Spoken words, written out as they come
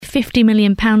£50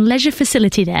 million leisure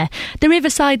facility there. The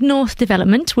Riverside North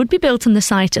development would be built on the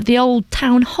site of the old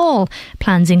town hall.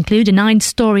 Plans include a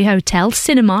 9-storey hotel,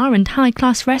 cinema and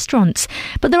high-class restaurants.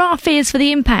 But there are fears for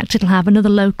the impact it'll have on other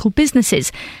local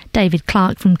businesses. David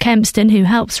Clark from Kempston, who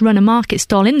helps run a market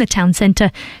stall in the town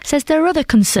centre, says there are other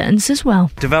concerns as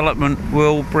well. Development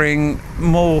will bring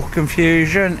more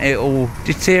confusion. It will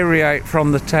deteriorate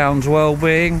from the town's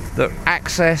well-being. The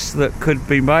access that could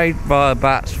be made via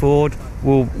Batsford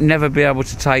will never be able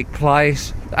to take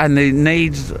place, and the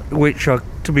needs which are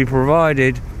to be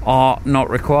provided are not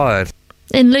required.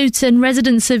 In Luton,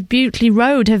 residents of Butley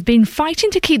Road have been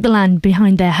fighting to keep the land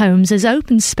behind their homes as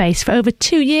open space for over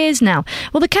 2 years now.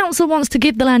 Well, the council wants to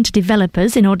give the land to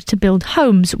developers in order to build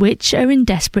homes, which are in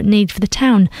desperate need for the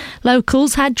town.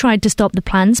 Locals had tried to stop the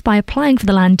plans by applying for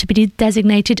the land to be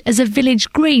designated as a village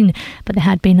green, but they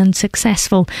had been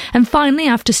unsuccessful. And finally,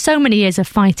 after so many years of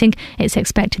fighting, it's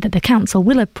expected that the council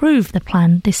will approve the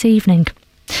plan this evening.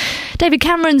 David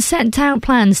Cameron sent out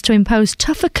plans to impose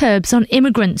tougher curbs on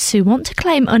immigrants who want to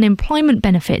claim unemployment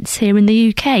benefits here in the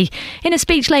UK. In a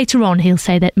speech later on, he'll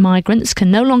say that migrants can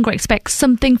no longer expect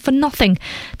something for nothing.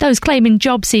 Those claiming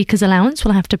job seekers allowance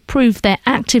will have to prove they're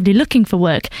actively looking for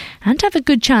work and have a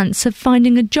good chance of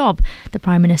finding a job. The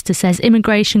Prime Minister says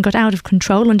immigration got out of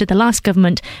control under the last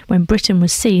government when Britain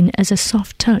was seen as a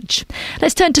soft touch.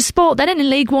 Let's turn to sport then. In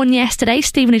League One yesterday,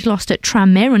 Stevenage lost at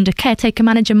Tranmere under caretaker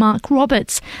manager Mark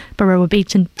Roberts. Borough were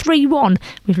beaten 3-1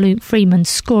 with Luke Freeman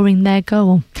scoring their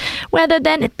goal. Weather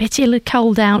then, bitterly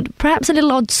cold out, perhaps a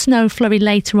little odd snow flurry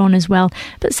later on as well,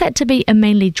 but set to be a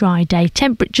mainly dry day.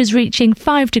 Temperatures reaching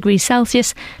 5 degrees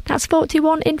Celsius, that's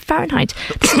 41 in Fahrenheit.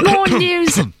 More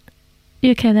news.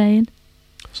 You okay there, Ian?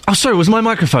 Oh, sorry, was my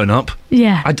microphone up?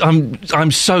 Yeah.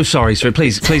 I'm so sorry, sir.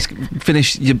 Please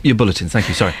finish your bulletin. Thank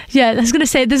you, sorry. Yeah, I was going to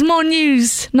say, there's more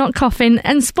news, not coughing,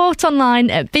 and sport online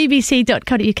at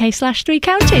bbc.co.uk/3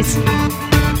 counties.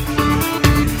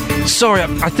 Sorry,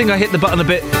 I think I hit the button a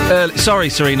bit early. Sorry,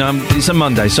 Serena, it's a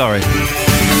Monday, sorry.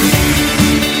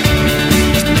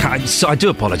 I do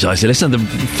apologise. Listen, the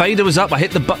fader was up, I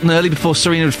hit the button early before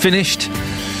Serena had finished.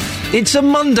 It's a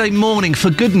Monday morning, for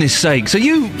goodness sake. So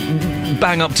you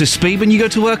bang up to speed when you go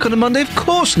to work on a Monday? Of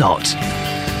course not.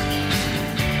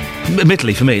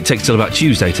 Admittedly, for me, it takes till about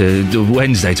Tuesday to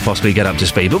Wednesday to possibly get up to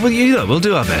speed. But, we'll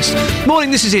do our best.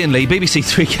 Morning, this is Iain Lee, BBC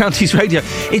Three Counties Radio.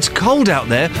 It's cold out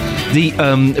there. The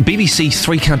BBC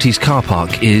Three Counties car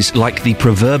park is like the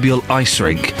proverbial ice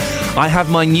rink. I have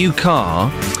my new car.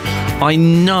 I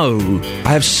know, I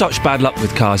have such bad luck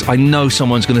with cars. I know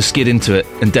someone's going to skid into it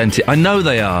and dent it. I know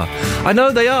they are. I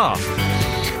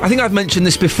think I've mentioned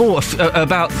this before.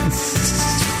 About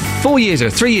 3 years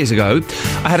ago,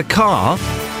 I had a car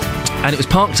and it was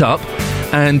parked up,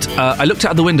 and I looked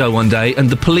out the window one day and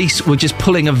the police were just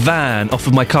pulling a van off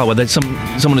of my car where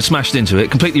someone had smashed into it,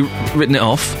 completely written it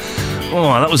off.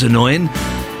 Oh, that was annoying.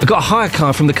 I got a hire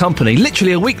car from the company.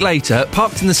 Literally a week later,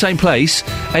 parked in the same place,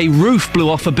 a roof blew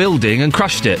off a building and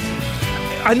crushed it.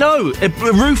 I know, a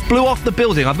roof blew off the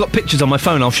building. I've got pictures on my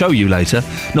phone, I'll show you later.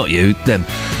 Not you, them.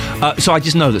 So I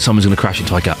just know that someone's going to crash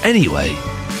into my car. Anyway,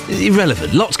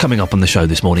 irrelevant. Lots coming up on the show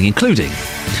this morning, including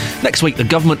next week the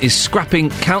government is scrapping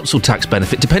council tax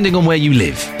benefit depending on where you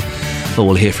live. Or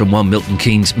we'll hear from one Milton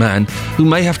Keynes man who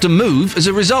may have to move as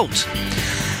a result.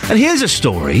 And here's a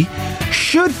story.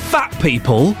 Should fat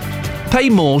people pay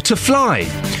more to fly?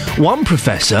 One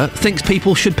professor thinks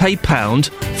people should pay pound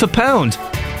for pound.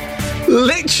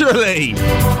 Literally!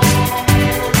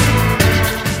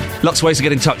 Lots of ways to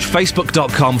get in touch.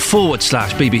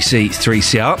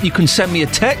 Facebook.com/BBC3CR. You can send me a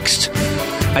text,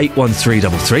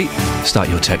 81333. Start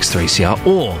your text 3CR.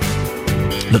 Or,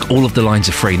 look, all of the lines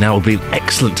are free. Now would be an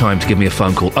excellent time to give me a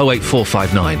phone call.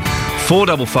 08459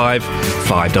 455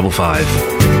 555.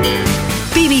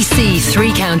 BBC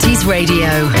Three Counties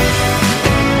Radio.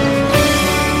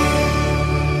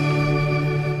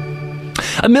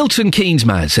 A Milton Keynes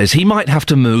man says he might have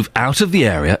to move out of the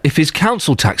area if his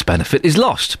council tax benefit is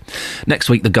lost.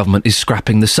 Next week, the government is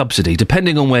scrapping the subsidy.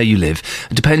 Depending on where you live,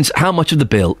 it depends how much of the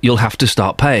bill you'll have to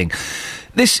start paying.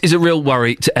 This is a real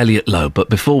worry to Elliot Lowe, but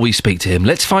before we speak to him,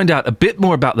 let's find out a bit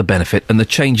more about the benefit and the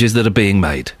changes that are being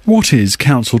made. What is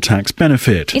council tax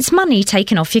benefit? It's money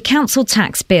taken off your council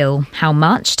tax bill. How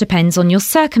much depends on your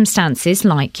circumstances,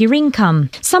 like your income.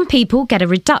 Some people get a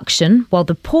reduction, while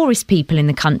the poorest people in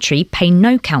the country pay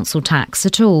no council tax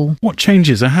at all. What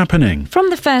changes are happening? From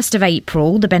the 1st of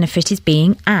April, the benefit is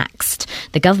being axed.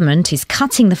 The government is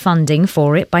cutting the funding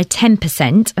for it by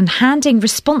 10% and handing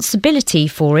responsibility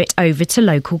for it over to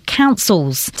local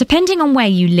councils. Depending on where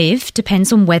you live,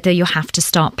 depends on whether you'll have to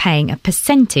start paying a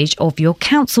percentage of your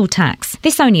council tax.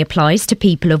 This only applies to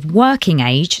people of working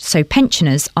age, so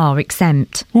pensioners are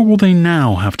exempt. What will they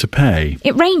now have to pay?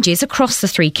 It ranges across the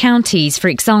 3 counties. For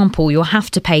example, you'll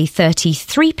have to pay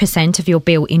 33% of your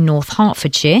bill in North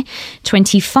Hertfordshire,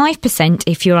 25%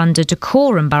 if you're under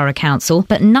Dacorum Borough Council,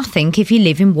 but nothing if you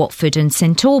live in Watford and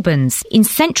St Albans. In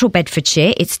central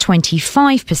Bedfordshire, it's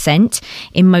 25%.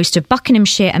 In most of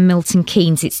Buckinghamshire and Milton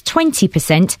Keynes, it's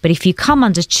 20%, but if you come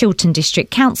under Chiltern District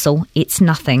Council, it's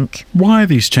nothing. Why are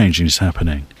these changes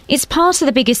happening? It's part of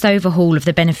the biggest overhaul of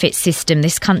the benefit system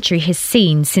this country has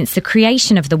seen since the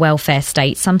creation of the welfare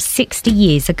state some 60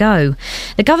 years ago.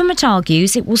 The government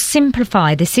argues it will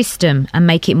simplify the system and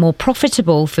make it more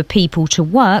profitable for people to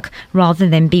work rather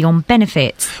than be on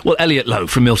benefits. Well, Elliot Lowe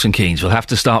from Milton Keynes will have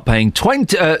to start paying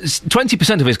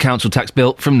 20% of his council tax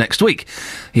bill from next week.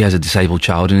 He has a disabled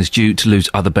child and is due to lose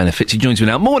other benefits. He joins me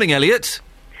now. Morning, Elliot.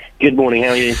 Good morning, how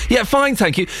are you? Yeah, fine,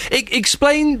 thank you.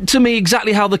 Explain to me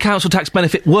exactly how the council tax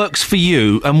benefit works for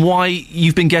you and why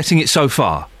you've been getting it so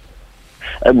far.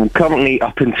 Currently,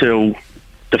 up until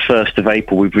the 1st of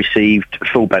April, we've received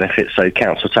full benefits, so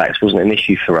council tax wasn't an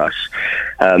issue for us.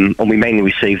 And we mainly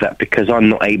received that because I'm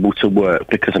not able to work,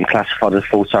 because I'm classified as a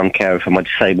full-time carer for my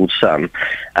disabled son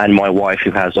and my wife, who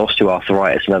has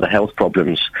osteoarthritis and other health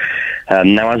problems.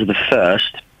 Now, as of the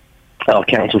 1st, our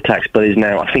council tax bill is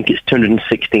now, I think it's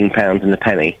 £216 and a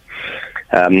penny.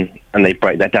 And they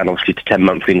break that down, obviously, to 10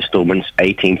 monthly instalments,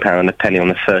 £18 and a penny on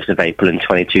the 1st of April and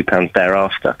 £22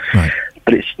 thereafter. Right.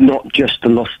 But it's not just the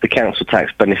loss of the council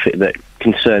tax benefit that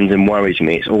concerns and worries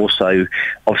me. It's also,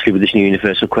 obviously, with this new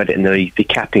universal credit and the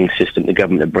capping system the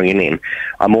government are bringing in,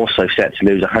 I'm also set to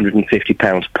lose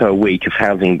 £150 per week of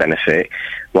housing benefit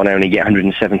when I only get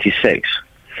 £176.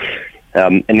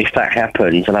 And if that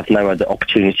happens, I'll have no other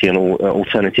opportunity and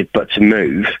alternative but to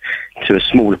move to a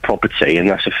smaller property, and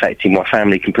that's affecting my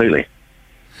family completely.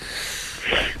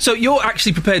 So you're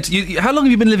actually prepared to... how long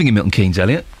have you been living in Milton Keynes,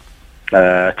 Elliot?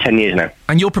 10 years now.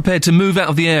 And you're prepared to move out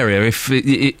of the area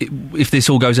if this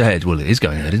all goes ahead? Well, it is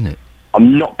going ahead, isn't it?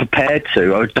 I'm not prepared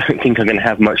to. I don't think I'm going to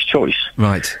have much choice.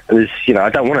 Right. I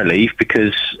don't want to leave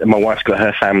because my wife's got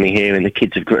her family here and the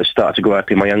kids have started to grow up.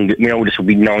 My oldest will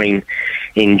be 9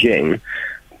 in June.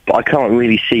 But I can't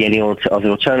really see any other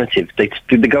alternative.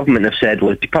 The government have said, well,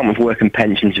 the Department of Work and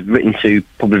Pensions have written to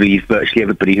probably virtually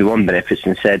everybody who on benefits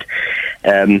and said,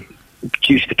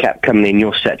 due to the cap coming in,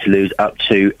 you're set to lose up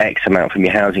to X amount from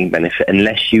your housing benefit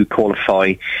unless you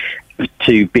qualify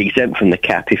to be exempt from the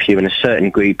cap if you're in a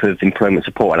certain group of employment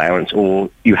support allowance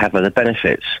or you have other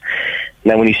benefits.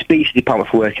 Now, when you speak to the Department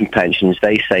for Work and Pensions,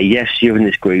 they say, yes, you're in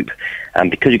this group,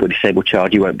 and because you've got a disabled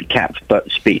child, you won't be capped,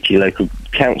 but speak to your local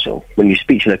council. When you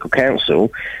speak to your local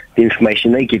council, the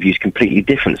information they give you is completely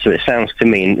different. So it sounds to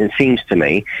me, and it seems to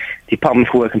me, the Department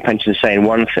for Work and Pensions is saying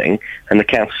one thing, and the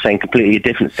council is saying completely a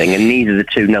different thing, and neither of the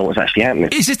two know what's actually happening.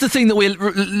 Is this the thing that we're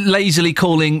lazily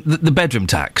calling the bedroom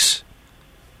tax?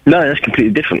 No, that's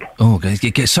completely different. Oh,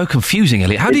 it gets so confusing,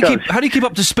 Elliot. How do you keep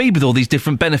up to speed with all these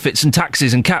different benefits and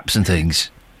taxes and caps and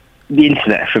things? The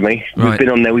internet for me. Right. We've been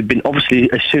on there. We've been,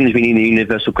 obviously, as soon as we knew the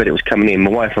universal credit was coming in, my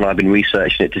wife and I have been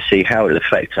researching it to see how it would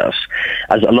affect us,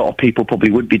 as a lot of people probably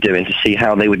would be doing, to see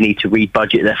how they would need to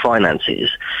rebudget their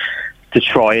finances to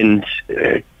try and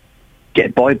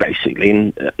get by, basically.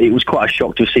 And it was quite a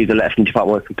shock to receive the letter from the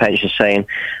Department of Work and Pensions saying,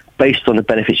 based on the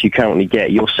benefits you currently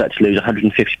get, you're set to lose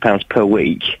 £150 per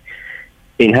week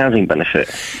in housing benefit.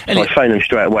 So I phoned them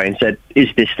straight away and said, is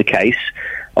this the case?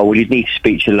 Or will you need to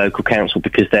speak to your local council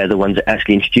because they're the ones that are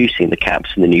actually introducing the caps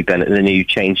and the new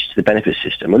changes to the benefit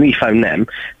system? When you phone them,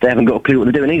 they haven't got a clue what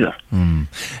they're doing either.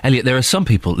 Elliot, there are some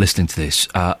people listening to this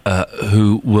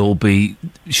who will be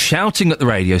shouting at the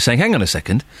radio saying, hang on a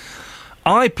second,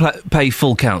 I pay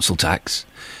full council tax.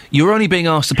 You're only being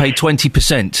asked to pay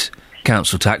 20%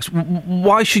 council tax.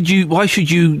 Why should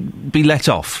you be let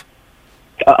off?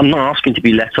 I'm not asking to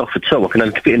be let off at all. I can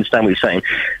completely understand what you're saying.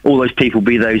 All those people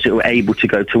be those that were able to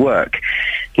go to work.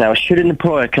 Now, should an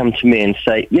employer come to me and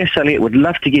say, yes, Elliot, would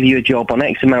love to give you a job on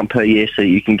X amount per year so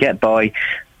you can get by,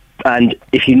 and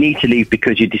if you need to leave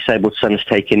because your disabled son's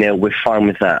taken ill, we're fine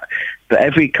with that. But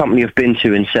every company I've been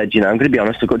to and said, I'm going to be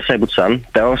honest, I've got a disabled son.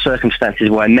 There are circumstances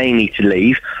where I may need to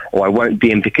leave or I won't be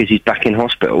in because he's back in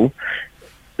hospital.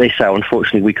 They say,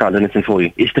 unfortunately, we can't do anything for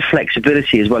you. It's the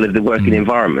flexibility as well as the working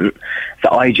environment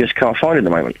that I just can't find at the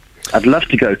moment. I'd love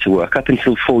to go to work. Up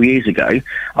until 4 years ago,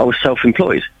 I was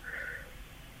self-employed.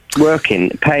 working,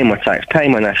 paying my tax,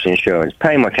 paying my national insurance,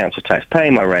 paying my council tax,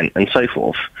 paying my rent, and so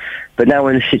forth. But now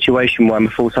we're in a situation where I'm a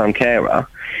full-time carer.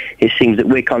 It seems that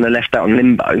we're kind of left out in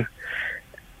limbo.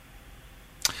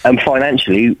 And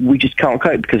financially, we just can't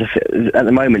cope because at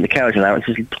the moment the carriage allowance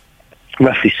is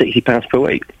roughly £60 per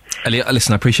week. Elliot,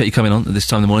 listen, I appreciate you coming on at this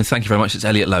time in the morning. Thank you very much. It's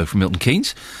Elliot Lowe from Milton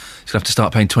Keynes. He's going to have to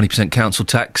start paying 20% council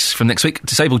tax from next week.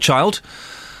 Disabled child.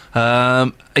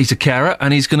 He's a carer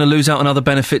and he's going to lose out on other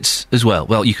benefits as well.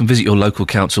 Well, you can visit your local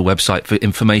council website for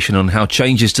information on how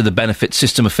changes to the benefit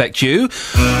system affect you.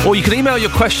 Or you can email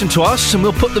your question to us and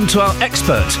we'll put them to our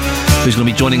expert, who's going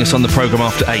to be joining us on the programme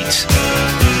after 8.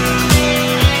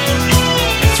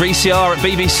 3cr at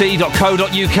bbc.co.uk.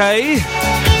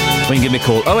 Or you can give me a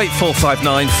call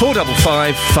 08459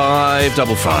 455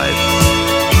 555.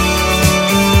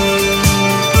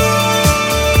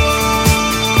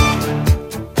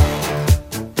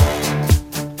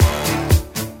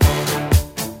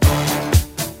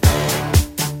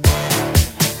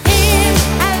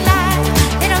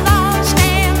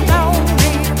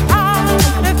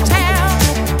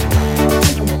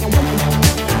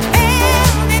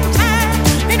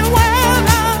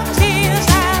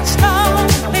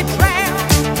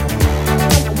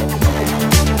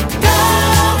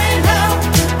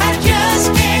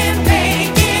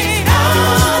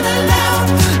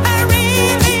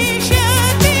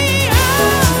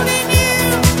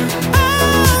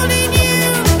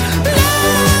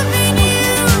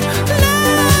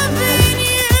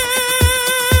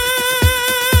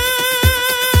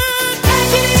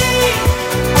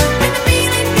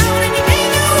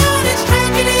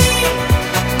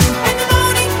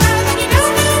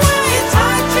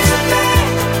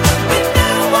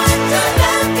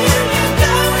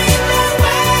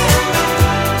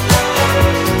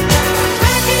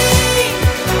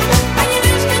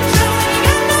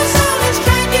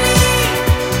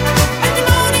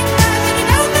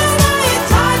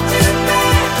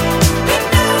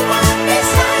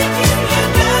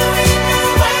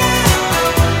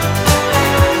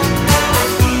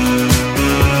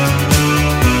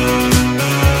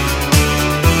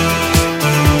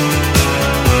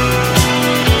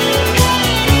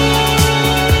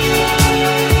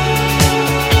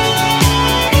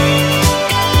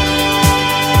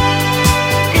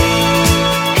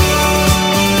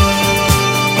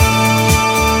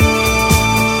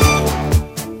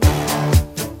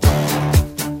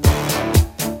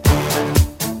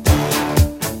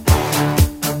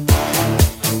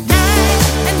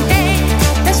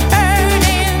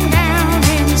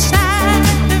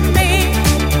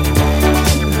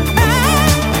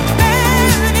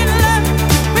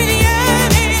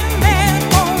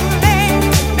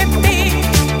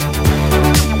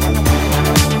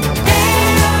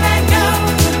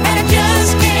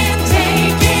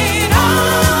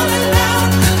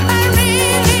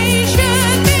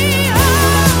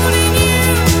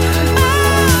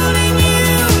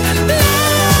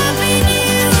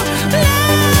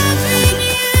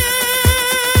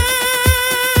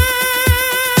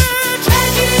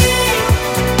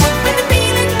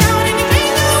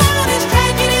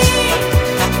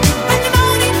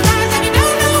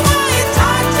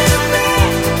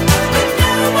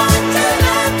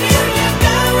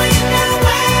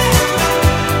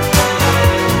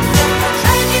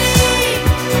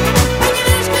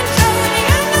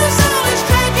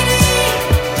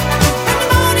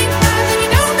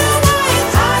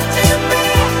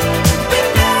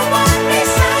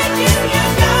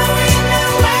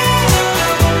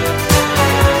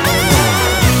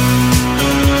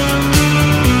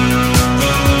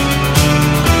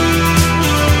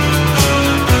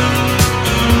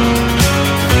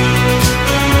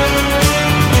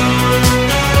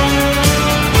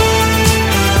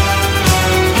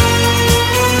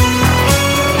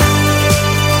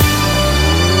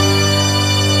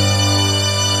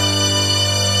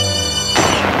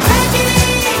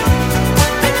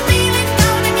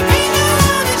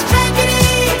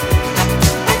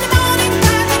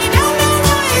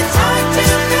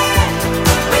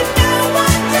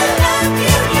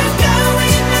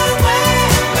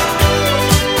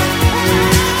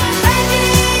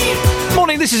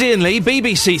 This is Iain Lee,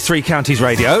 BBC Three Counties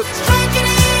Radio.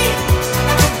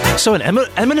 So an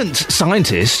eminent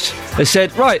scientist has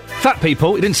said, right, fat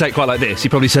people, he didn't say it quite like this, he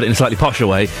probably said it in a slightly posher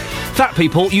way, fat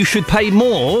people, you should pay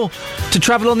more to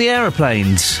travel on the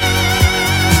aeroplanes.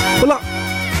 Well,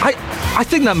 I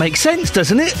think that makes sense,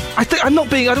 doesn't it? I don't want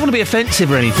to be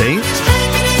offensive or anything.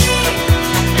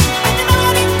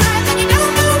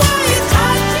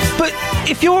 But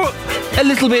if you're a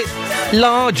little bit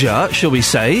larger, shall we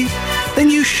say, then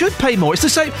you should pay more. It's the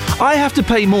same. I have to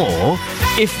pay more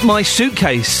if my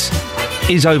suitcase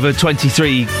is over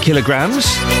 23 kilograms,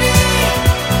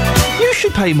 you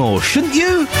should pay more, shouldn't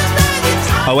you?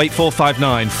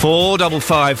 08459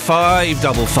 455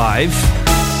 555.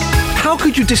 How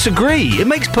could you disagree? It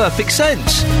makes perfect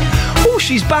sense. Oh,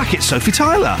 she's back. It's Sophie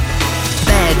Tyler.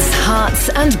 Beds, hearts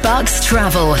and bucks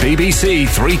travel. BBC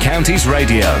Three Counties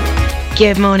Radio.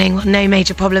 Good morning. Well, no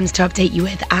major problems to update you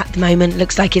with at the moment.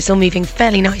 Looks like it's all moving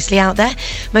fairly nicely out there.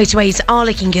 Motorways are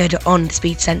looking good on the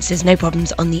speed sensors. No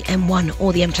problems on the M1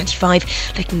 or the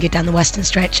M25. Looking good down the western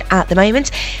stretch at the moment.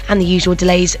 And the usual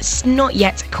delays not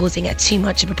yet causing too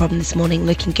much of a problem this morning.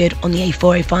 Looking good on the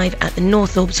A405 at the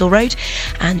North Orbital Road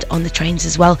and on the trains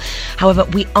as well. However,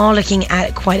 we are looking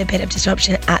at quite a bit of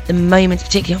disruption at the moment,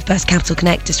 particularly on First Capital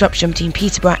Connect. Disruption between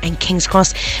Peterborough and King's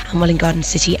Cross and Welwyn Garden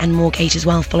City and Moorgate as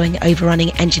well, following overrunning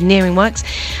engineering works,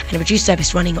 and a reduced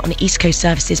service running on East Coast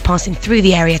services passing through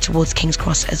the area towards King's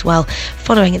Cross as well,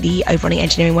 following the overrunning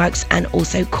engineering works, and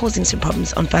also causing some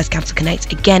problems on First Capital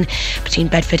Connect again between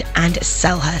Bedford and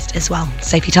Selhurst as well.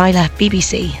 Sophie Tyler,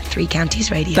 BBC Three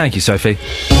Counties Radio. Thank you, Sophie.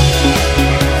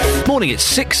 Morning, it's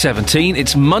 6:17.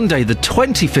 It's Monday, the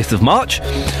 25th of March.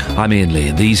 I'm Iain Lee,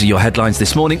 and these are your headlines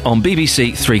this morning on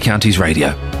BBC Three Counties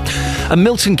Radio. A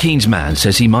Milton Keynes man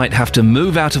says he might have to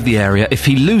move out of the area if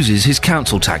he loses his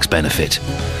council tax benefit.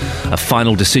 A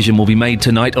final decision will be made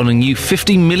tonight on a new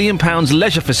 £50 million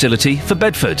leisure facility for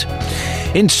Bedford.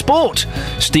 In sport,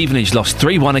 Stevenage lost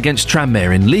 3-1 against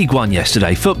Tranmere in League One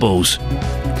yesterday. Footballs.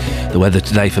 The weather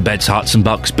today for Beds, Herts and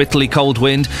Bucks: bitterly cold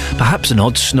wind, perhaps an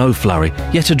odd snow flurry,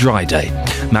 yet a dry day.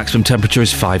 Maximum temperature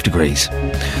is 5 degrees.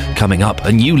 Coming up,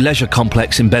 a new leisure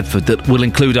complex in Bedford that will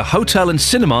include a hotel and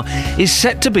cinema is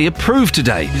set to be approved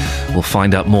today. We'll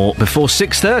find out more before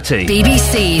 6:30.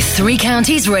 BBC Three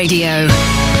Counties Radio.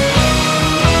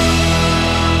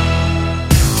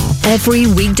 Every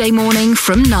weekday morning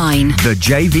from 9. The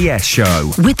JVS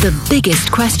Show. With the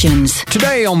biggest questions.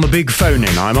 Today on the Big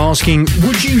Phone-In, I'm asking,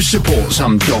 would you support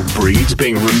some dog breeds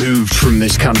being removed from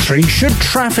this country? Should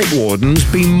traffic wardens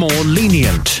be more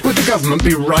lenient? Would the government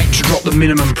be right to drop the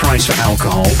minimum price for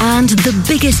alcohol? And the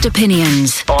biggest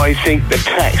opinions. I think the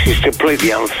tax is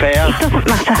completely unfair. It doesn't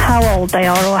matter how old they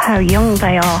are or how young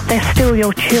they are. They're still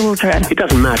your children. It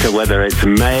doesn't matter whether it's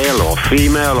male or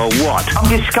female or what. I'm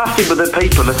disgusted with the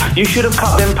people. You should have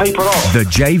cut them people off. The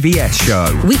JVS Show.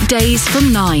 Weekdays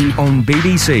from 9. On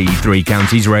BBC Three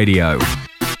Counties Radio.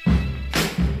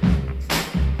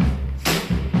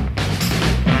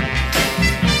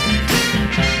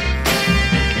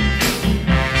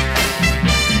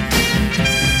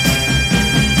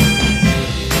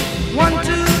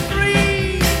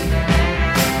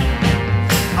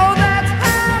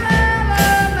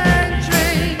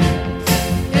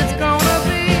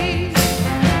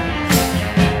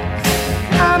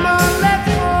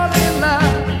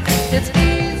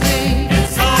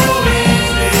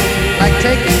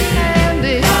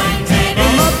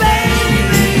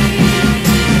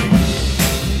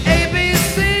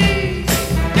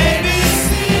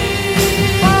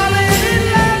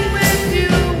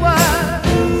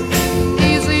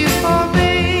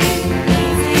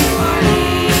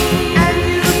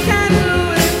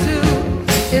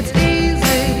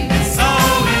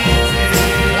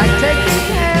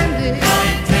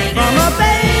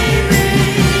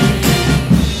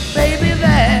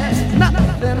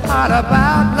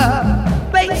 About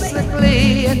love,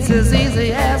 basically it's as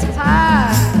easy as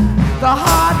pie. The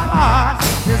hard part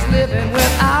is living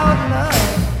without love.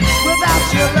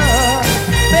 Without your love,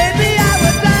 baby, I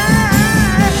would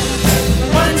die.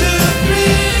 1, 2, 3.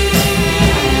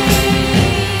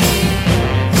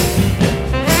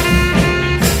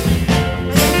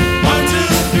 1, 2,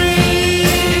 3.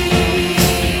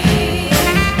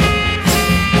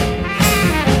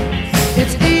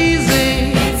 It's easy.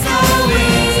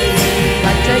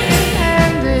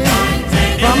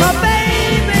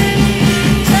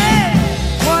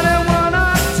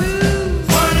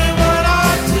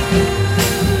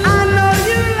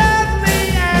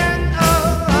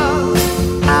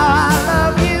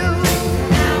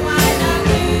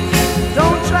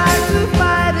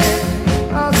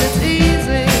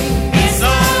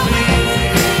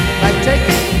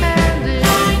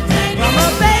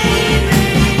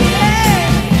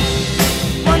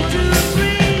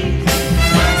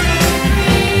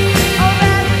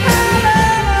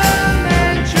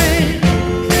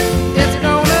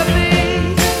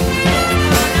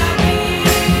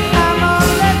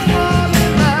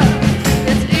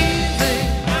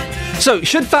 So,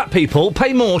 should fat people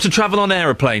pay more to travel on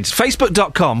aeroplanes?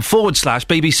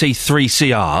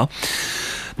 Facebook.com/BBC3CR.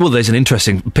 Well, there's an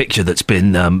interesting picture that's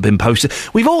been posted.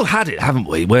 We've all had it, haven't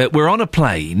we? Where we're on a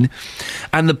plane,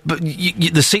 and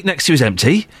the seat next to you is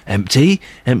empty.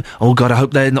 Oh God, I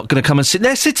hope they're not going to come and sit.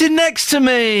 They're sitting next to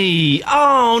me.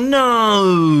 Oh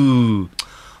no.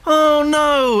 Oh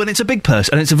no. And it's a big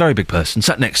person, and it's a very big person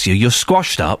sat next to you. You're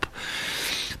squashed up.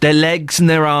 Their legs and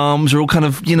their arms are all kind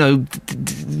of,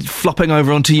 flopping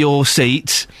over onto your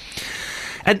seat.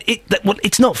 And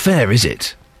it's not fair, is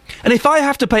it? And if I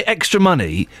have to pay extra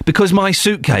money because my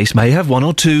suitcase may have 1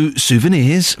 or 2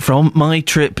 souvenirs from my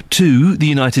trip to the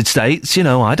United States,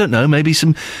 I don't know, maybe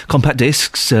some compact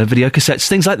discs, video cassettes,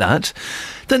 things like that,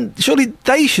 then surely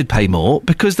they should pay more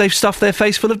because they've stuffed their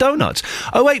face full of donuts.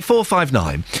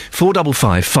 08459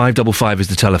 455 555 is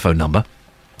the telephone number.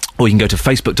 Or you can go to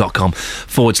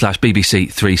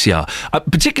facebook.com/BBC3CR.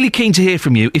 Particularly keen to hear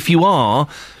from you if you are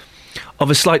of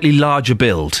a slightly larger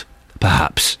build,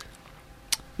 perhaps.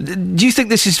 Do you think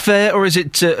this is fair, or is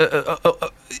it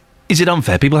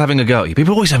unfair? People having a go at you.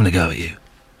 People are always having a go at you.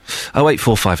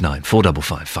 08459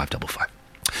 455 555.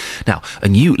 Now, a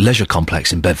new leisure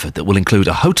complex in Bedford that will include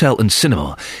a hotel and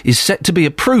cinema is set to be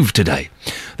approved today.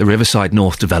 The Riverside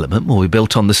North development will be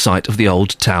built on the site of the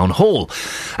old town hall.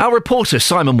 Our reporter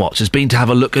Simon Watts has been to have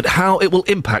a look at how it will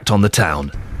impact on the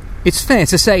town. It's fair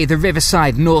to say the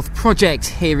Riverside North project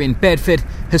here in Bedford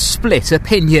has split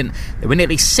opinion. There were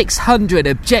nearly 600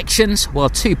 objections, while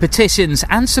 2 petitions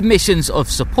and submissions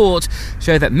of support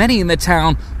show that many in the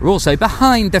town are also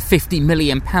behind the £50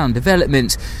 million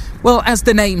development. Well, as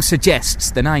the name suggests,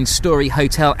 the 9-storey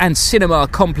hotel and cinema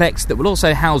complex that will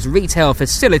also house retail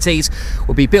facilities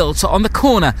will be built on the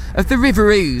corner of the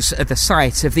River Ouse at the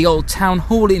site of the old town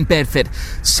hall in Bedford.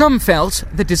 Some felt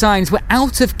the designs were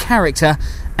out of character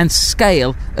and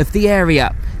scale of the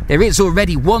area. There is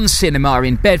already one cinema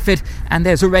in Bedford, and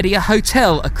there's already a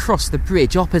hotel across the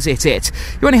bridge opposite it.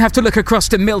 You only have to look across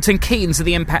to Milton Keynes at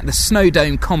the impact the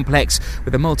Snowdome complex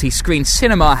with a multi-screen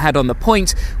cinema had on the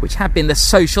point, which had been the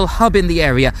social hub in the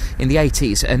area in the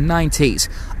 80s and 90s.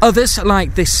 Others,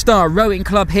 like the Star Rowing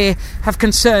Club here, have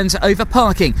concerns over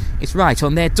parking. It's right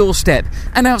on their doorstep.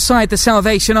 And outside the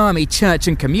Salvation Army Church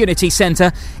and Community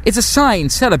Centre is a sign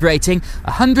celebrating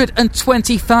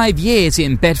 125 years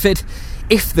in Bedford.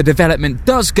 If the development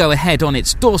does go ahead on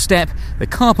its doorstep, the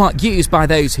car park used by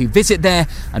those who visit there,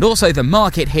 and also the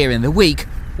market here in the week,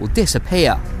 will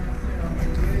disappear.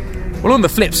 Well, on the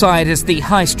flip side, as the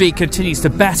High Street continues to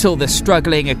battle the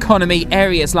struggling economy,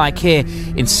 areas like here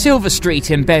in Silver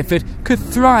Street in Bedford could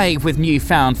thrive with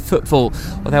newfound footfall.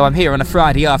 Although I'm here on a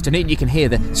Friday afternoon, you can hear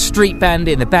the street band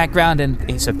in the background, and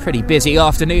it's a pretty busy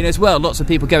afternoon as well. Lots of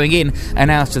people going in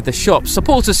and out of the shops.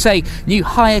 Supporters say new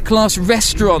higher-class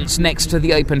restaurants next to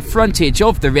the open frontage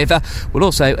of the river will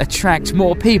also attract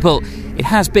more people. It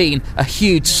has been a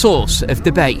huge source of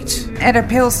debate. It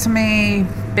appeals to me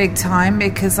big time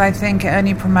because I think it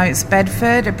only promotes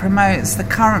Bedford, it promotes the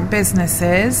current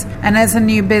businesses, and as a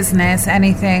new business,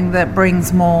 anything that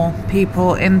brings more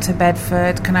people into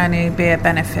Bedford can only be a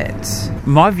benefit.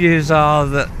 My views are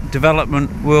that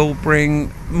development will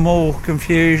bring more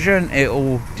confusion, it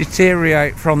will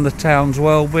deteriorate from the town's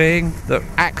well-being, that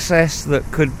access that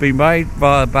could be made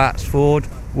via Batsford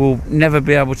will never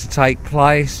be able to take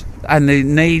place, and the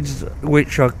needs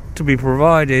which are to be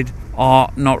provided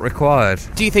are not required.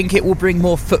 Do you think it will bring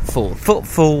more footfall?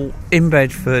 Footfall in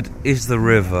Bedford is the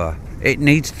river. It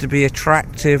needs to be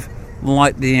attractive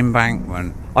like the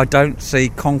embankment. I don't see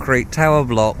concrete tower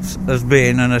blocks as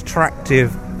being an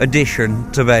attractive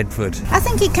addition to Bedford. I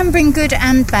think it can bring good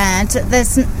and bad.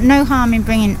 There's no harm in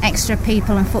bringing extra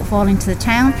people and footfall into the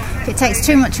town. If it takes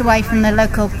too much away from the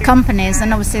local companies,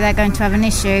 then obviously they're going to have an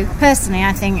issue. Personally,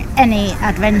 I think any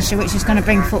adventure which is going to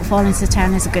bring footfall into the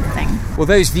town is a good thing. Well,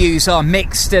 those views are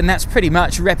mixed, and that's pretty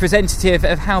much representative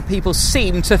of how people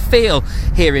seem to feel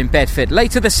here in Bedford.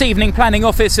 Later this evening, planning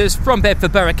officers from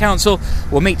Bedford Borough Council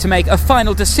will meet to make a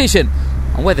final decision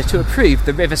on whether to approve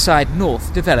the Riverside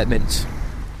North development.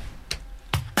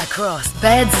 Across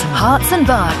beds, hearts and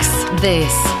bucks,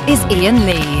 this is Iain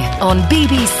Lee on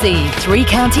BBC Three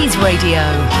Counties Radio.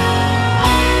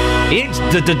 It's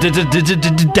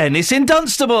Dennis in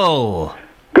Dunstable.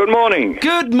 Good morning.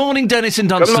 Good morning, Dennis in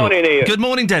Dunstable. Good morning, Ian. Good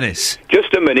morning, Dennis.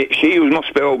 Just a minute. She who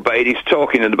must be obeyed is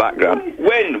talking in the background.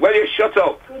 When? Will you shut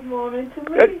up? Good morning to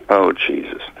me. Oh,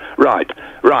 Jesus. Right.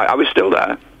 Are we still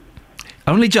there?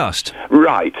 Only just.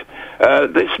 Right.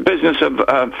 This business of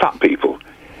fat people,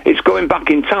 it's going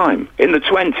back in time. In the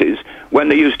 20s, when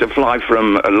they used to fly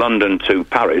from London to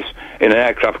Paris in an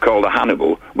aircraft called the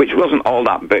Hannibal, which wasn't all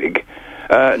that big,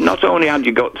 not only had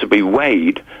you got to be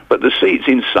weighed, but the seats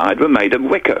inside were made of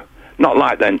wicker. Not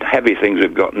like them heavy things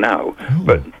we've got now,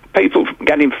 but people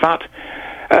getting fat.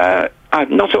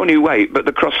 Not only weight, but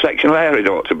the cross-sectional area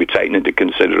ought to be taken into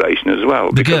consideration as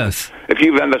well. The girth. If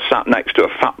you've ever sat next to a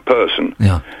fat person,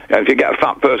 if you get a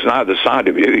fat person either side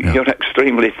of you, you're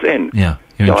extremely thin. Yeah.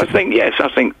 So I think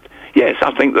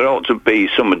there ought to be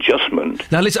some adjustment.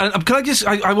 Now, listen, can I just...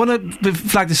 I want to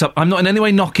flag this up. I'm not in any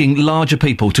way knocking larger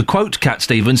people. To quote Cat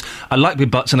Stevens, I like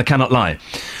big butts and I cannot lie.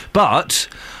 But...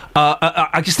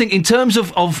 I just think in terms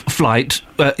of flight,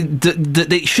 that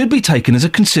it should be taken as a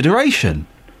consideration.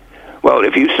 Well,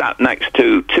 if you sat next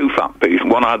to two fat people,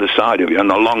 one either side of you,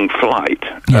 on a long flight,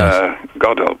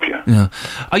 God help you. Yeah.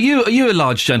 Are you a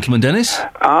large gentleman, Dennis?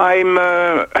 I'm,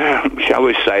 shall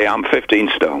we say, I'm 15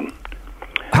 stone.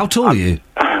 How tall are you?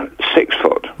 6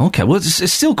 foot. Okay, well,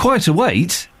 it's still quite a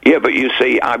weight. Yeah, but you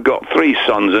see, I've got 3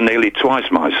 sons and nearly twice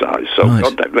my size, so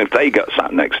God, if they got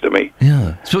sat next to me...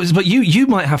 Yeah, but you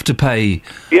might have to pay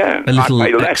a little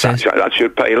I'd pay less, excess. actually. I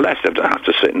should pay less if I have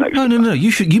to sit next to me. No,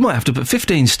 you might have to put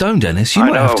 15 stone, Dennis. You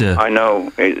might have to... I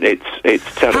know,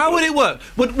 it's terrible. How would it work?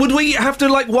 Would we have to,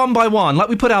 like, one by one, like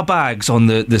we put our bags on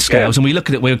the scales and we look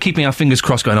at it, we're keeping our fingers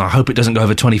crossed going, I hope it doesn't go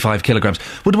over 25 kilograms.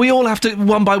 Would we all have to,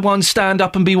 one by one, stand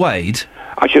up and be weighed?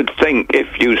 I should think if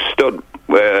you stood...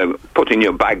 putting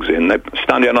your bags in, they're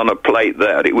standing on a plate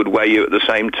there, it would weigh you at the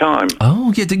same time.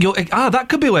 Oh, yeah, that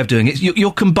could be a way of doing it.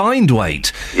 Your combined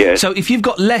weight. Yes. So if you've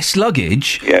got less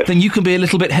luggage, then you can be a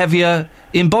little bit heavier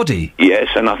in body. Yes,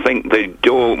 and I think the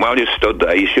door, while you stood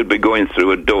there, you should be going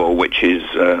through a door which is,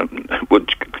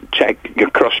 would check your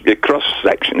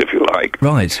cross-section, if you like.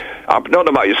 Right. Not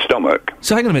about your stomach.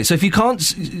 So hang on a minute, so if you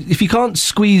can't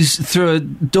squeeze through a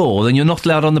door, then you're not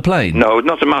allowed on the plane? No, it's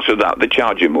not a matter of that, they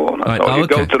charge you more. You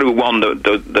go through one that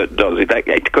does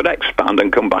it could expand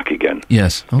and come back again.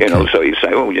 Yes, okay. You know, so you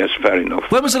say, oh yes, fair enough.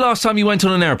 When was the last time you went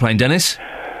on an aeroplane, Dennis?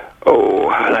 Oh,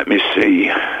 let me see.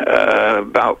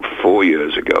 About 4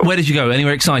 years ago. Where did you go?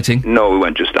 Anywhere exciting? No, we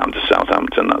went just down to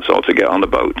Southampton, that's all, to get on the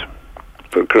boat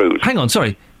for a cruise. Hang on,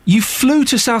 sorry. You flew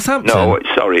to Southampton? No,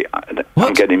 sorry,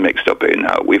 I'm getting mixed up here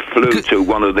now. We flew to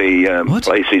one of the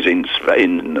places in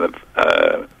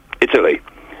Italy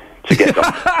to get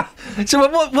on. So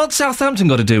what's Southampton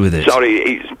got to do with it?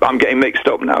 Sorry, I'm getting mixed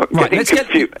up now. Right,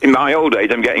 in my old age,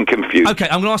 I'm getting confused. Okay,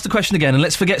 I'm going to ask the question again, and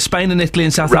let's forget Spain and Italy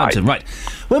and Southampton. Right.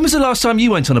 When was the last time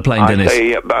you went on a plane, Dennis? I'd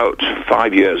say about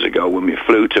 5 years ago when we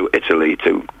flew to Italy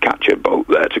to catch a boat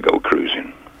there to go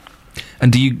cruising.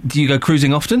 And do you go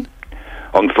cruising often?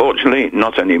 Unfortunately,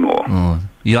 not anymore. Oh,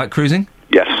 you like cruising?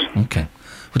 Yes. Okay.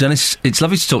 Well, Dennis, it's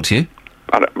lovely to talk to you.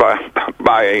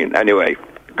 Bye, Ian. Anyway,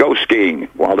 go skiing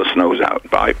while the snow's out.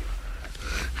 Bye.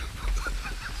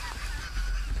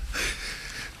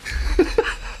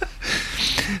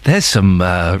 There's some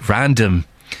random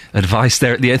advice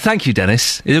there at the end. Thank you,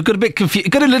 Dennis. It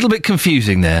got a little bit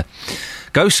confusing there.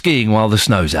 Go skiing while the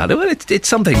snow's out. Well, it's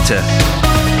something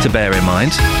to bear in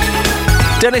mind.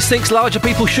 Dennis thinks larger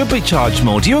people should be charged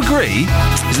more. Do you agree?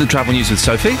 This is the Travel News with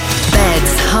Sophie.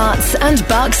 Beds, hearts and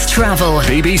bucks travel.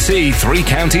 BBC Three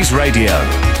Counties Radio.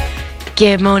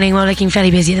 Good morning. We're looking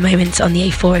fairly busy at the moment on the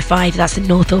A405. That's the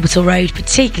North Orbital Road,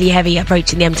 particularly heavy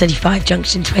approaching the M25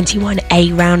 junction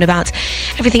 21A roundabout.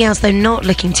 Everything else, though, not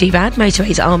looking too bad.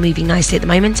 Motorways are moving nicely at the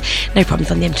moment. No problems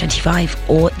on the M25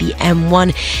 or the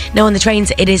M1. Now on the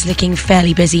trains, it is looking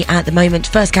fairly busy at the moment.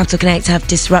 First Capital Connect have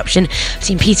disruption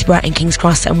between Peterborough and King's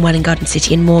Cross and Welwyn Garden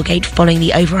City and Moorgate following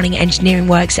the overrunning engineering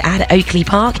works at Oakley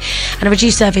Park. And a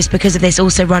reduced service because of this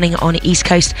also running on East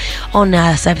Coast on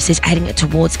services heading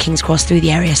towards King's Cross through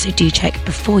the area, so do check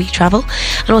before you travel.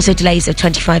 And also delays of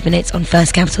 25 minutes on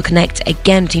First Capital Connect,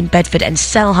 again between Bedford and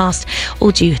Selhurst,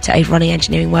 all due to overrunning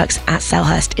engineering works at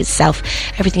Selhurst itself.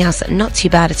 Everything else not too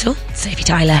bad at all. Sophie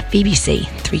Tyler, BBC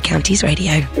Three Counties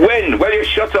Radio. When? Will you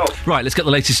shut up? Right, let's get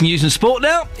the latest news and sport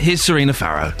now. Here's Serena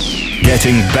Farrow.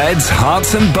 Getting beds,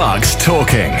 hearts and bucks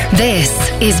talking. This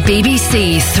is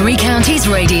BBC Three Counties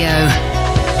Radio.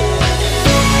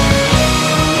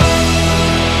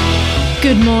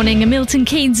 Good morning. A Milton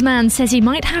Keynes man says he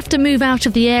might have to move out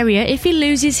of the area if he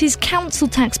loses his council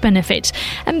tax benefit.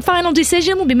 And final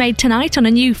decision will be made tonight on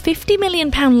a new £50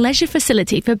 million leisure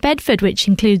facility for Bedford, which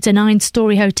includes a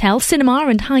 9-storey hotel, cinema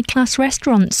and high-class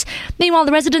restaurants. Meanwhile,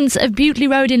 the residents of Butley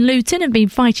Road in Luton have been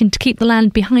fighting to keep the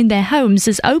land behind their homes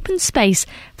as open space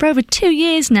for over 2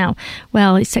 years now.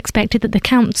 Well, it's expected that the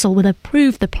council will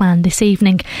approve the plan this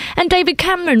evening. And David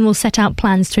Cameron will set out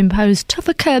plans to impose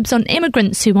tougher curbs on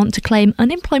immigrants who want to claim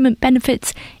unemployment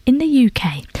benefits in the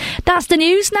UK. That's the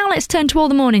news. Now let's turn to all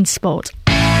the morning sport.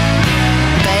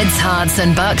 Beds, Hearts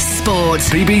and Bucks Sport.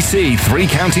 BBC Three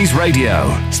Counties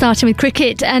Radio. Starting with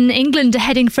cricket, and England are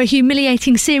heading for a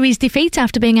humiliating series defeat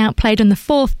after being outplayed on the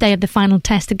fourth day of the final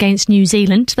test against New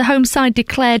Zealand. The home side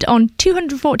declared on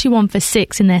 241 for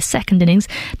 6 in their second innings.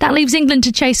 That leaves England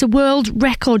to chase a world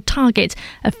record target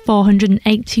of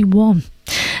 481.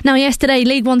 Now, yesterday,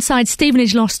 League One side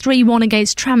Stevenage lost 3-1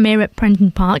 against Tranmere at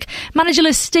Prenton Park.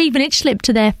 Managerless Stevenage slipped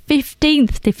to their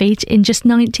 15th defeat in just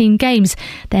 19 games.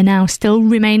 They're now still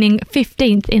remaining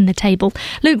 15th in the table.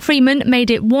 Luke Freeman made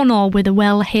it 1-1 with a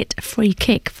well-hit free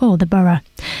kick for the Borough.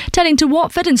 Turning to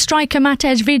Watford, and striker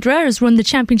Matej Vydra has won the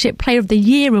Championship Player of the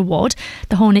Year award.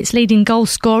 The Hornets' leading goal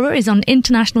scorer is on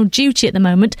international duty at the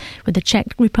moment with the Czech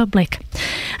Republic.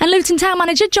 And Luton Town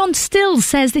manager John Stills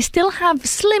says they still have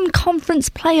slim conference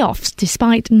playoffs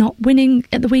despite not winning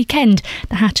at the weekend.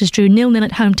 The Hatters drew 0-0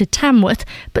 at home to Tamworth,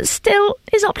 but still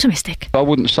is optimistic. I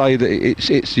wouldn't say that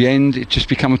it's the end. It's just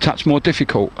become a touch more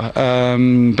difficult, but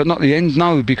not the end,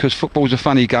 no, because football's a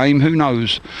funny game. Who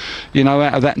knows? You know,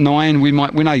 out of that 9 we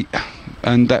might win 8,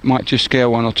 and that might just scare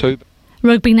 1 or 2.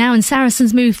 Rugby now, and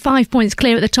Saracens move 5 points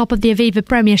clear at the top of the Aviva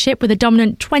Premiership with a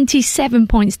dominant 27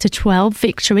 points to 12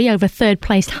 victory over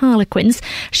third-placed Harlequins.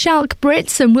 Schalke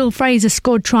Brits and Will Fraser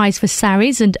scored tries for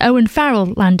Sarries, and Owen Farrell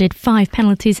landed 5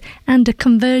 penalties and a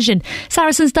conversion.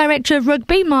 Saracens director of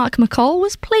rugby, Mark McCall,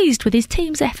 was pleased with his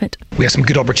team's effort. We had some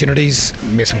good opportunities,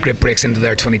 made some great breaks into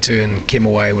their 22 and came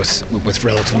away with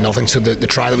relative nothing. So the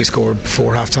try that we scored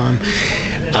before half-time,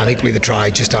 and equally the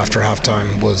try just after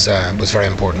half-time was very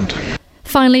important.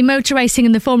 Finally, motor racing,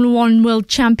 and the Formula One world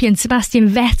champion Sebastian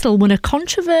Vettel won a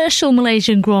controversial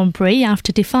Malaysian Grand Prix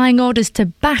after defying orders to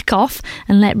back off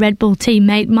and let Red Bull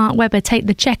teammate Mark Webber take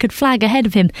the checkered flag ahead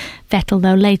of him. Vettel,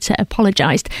 though, later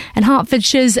apologised. And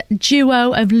Hertfordshire's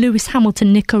duo of Lewis Hamilton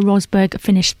and Nico Rosberg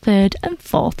finished 3rd and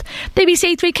 4th.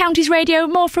 BBC Three Counties Radio,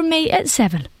 more from me at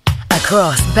 7.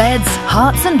 Across Beds,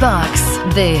 Hearts and Bucks,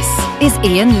 this is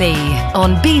Iain Lee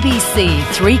on BBC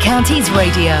Three Counties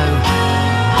Radio.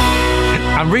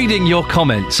 I'm reading your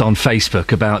comments on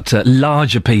Facebook about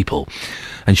larger people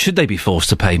and should they be forced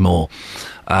to pay more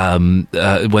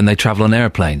when they travel on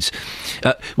aeroplanes.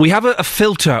 We have a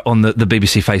filter on the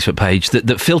BBC Facebook page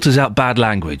that filters out bad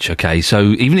language, OK?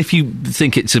 So even if you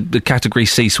think it's a category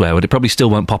C swear word, it probably still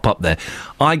won't pop up there.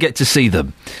 I get to see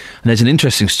them. And there's an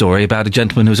interesting story about a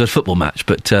gentleman who was at a football match,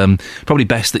 but probably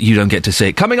best that you don't get to see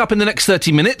it. Coming up in the next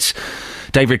 30 minutes...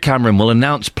 David Cameron will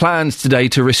announce plans today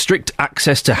to restrict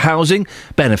access to housing,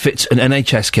 benefits and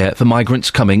NHS care for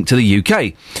migrants coming to the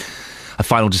UK. A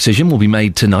final decision will be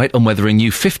made tonight on whether a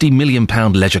new £50 million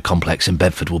leisure complex in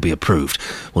Bedford will be approved.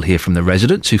 We'll hear from the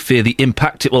residents who fear the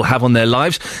impact it will have on their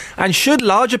lives. And should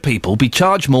larger people be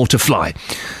charged more to fly?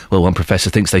 Well, one professor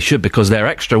thinks they should because their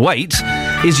extra weight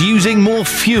is using more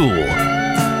fuel.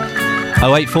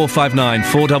 08459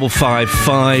 455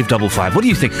 555. What do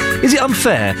you think? Is it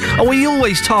unfair? Are we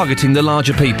always targeting the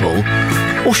larger people?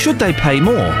 Or should they pay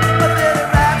more?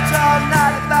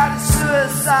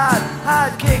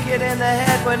 I'd kick it in the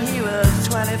head when he was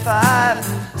 25.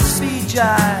 Speed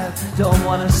jive, don't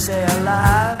want to stay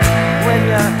alive when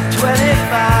you're 25.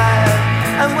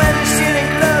 And when he's stealing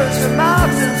clothes from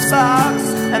Martin Sparks,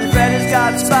 and Freddy's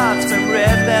got spots from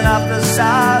ripping up the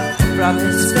stars from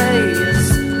his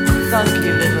face.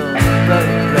 Funky little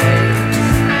road rage.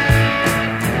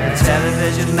 The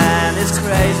television man is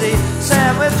crazy.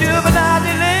 Sam with juvenile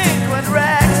delinquent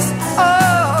Rex.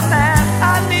 Oh man,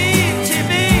 I need TV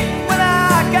when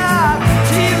I got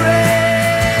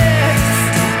T-Rex.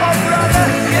 Oh brother,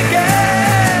 you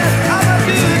get, I'm a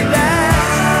good man.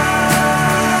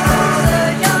 Oh, the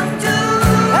young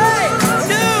dude. Hey,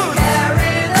 dude.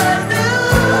 Carry the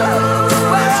dude.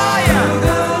 Where are you?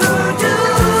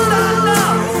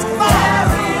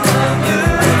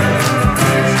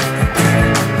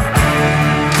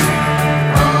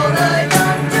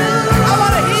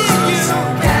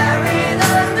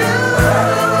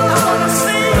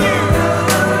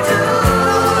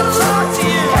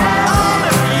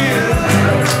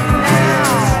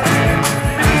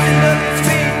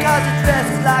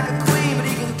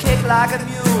 Like a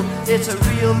mule, it's a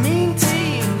real mean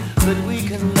team, but we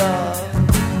can love.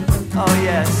 Oh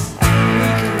yes, we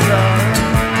can love.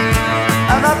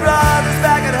 And my brother's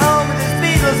back at home with his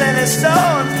Beatles and his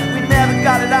Stones. We never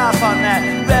got it off on that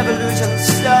revolution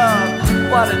stuff.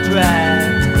 What a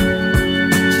drag.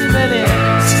 Too many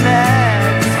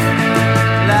snags.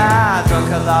 Well, I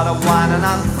drunk a lot of wine and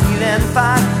I'm feeling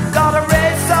fine. Gotta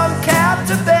raise some cab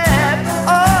to bed.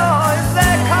 Oh, is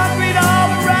there concrete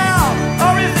all around?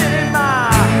 Or is it in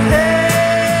my head?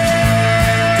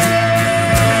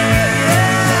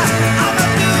 Yeah, I'm a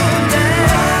new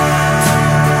man.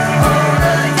 Oh,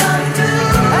 the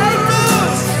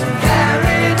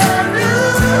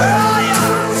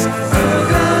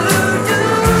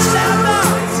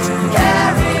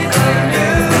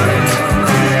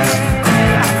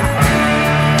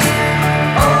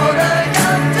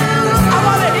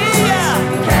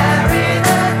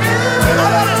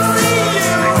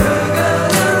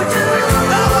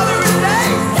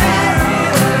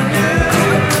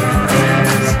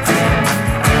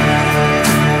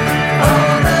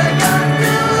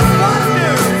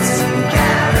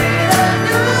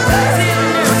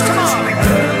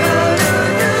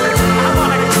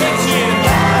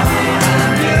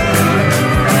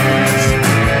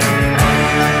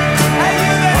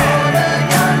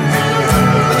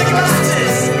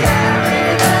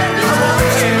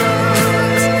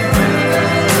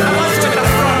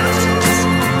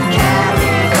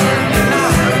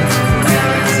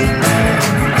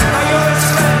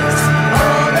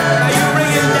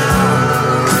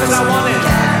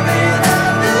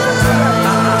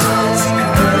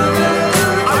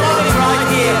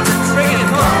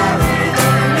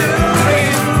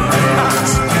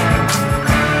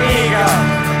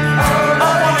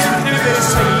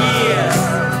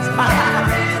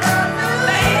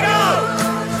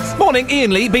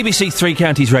Iain Lee, BBC Three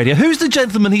Counties Radio. Who's the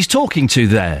gentleman he's talking to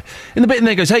there? In the bit in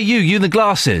there goes, hey, you in the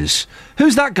glasses.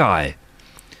 Who's that guy?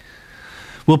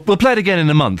 We'll play it again in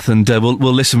a month and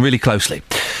we'll listen really closely.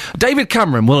 David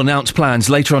Cameron will announce plans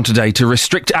later on today to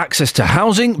restrict access to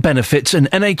housing, benefits and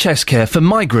NHS care for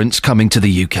migrants coming to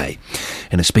the UK.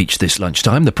 In a speech this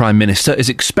lunchtime, the Prime Minister is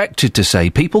expected to say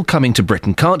people coming to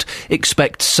Britain can't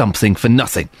expect something for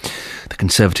nothing. The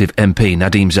Conservative MP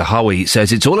Nadeem Zahawi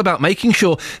says it's all about making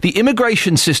sure the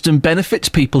immigration system benefits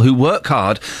people who work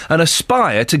hard and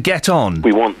aspire to get on.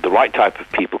 We want the right type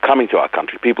of people coming to our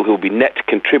country, people who will be net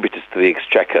contributors to the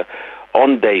Exchequer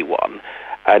on day one.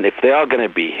 And if they are going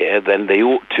to be here, then they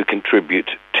ought to contribute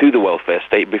to the welfare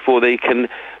state before they can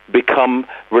become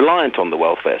reliant on the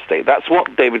welfare state. That's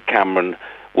what David Cameron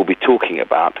will be talking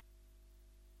about.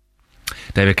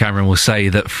 David Cameron will say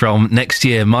that from next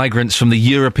year, migrants from the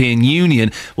European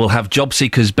Union will have job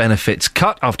seekers' benefits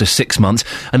cut after 6 months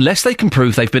unless they can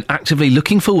prove they've been actively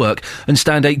looking for work and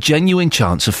stand a genuine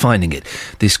chance of finding it.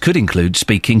 This could include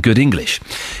speaking good English.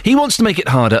 He wants to make it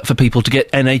harder for people to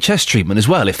get NHS treatment as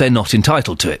well if they're not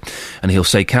entitled to it. And he'll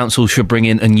say councils should bring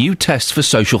in a new test for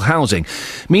social housing,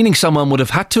 meaning someone would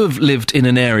have had to have lived in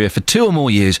an area for 2 or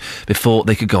more years before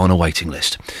they could go on a waiting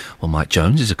list. Well, Mike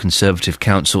Jones is a Conservative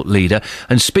council leader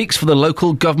and speaks for the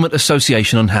local government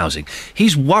association on housing.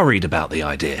 He's worried about the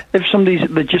idea. If somebody's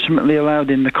legitimately allowed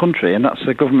in the country, and that's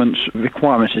the government's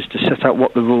requirement, is to set out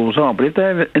what the rules are, but if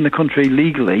they're in the country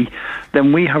legally,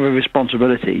 then we have a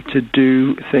responsibility to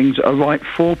do things that are right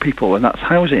for people, and that's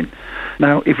housing.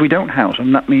 Now, if we don't house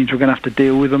them, that means we're going to have to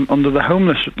deal with them under the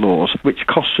homeless laws, which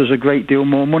costs us a great deal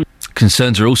more money.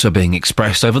 Concerns are also being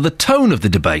expressed over the tone of the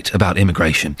debate about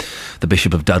immigration. The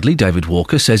Bishop of Dudley, David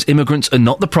Walker, says immigrants are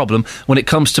not the problem when it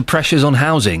comes to pressures on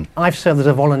housing. I've served as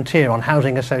a volunteer on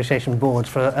housing association boards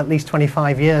for at least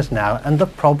 25 years now, and the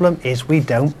problem is we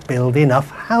don't build enough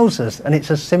houses, and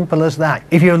it's as simple as that.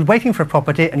 If you're waiting for a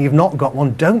property and you've not got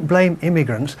one, don't blame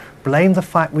immigrants, blame the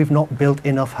fact we've not built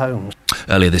enough homes.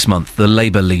 Earlier this month, the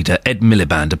Labour leader, Ed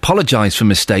Miliband, apologised for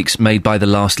mistakes made by the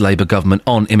last Labour government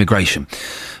on immigration.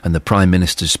 And the Prime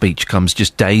Minister's speech comes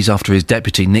just days after his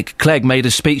deputy, Nick Clegg, made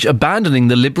a speech abandoning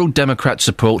the Liberal Democrat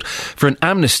support for an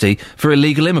amnesty for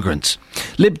illegal immigrants.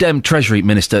 Lib Dem Treasury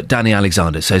Minister Danny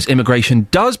Alexander says immigration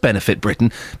does benefit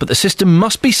Britain, but the system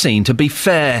must be seen to be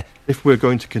fair. If we're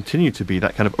going to continue to be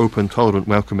that kind of open, tolerant,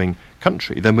 welcoming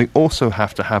country, then we also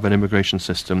have to have an immigration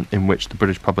system in which the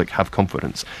British public have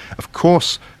confidence. Of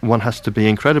course, one has to be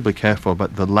incredibly careful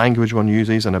about the language one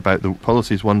uses and about the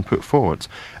policies one put forward.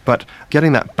 But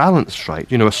getting that balance right,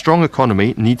 you know, a strong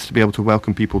economy needs to be able to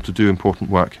welcome people to do important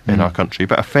work in our country,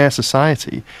 but a fair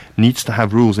society needs to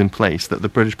have rules in place that the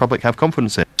British public have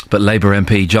confidence in. But Labour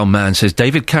MP John Mann says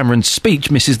David Cameron's speech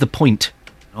misses the point.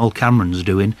 All Cameron's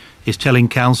doing is telling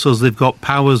councils they've got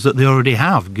powers that they already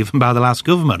have, given by the last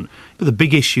government. But the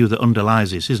big issue that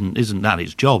underlies this isn't that,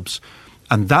 it's jobs.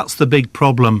 And that's the big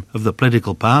problem of the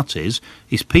political parties,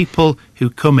 is people who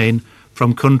come in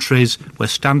from countries where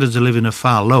standards of living are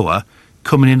far lower,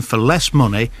 coming in for less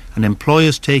money, and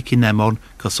employers taking them on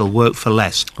because they'll work for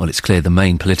less. Well, it's clear the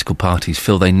main political parties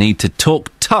feel they need to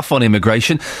talk tough on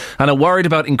immigration and are worried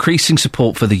about increasing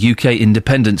support for the UK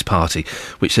Independence Party,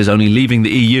 which says only leaving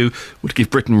the EU would give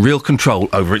Britain real control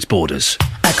over its borders.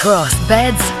 Across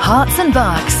beds, hearts and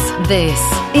bucks, this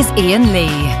is Iain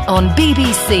Lee on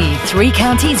BBC Three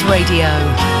Counties Radio.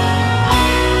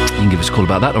 You can give us a call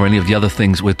about that or any of the other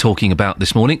things we're talking about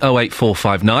this morning.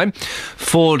 08459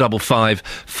 455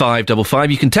 555.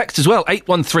 You can text as well,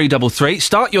 81333.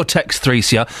 Start your text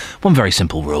 3CR. One very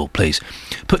simple rule, please.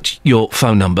 Put your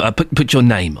phone number, put your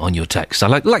name on your text.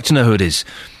 I'd like to know who it is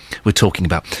we're talking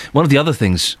about. One of the other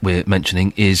things we're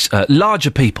mentioning is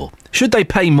larger people. Should they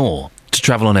pay more to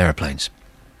travel on aeroplanes?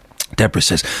 Deborah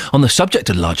says, on the subject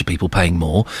of larger people paying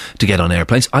more to get on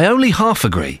aeroplanes, I only half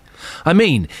agree. I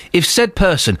mean, if said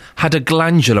person had a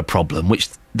glandular problem, which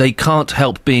they can't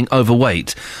help being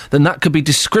overweight, then that could be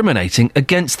discriminating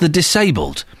against the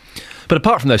disabled. But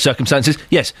apart from those circumstances,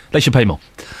 yes, they should pay more.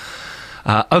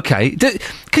 OK.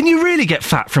 Can you really get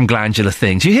fat from glandular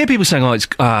things? You hear people saying, oh,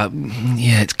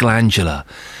 it's glandular.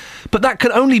 But that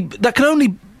can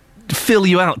only fill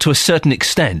you out to a certain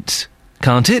extent,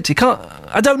 can't it? It can't.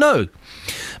 I don't know.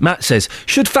 Matt says,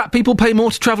 should fat people pay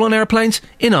more to travel on aeroplanes?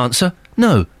 In answer,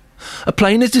 no. A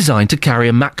plane is designed to carry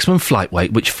a maximum flight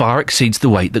weight which far exceeds the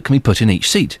weight that can be put in each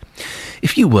seat.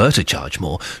 If you were to charge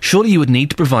more, surely you would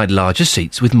need to provide larger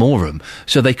seats with more room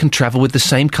so they can travel with the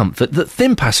same comfort that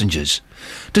thin passengers.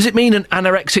 Does it mean an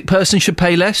anorexic person should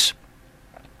pay less?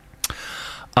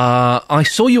 I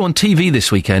saw you on TV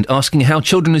this weekend asking how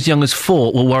children as young as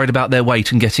 4 were worried about their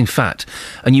weight and getting fat,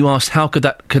 and you asked how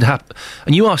that could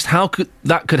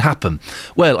happen.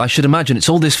 Well, I should imagine it's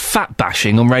all this fat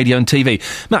bashing on radio and TV.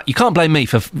 Matt, you can't blame me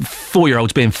for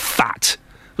 4-year-olds being fat.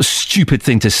 A stupid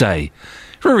thing to say.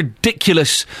 For a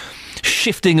ridiculous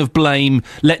shifting of blame,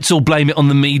 let's all blame it on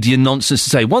the media nonsense to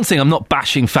say. One thing, I'm not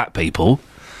bashing fat people.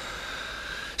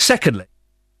 Secondly,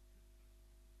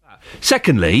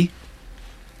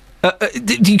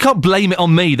 you can't blame it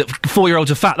on me that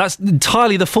 4-year-olds are fat. That's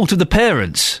entirely the fault of the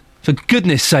parents. For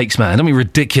goodness sakes, man. I mean,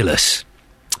 ridiculous.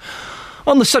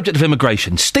 On the subject of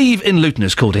immigration, Steve in Luton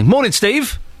has called in. Morning,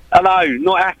 Steve. Hello,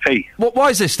 not happy. Why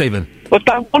is this, Stephen? Well,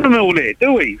 don't want them all here,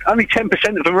 do we? Only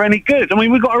 10% of them are any good. I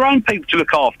mean, we've got our own people to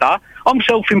look after. I'm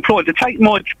self-employed. To take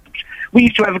my jobs, we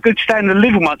used to have a good standard of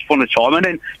living once upon a time, and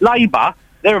then Labour,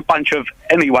 they're a bunch of,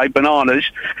 anyway, bananas.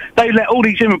 They let all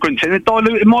these immigrants in and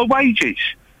diluted my wages.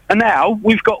 And now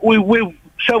we're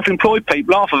self-employed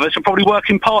people. Half of us are probably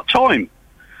working part-time.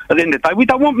 At the end of the day, we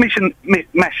don't want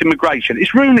mass immigration.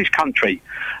 It's ruined this country.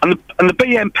 And the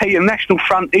BNP and National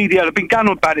Front, EDL, have been going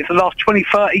on about it for the last 20,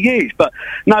 30 years, but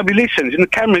nobody listens.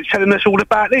 And Cameron's telling us all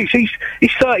about this. He's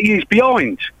 30 years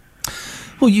behind.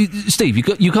 Well, Steve,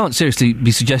 you can't seriously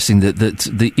be suggesting that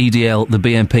the EDL, the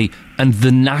BNP, and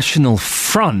the National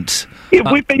Front. Yeah,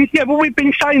 we've been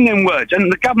saying them words,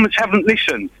 and the governments haven't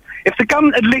listened. If the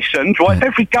government had listened, right, if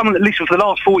every government had listened for the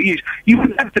last 40 years, you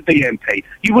wouldn't have the BNP,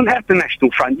 you wouldn't have the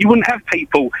National Front, you wouldn't have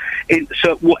people in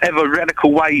whatever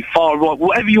radical way, far right,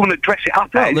 whatever you want to dress it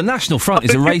up as. Well, the National Front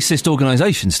is a racist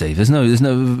organisation, Steve. There's no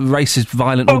racist,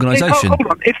 violent organisation. Hold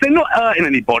on. If they're not hurting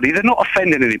anybody, they're not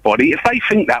offending anybody, if they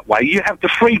think that way, you have the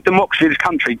free democracy of this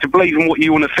country to believe in what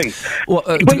you want to think. What,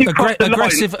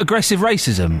 aggressive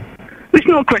racism? It's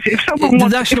not aggressive. If someone the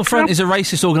National Front is a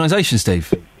racist organisation,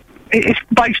 Steve. It's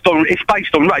based on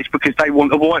race because they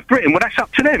want a white Britain. Well, that's up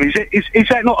to them. Is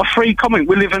that not a free comment?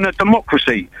 We live in a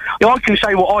democracy. I can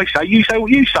say what I say. You say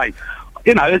what you say.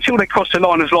 You know, until they cross the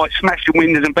line of like smashing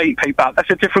windows and beating people up,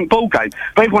 that's a different ballgame.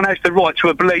 But everyone has the right to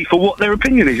a belief or what their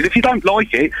opinion is. And if you don't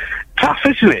like it, tough,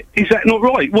 isn't it? Is that not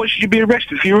right? Why should you be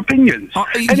arrested for your opinions?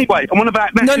 Anyway, I'm on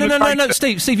about No,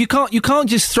 Steve, you can't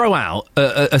just throw out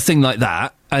a thing like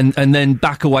that. And then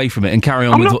back away from it and carry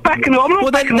on with.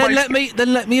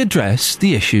 Then let me address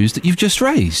the issues that you've just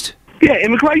raised. Yeah,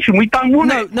 immigration. We don't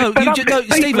want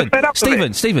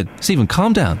Stephen,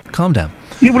 calm down.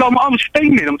 Yeah, well, I'm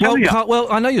steaming. I'm telling you.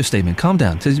 Well, I know you're steaming. Calm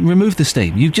down. So remove the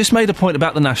steam. You've just made a point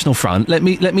about the National Front. Let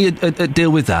me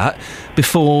deal with that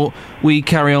before we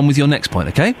carry on with your next point.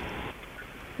 Okay?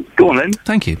 Go on then.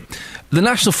 Thank you. The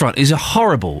National Front is a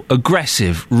horrible,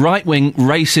 aggressive, right-wing,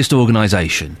 racist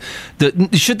organisation.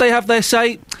 Should they have their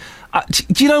say?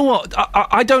 Do you know what?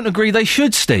 I don't agree they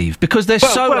should, Steve, because they're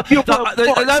Stephen,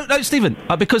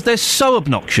 because they're so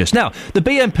obnoxious. Now, the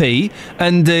BNP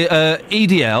and the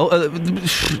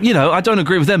EDL, I don't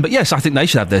agree with them, but yes, I think they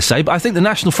should have their say, but I think the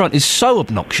National Front is so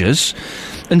obnoxious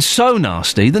and so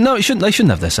nasty that they shouldn't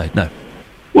have their say, no.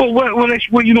 You want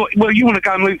to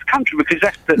go and move the country because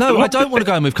that's the... No, I don't want to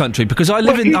go and move country because I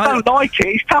live in... you don't like it,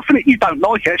 it's tough, innit? You don't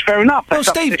like it, it's fair enough. Well,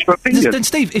 Steve, then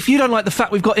Steve, if you don't like the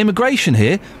fact we've got immigration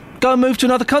here, go and move to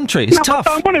another country. It's tough.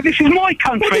 I don't want it. This is my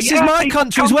country. Well, this is my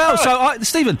country as well. So,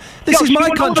 Stephen, this is my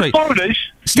country.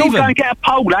 You'll go and get a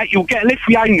poll out. You'll get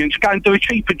Lithuanians to go and do a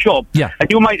cheaper job. Yeah, and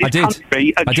you'll make this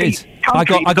country a cheap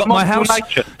country. I got my house,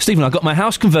 Stephen. I got my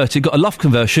house converted. Got a loft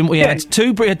conversion. We had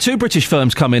two British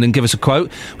firms come in and give us a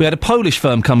quote. We had a Polish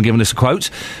firm come and give us a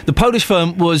quote. The Polish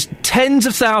firm was tens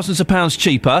of thousands of pounds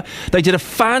cheaper. They did a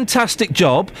fantastic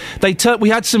job. We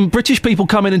had some British people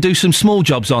come in and do some small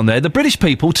jobs on there. The British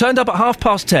people turned up at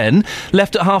 10:30,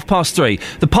 left at 3:30.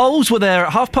 The Poles were there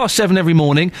at 7:30 every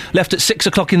morning, left at 6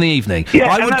 o'clock in the evening.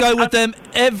 Yeah, I would go with them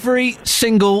every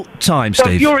single time,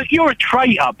 Steve. You're a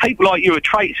traitor. People like you are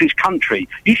traitors to this country.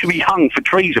 You should be hung for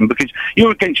treason because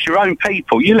you're against your own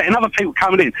people. You're letting other people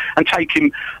coming in and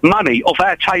taking money off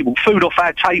our table, food off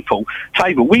our table.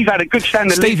 We've had a good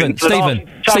standard of living for the last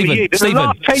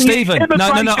 10 years.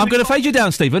 No, I'm going to fade you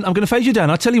down, Stephen. I'm going to fade you down.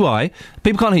 I'll tell you why.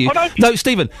 People can't hear you. No,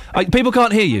 Stephen, people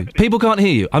can't hear you. People can't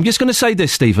hear you. I'm just going to say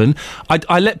this, Stephen.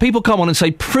 I let people come on and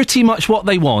say pretty much what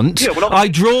they want. Yeah, I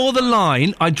draw the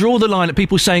line at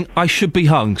people saying I should be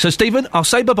hung. So, Stephen, I'll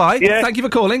say bye-bye. Yeah. Thank you for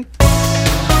calling.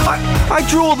 I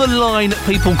draw the line at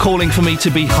people calling for me to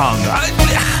be hung.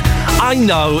 I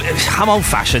know, I'm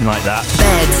old-fashioned like that.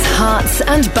 Beds, hearts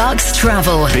and bucks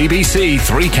travel. BBC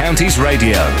Three Counties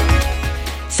Radio.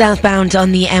 Southbound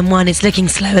on the M1 is looking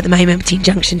slow at the moment between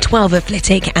junction 12 at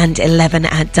Flitwick and 11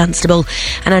 at Dunstable.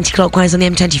 And anti-clockwise on the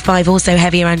M25, also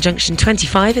heavy around junction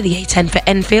 25 at the A10 for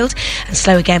Enfield, and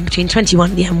slow again between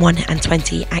 21 at the M1 and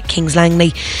 20 at Kings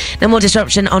Langley. No more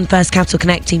disruption on First Capital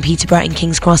connecting Peterborough and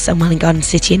King's Cross and Welwyn Garden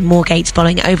City and Moorgate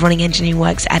following overrunning engineering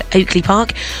works at Oakley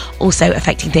Park. Also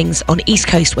affecting things on East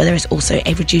Coast where there is also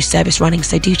a reduced service running,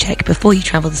 so do check before you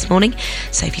travel this morning.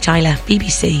 Sophie Tyler,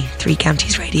 BBC Three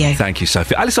Counties Radio. Thank you,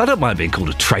 Sophie. Alice, I don't mind being called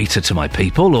a traitor to my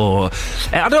people or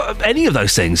I don't any of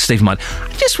those things, Stephen mind.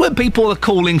 Just when people are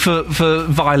calling for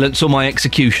violence or my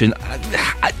execution,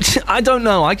 I don't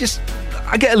know. I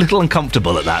get a little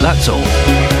uncomfortable at that, that's all.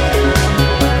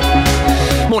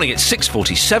 Morning, it's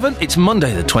 6:47. It's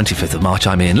Monday the 25th of March.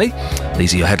 I'm Iain Lee.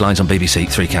 These are your headlines on BBC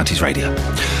Three Counties Radio.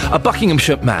 A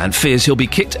Buckinghamshire man fears he'll be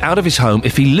kicked out of his home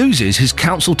if he loses his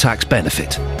council tax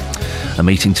benefit. A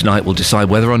meeting tonight will decide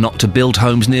whether or not to build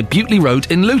homes near Butley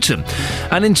Road in Luton.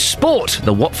 And in sport,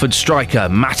 the Watford striker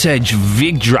Matej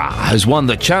Vydra has won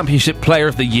the Championship Player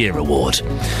of the Year award.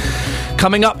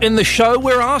 Coming up in the show,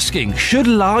 we're asking, should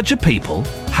larger people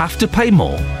have to pay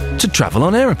more to travel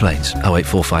on aeroplanes?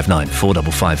 08459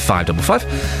 455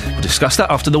 555. We'll discuss that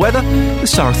after the weather with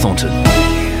Sarah Thornton.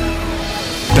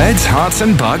 Beds, Hearts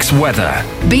and Bucks weather.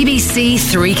 BBC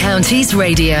Three Counties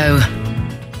Radio.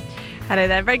 Hello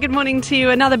there, very good morning to you.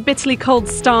 Another bitterly cold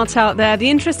start out there. The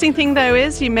interesting thing, though,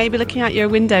 is you may be looking out your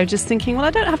window just thinking, well,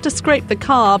 I don't have to scrape the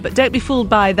car, but don't be fooled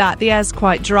by that. The air's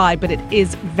quite dry, but it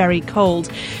is very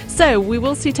cold. So we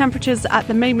will see temperatures at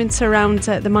the moment around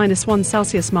the -1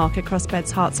 Celsius mark across Beds,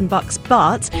 Hearts and Bucks.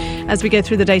 But as we go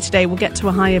through the day today, we'll get to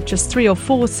a high of just 3 or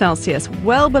 4 Celsius,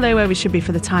 well below where we should be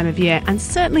for the time of year, and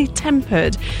certainly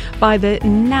tempered by the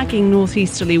nagging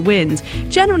northeasterly wind.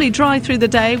 Generally dry through the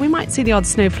day. We might see the odd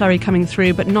snow flurry coming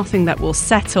through, but nothing that will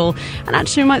settle. And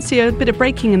actually we might see a bit of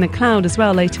breaking in the cloud as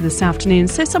well later this afternoon.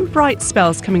 So some bright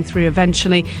spells coming through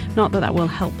eventually. Not that will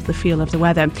help the feel of the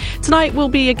weather. Tonight will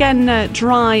be again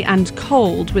dry and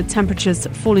cold, with temperatures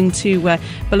falling to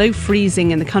below freezing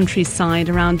in the countryside,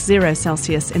 around 0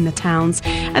 Celsius in the towns.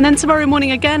 And then tomorrow morning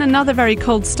again, another very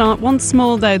cold start. Once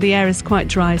more, though, the air is quite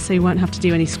dry, so you won't have to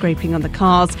do any scraping on the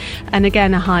cars. And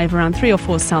again, a high of around 3 or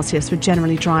 4 Celsius with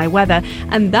generally dry weather.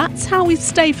 And that's how we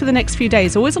stay for the next few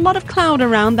days. Always a lot of cloud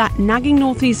around, that nagging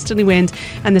northeasterly wind,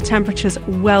 and the temperatures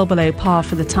well below par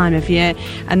for the time of year.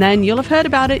 And then you'll have heard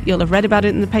about it, you'll have read about it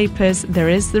in the papers. There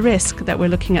is the risk that we're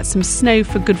looking at some snow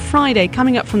for Good Friday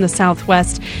coming up from the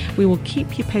southwest. We will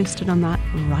keep you posted on that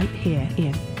right here,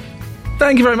 Iain.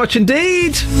 Thank you very much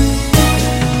indeed.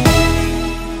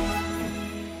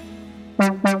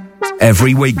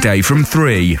 Every weekday from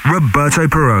 3, Roberto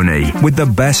Perrone with the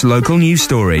best local news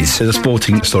stories. There's a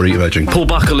sporting story emerging. Paul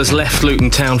Buckle has left Luton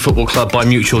Town Football Club by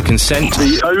mutual consent.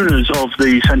 The owners of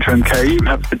the Centre MK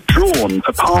have withdrawn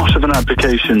a part of an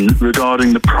application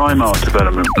regarding the Primark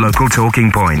development. Local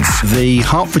talking points. The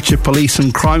Hertfordshire Police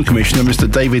and Crime Commissioner,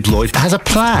 Mr David Lloyd, has a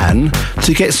plan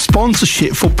to get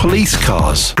sponsorship for police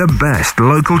cars. The best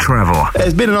local travel.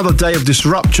 There's been another day of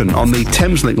disruption on the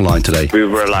Thameslink line today. We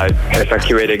were allowed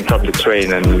evacuating from the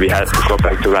train and we had to go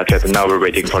back to Ratchet, and now we're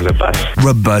waiting for the bus.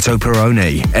 Roberto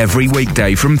Perrone, every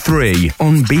weekday from 3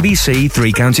 on BBC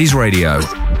Three Counties Radio.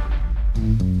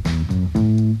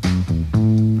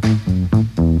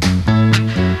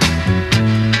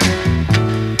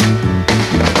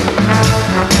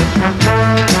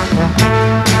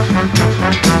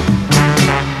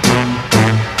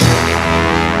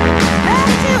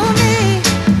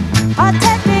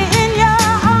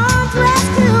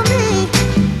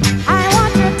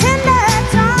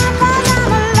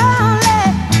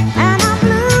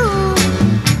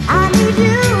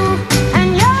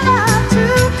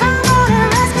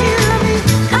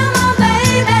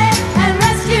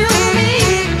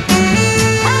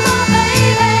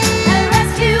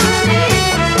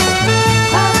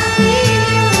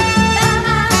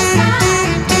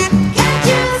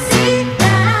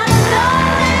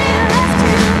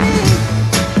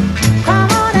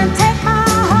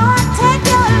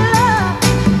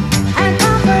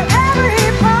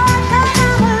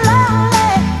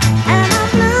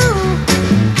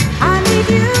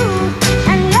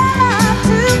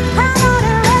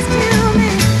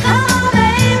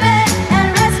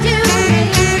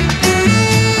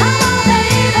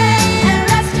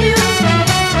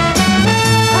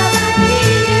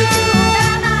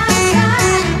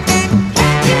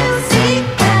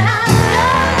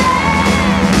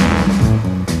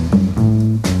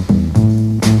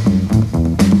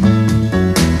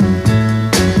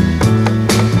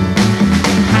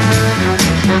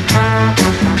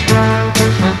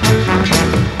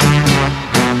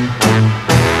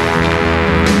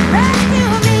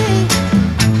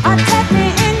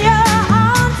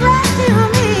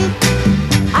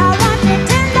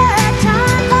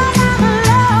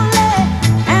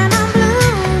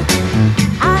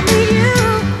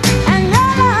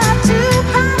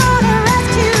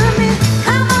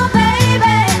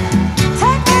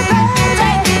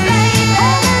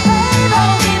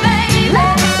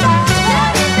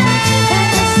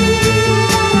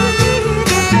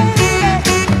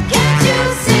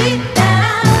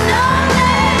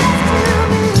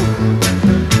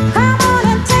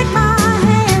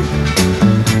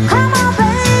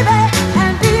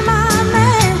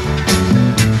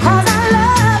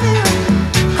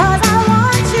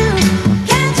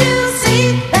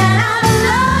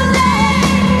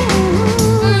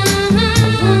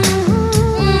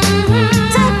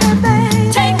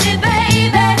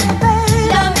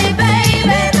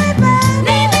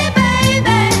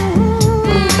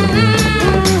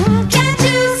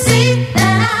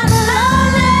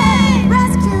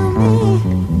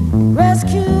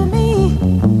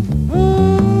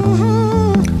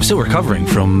 still recovering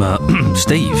from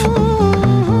Steve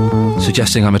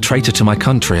suggesting I'm a traitor to my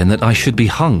country and that I should be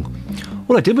hung.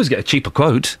 All I did was get a cheaper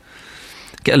quote,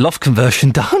 get a loft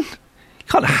conversion done. You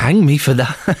can't hang me for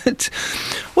that.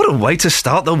 What a way to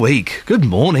start the week. Good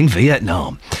morning,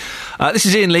 Vietnam. This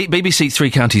is Iain Lee, BBC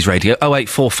Three Counties Radio.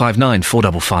 08459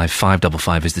 455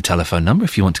 555 is the telephone number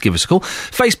if you want to give us a call.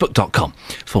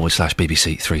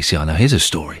 Facebook.com/BBC3CR. Now, here's a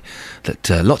story that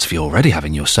lots of you already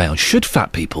having your say on. Should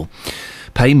fat people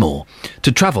pay more to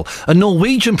travel? A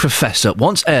Norwegian professor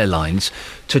wants airlines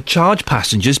to charge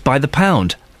passengers by the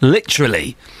pound.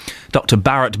 Literally. Dr.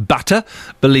 Barrett Batter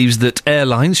believes that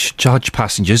airlines should charge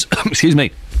passengers,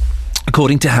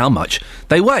 according to how much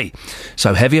they weigh.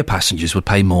 So heavier passengers would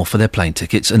pay more for their plane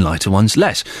tickets and lighter ones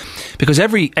less. Because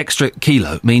every extra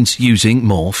kilo means using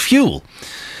more fuel.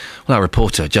 Well, our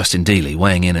reporter, Justin Dealey,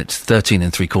 weighing in at 13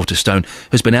 3/4 stone,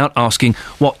 has been out asking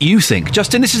what you think.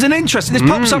 Justin, this is an interesting... This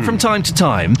pops up from time to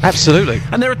time. Absolutely.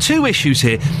 And there are two issues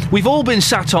here. We've all been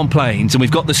sat on planes and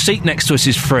we've got the seat next to us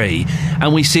is free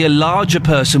and we see a larger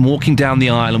person walking down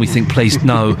the aisle and we think, please,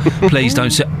 no, please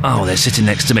don't sit... Oh, they're sitting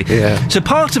next to me. Yeah. So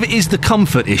part of it is the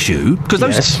comfort issue, because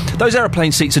those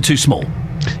aeroplane seats are too small.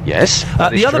 Yes,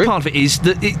 the other part of it is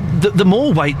that the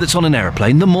more weight that's on an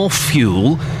aeroplane, the more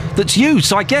fuel that's used.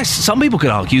 So I guess some people could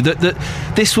argue that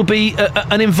this will be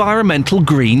an environmental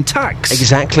green tax.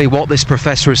 Exactly what this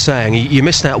professor is saying. You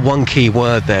missed out one key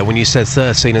word there when you said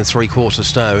 13 3/4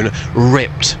 stone.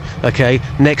 Ripped. OK?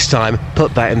 Next time,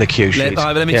 put that in the cue sheet.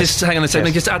 Let me just hang on a second. Let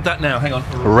me just add that now. Hang on.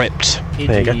 Ripped.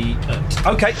 There you go.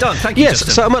 OK, done. Thank you, Yes,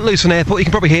 Justin. so I'm at Luton Airport. You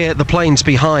can probably hear the planes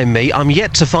behind me. I'm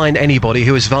yet to find anybody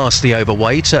who is vastly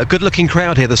overweight. A good-looking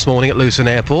crowd here this morning at Luton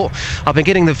Airport. I've been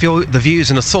getting the views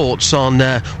and the thoughts on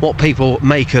what people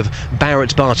make of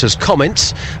Barrett Barter's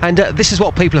comments, and this is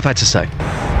what people have had to say.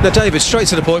 Now, David, straight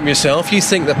to the point yourself. You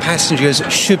think that passengers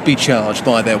should be charged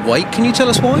by their weight. Can you tell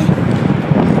us why?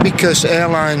 Because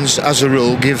airlines, as a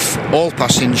rule, give all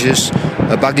passengers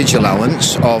a baggage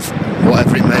allowance of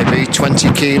whatever it may be, 20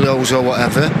 kilos or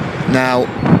whatever. Now,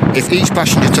 if each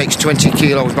passenger takes 20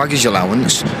 kilos baggage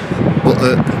allowance, but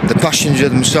the passenger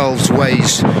themselves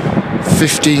weighs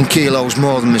 15 kilos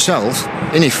more than myself,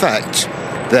 in effect,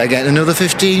 they're getting another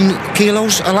 15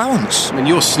 kilos allowance. I mean,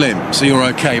 you're slim, so you're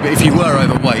OK, but if you were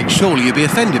overweight, surely you'd be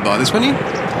offended by this, wouldn't you?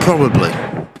 Probably.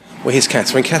 Well, here's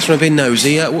Catherine. Catherine, a bit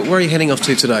nosy. Where are you heading off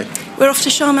to today? We're off to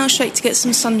Sharm el-Sheikh to get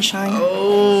some sunshine.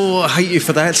 Oh, I hate you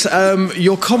for that.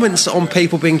 Your comments on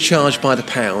people being charged by the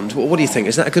pound, what do you think?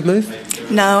 Is that a good move?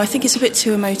 No, I think it's a bit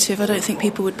too emotive. I don't think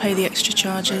people would pay the extra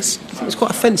charges. I think it's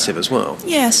quite offensive as well.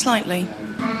 Yeah, slightly.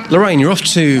 Lorraine, you're off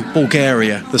to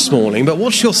Bulgaria this morning, but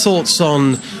what's your thoughts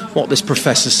on what this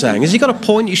professor's saying? Has he got a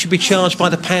point? You should be charged by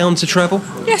the pound to travel?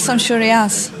 Yes, I'm sure he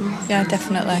has. Yeah,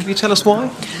 definitely. Can you tell us why?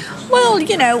 Well,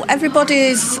 you know,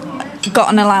 everybody's got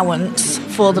an allowance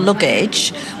for the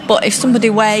luggage, but if somebody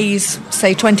weighs,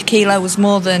 say, 20 kilos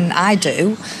more than I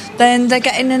do, then they're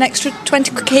getting an extra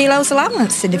 20 kilos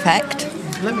allowance, in effect.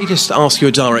 Let me just ask you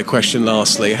a direct question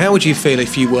lastly. How would you feel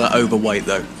if you were overweight,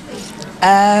 though?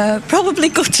 Probably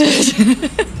gutted.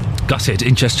 Gutted,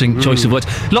 interesting choice of words.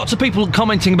 Lots of people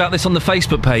commenting about this on the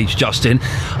Facebook page, Justin.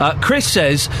 Chris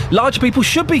says, larger people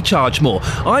should be charged more.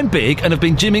 I'm big and have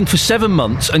been gymming for 7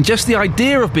 months, and just the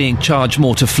idea of being charged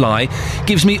more to fly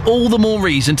gives me all the more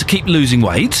reason to keep losing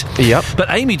weight. Yep. But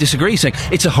Amy disagrees, saying,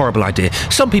 it's a horrible idea.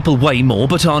 Some people weigh more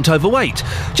but aren't overweight.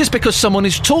 Just because someone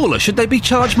is taller, should they be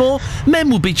charged more? Men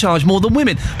will be charged more than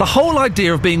women. The whole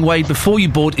idea of being weighed before you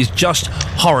board is just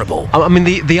horrible. I mean,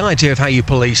 the idea of how you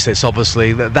police this,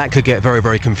 obviously, that could get very,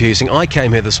 very confusing. I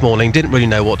came here this morning, didn't really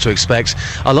know what to expect.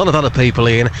 A lot of other people,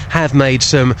 Ian, have made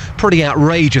some pretty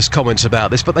outrageous comments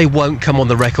about this, but they won't come on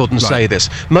the record and say this.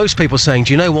 Most people saying,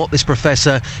 do you know what, this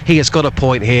professor, he has got a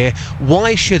point here.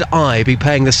 Why should I be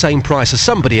paying the same price as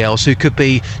somebody else who could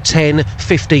be 10,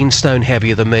 15 stone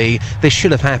heavier than me? This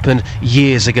should have happened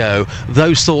years ago.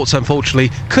 Those thoughts, unfortunately,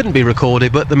 couldn't be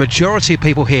recorded, but the majority of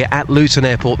people here at Luton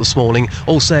Airport this morning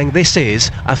all saying this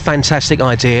is a fantastic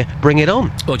idea. Bring it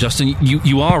on. Well, Justin,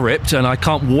 you are ripped, and I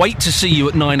can't wait to see you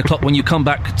at 9 o'clock when you come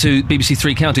back to BBC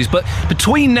Three Counties. But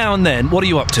between now and then, what are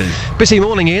you up to? Busy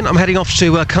morning, Ian. I'm heading off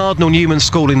to Cardinal Newman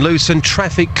School in Luton.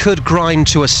 Traffic could grind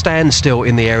to a standstill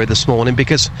in the area this morning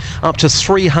because up to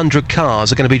 300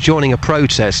 cars are going to be joining a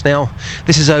protest. Now,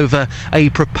 this is over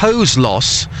a proposed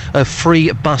loss of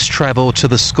free bus travel to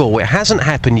the school. It hasn't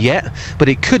happened yet, but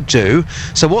it could do.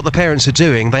 So what the parents are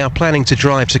doing, they are planning to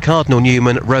drive to Cardinal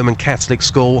Newman Roman Catholic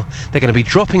School. They're going to be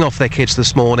dropping dropping off their kids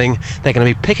this morning. They're going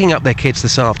to be picking up their kids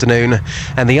this afternoon.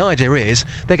 And the idea is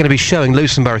they're going to be showing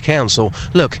Luton Borough Council,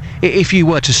 look, if you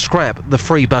were to scrap the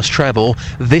free bus travel,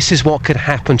 this is what could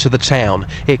happen to the town.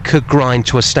 It could grind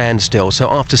to a standstill. So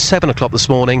after 7 o'clock this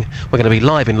morning, we're going to be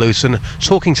live in Luton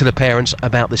talking to the parents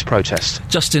about this protest.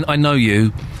 Justin, I know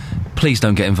you. Please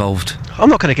don't get involved. I'm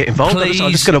not going to get involved. Please,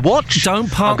 I'm just going to watch. Don't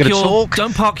park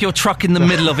your truck in the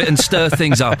middle of it and stir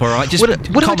things up, all right? Just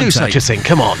would I do such a thing?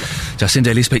 Come on. Justin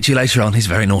Daly, speak to you later on. He's a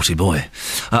very naughty boy.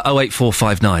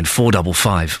 08459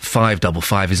 455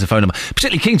 555 is the phone number.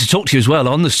 Particularly keen to talk to you as well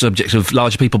on the subject of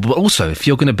larger people, but also if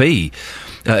you're going to be,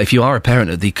 if you are a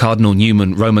parent at the Cardinal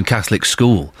Newman Roman Catholic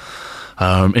School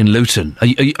in Luton,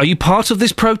 are you part of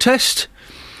this protest?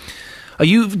 Are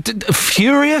you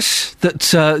furious that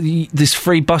this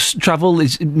free bus travel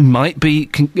might be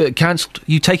cancelled?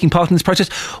 Are you taking part in this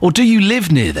protest? Or do you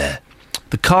live near there?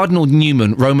 The Cardinal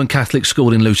Newman Roman Catholic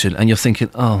School in Luton, and you're thinking,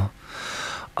 oh,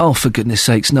 for goodness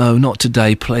sakes, no, not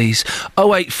today, please.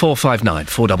 08459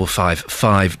 455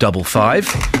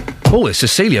 555. Oh, it's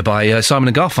Cecilia by Simon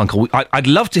and Garfunkel. I'd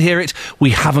love to hear it.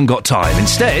 We haven't got time.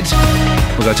 Instead,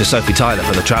 we'll go to Sophie Tyler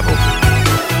for the travel.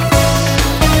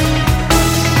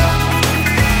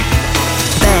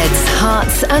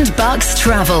 Hearts and Bucks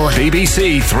travel.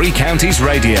 BBC Three Counties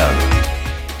Radio.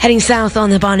 Heading south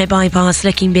on the Barnet Bypass,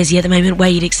 looking busy at the moment where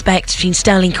you'd expect between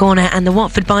Stirling Corner and the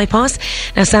Watford Bypass.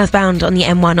 Now southbound on the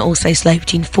M1 also slow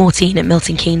between 14 at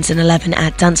Milton Keynes and 11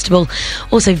 at Dunstable.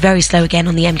 Also very slow again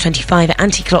on the M25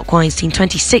 anti-clockwise between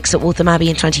 26 at Waltham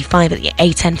Abbey and 25 at the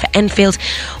A10 for Enfield,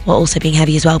 while also being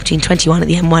heavy as well between 21 at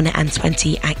the M1 and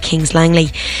 20 at Kings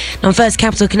Langley. Now on First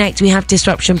Capital Connect we have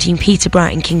disruption between Peterborough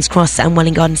and King's Cross and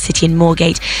Welwyn Garden City and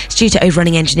Moorgate. It's due to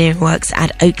overrunning engineering works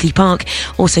at Oakley Park,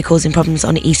 also causing problems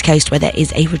on the East Coast where there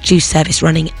is a reduced service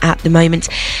running at the moment.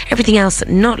 Everything else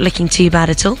not looking too bad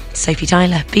at all. Sophie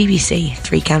Tyler, BBC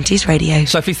Three Counties Radio.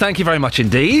 Sophie, thank you very much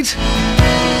indeed.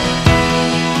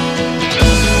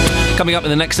 Coming up in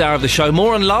the next hour of the show,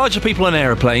 more on larger people on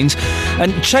aeroplanes,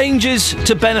 and changes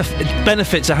to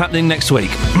benefits are happening next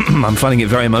week. I'm finding it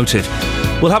very emotive.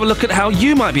 We'll have a look at how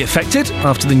you might be affected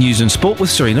after the news and sport with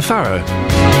Serena Farrow.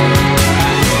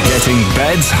 Getting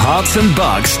beds, hearts and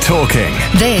bucks talking.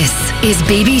 This is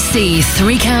BBC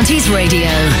Three Counties Radio.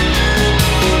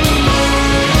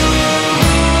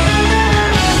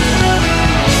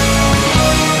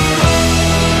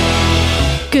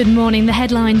 Good morning. The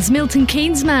headlines. Milton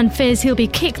Keynes man fears he'll be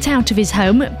kicked out of his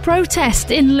home.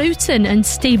 Protest in Luton, and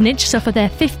Stevenage suffer their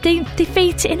 15th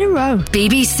defeat in a row.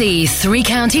 BBC Three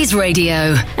Counties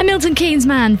Radio. A Milton Keynes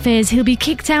man fears he'll be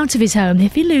kicked out of his home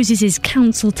if he loses his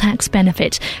council tax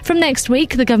benefit. From next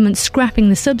week, the government's scrapping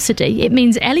the subsidy. It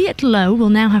means Elliot Lowe will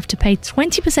now have to pay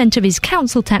 20% of his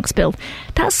council tax bill.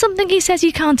 That's something he says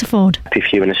he can't afford.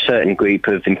 If you're in a certain group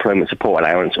of employment support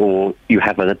allowance or you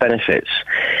have other benefits.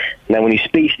 Now, when you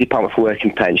speak to the Department for Work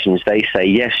and Pensions, they say,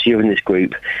 yes, you're in this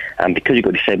group, and because you've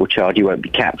got a disabled child, you won't be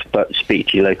capped, but speak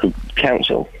to your local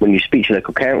council. When you speak to your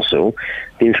local council,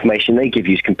 the information they give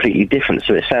you is completely different.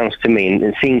 So it sounds to me, and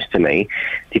it seems to me,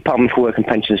 the Department for Work and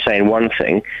Pensions is saying one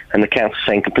thing, and the council is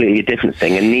saying completely a different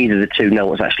thing, and neither of the two know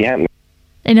what's actually happening.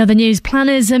 In other news,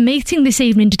 planners are meeting this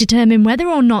evening to determine whether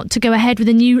or not to go ahead with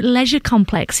a new leisure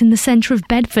complex in the centre of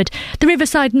Bedford. The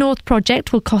Riverside North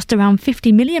project will cost around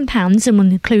 £50 million and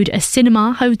will include a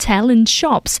cinema, hotel and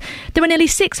shops. There are nearly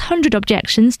 600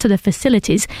 objections to the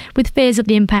facilities, with fears of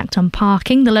the impact on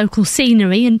parking, the local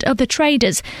scenery and other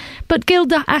traders. But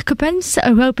Gilda Akopens,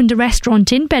 who opened a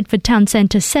restaurant in Bedford Town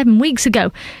Centre 7 weeks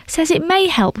ago, says it may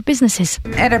help businesses.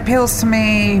 It appeals to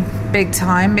me big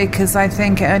time because I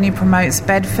think it only promotes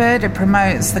Bedford, it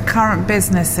promotes the current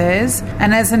businesses,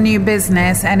 and as a new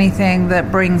business, anything that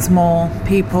brings more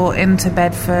people into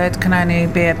Bedford can only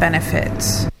be a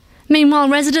benefit. Meanwhile,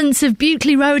 residents of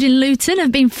Butley Road in Luton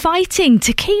have been fighting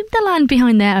to keep the land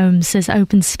behind their homes as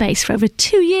open space for over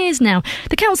 2 years now.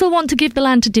 The council want to give the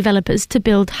land to developers to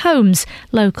build homes.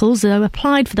 Locals, though,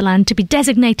 applied for the land to be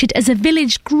designated as a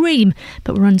village green,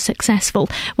 but were unsuccessful.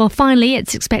 Well, finally,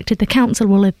 it's expected the council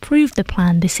will approve the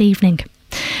plan this evening.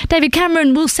 David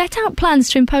Cameron will set out plans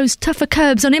to impose tougher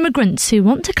curbs on immigrants who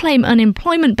want to claim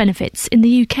unemployment benefits in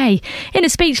the UK. In a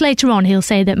speech later on, he'll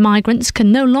say that migrants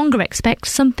can no longer expect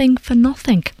something for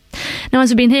nothing. Now, as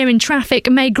we've been hearing, traffic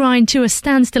may grind to a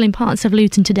standstill in parts of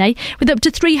Luton today, with up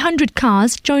to 300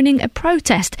 cars joining a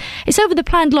protest. It's over the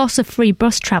planned loss of free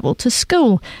bus travel to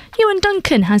school. Ewan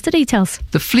Duncan has the details.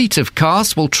 The fleet of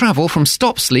cars will travel from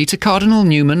Stopsley to Cardinal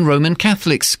Newman Roman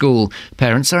Catholic School.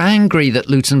 Parents are angry that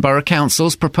Luton Borough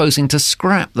Council's proposing to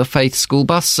scrap the Faith School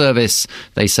bus service.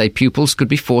 They say pupils could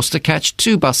be forced to catch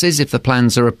 2 buses if the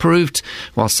plans are approved,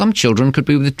 while some children could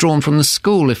be withdrawn from the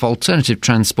school if alternative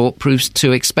transport proves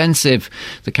too expensive.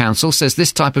 The council says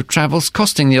this type of travel's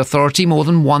costing the authority more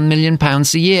than £1 million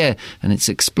a year, and it's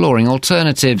exploring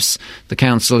alternatives. The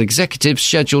council executive's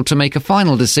scheduled to make a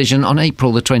final decision on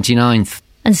April the 29th.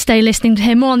 And stay listening to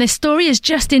hear more on this story, as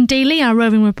Justin Dealey, our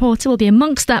roving reporter, will be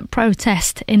amongst that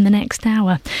protest in the next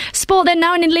hour. Sport then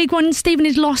now, and in League One,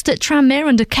 Stevenage lost at Tranmere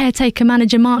under caretaker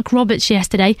manager Mark Roberts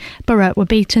yesterday. Borough were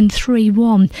beaten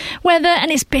 3-1. Weather,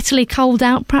 and it's bitterly cold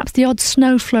out, perhaps the odd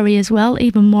snow flurry as well,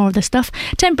 even more of the stuff.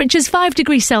 Temperatures 5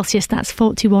 degrees Celsius, that's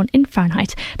 41 in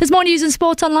Fahrenheit. There's more news and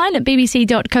sport online at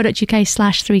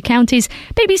bbc.co.uk/3 counties.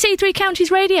 BBC 3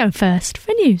 Counties Radio, first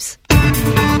for news.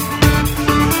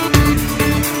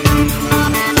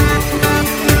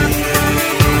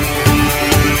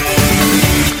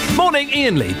 Morning,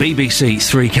 Iain Lee, BBC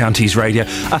 3 Counties Radio.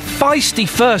 A feisty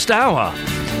first hour,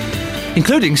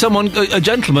 including a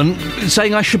gentleman,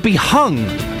 saying I should be hung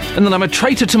and that I'm a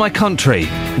traitor to my country.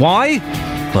 Why?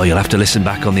 Well, you'll have to listen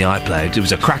back on the iPlayer. It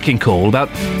was a cracking call, about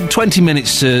 20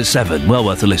 minutes to 7. Well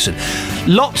worth a listen.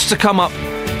 Lots to come up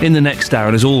in the next hour,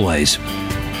 and as always,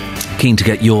 keen to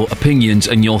get your opinions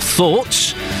and your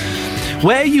thoughts.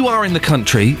 Where you are in the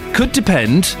country could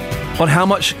depend on how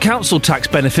much council tax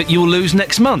benefit you'll lose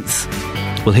next month.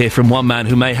 We'll hear from one man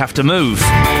who may have to move.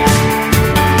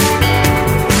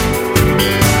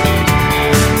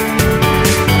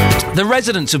 The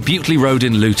residents of Butley Road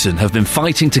in Luton have been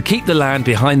fighting to keep the land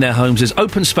behind their homes as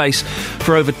open space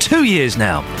for over 2 years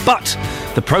now. But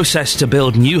the process to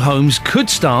build new homes could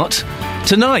start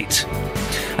tonight.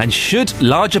 And should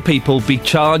larger people be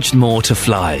charged more to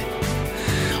fly?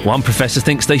 One professor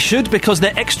thinks they should because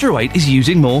their extra weight is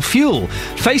using more fuel.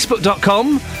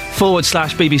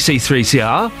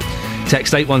 Facebook.com/BBC3CR.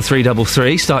 Text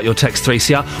 81333, start your text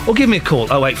 3CR, or give me a call,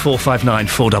 08459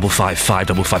 455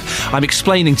 555. I'm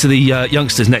explaining to the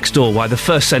youngsters next door why the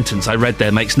first sentence I read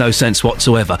there makes no sense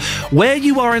whatsoever. Where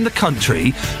you are in the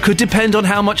country could depend on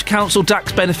how much council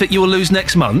tax benefit you will lose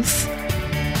next month.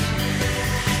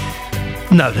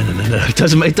 No. It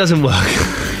doesn't work.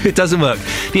 It doesn't work.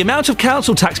 The amount of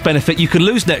council tax benefit you could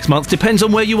lose next month depends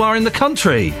on where you are in the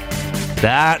country.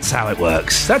 That's how it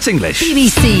works. That's English.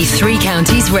 BBC 3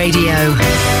 Counties Radio.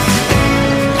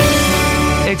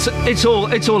 It's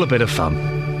all a bit of fun.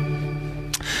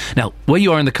 Now, where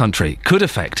you are in the country could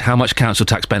affect how much council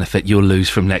tax benefit you'll lose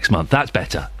from next month. That's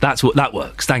better. That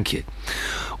works. Thank you.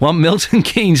 One Milton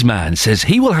Keynes man says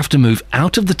he will have to move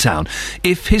out of the town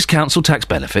if his council tax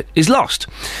benefit is lost.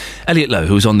 Elliot Lowe,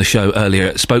 who was on the show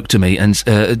earlier, spoke to me and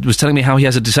was telling me how he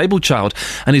has a disabled child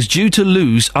and is due to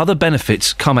lose other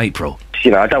benefits come April. You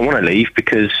know, I don't want to leave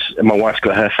because my wife's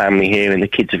got her family here and the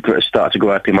kids have started to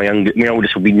grow up. My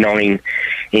oldest will be 9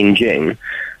 in June.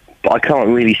 But I can't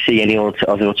really see any other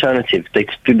alternative.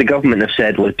 The government have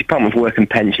said, well, the Department of Work and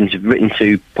Pensions have written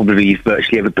to probably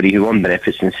virtually everybody who on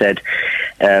benefits and said,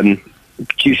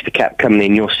 due to the cap coming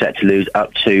in, you're set to lose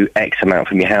up to X amount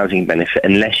from your housing benefit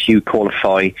unless you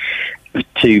qualify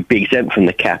to be exempt from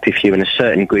the cap if you're in a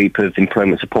certain group of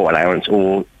employment support allowance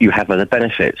or you have other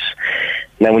benefits.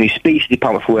 Now, when you speak to the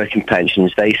Department for Work and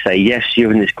Pensions, they say, yes,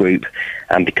 you're in this group,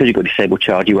 and because you've got a disabled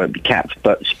child, you won't be capped,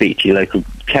 but speak to your local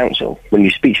council. When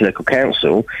you speak to your local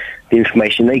council, the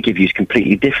information they give you is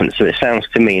completely different. So it sounds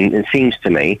to me, and it seems to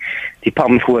me, the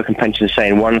Department for Work and Pensions is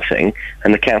saying one thing,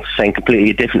 and the council is saying completely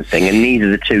a different thing, and neither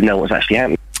of the two know what's actually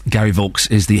happening. Gary Vaux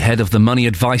is the head of the Money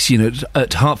Advice Unit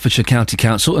at Hertfordshire County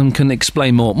Council and can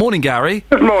explain more. Morning, Gary.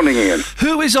 Good morning, Ian.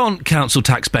 Who is on council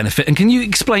tax benefit, and can you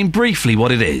explain briefly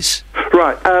what it is?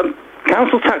 Right.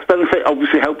 Council tax benefit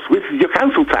obviously helps with your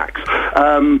council tax,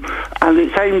 and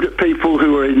it's aimed at people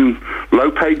who are in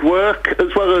low-paid work,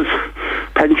 as well as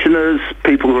pensioners,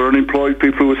 people who are unemployed,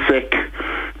 people who are sick,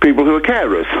 people who are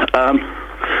carers.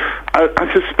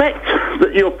 I suspect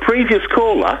that your previous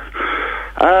caller...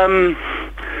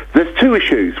 there's two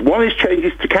issues. One is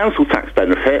changes to council tax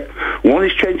benefit, one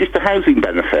is changes to housing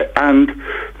benefit, and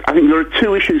I think there are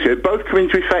two issues here, both come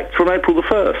into effect from April the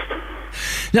 1st.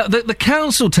 Now, the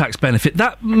council tax benefit,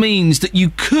 that means that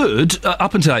you could,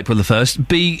 up until April the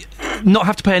 1st, not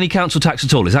have to pay any council tax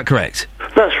at all, is that correct?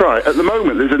 That's right. At the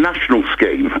moment, there's a national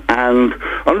scheme, and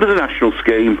under under the national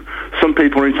scheme, some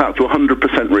people are entitled to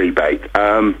 100% rebate.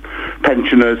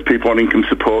 Pensioners, people on income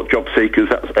support, job seekers,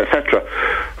 etc.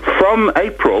 From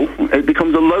April, it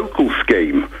becomes a local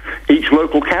scheme. Each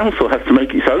local council has to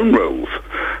make its own rules.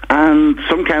 And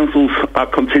some councils are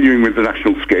continuing with the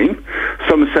national scheme.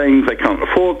 Some are saying they can't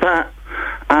afford that,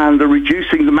 and they're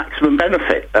reducing the maximum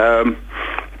benefit.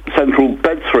 Central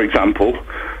beds, for example,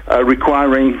 are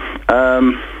requiring,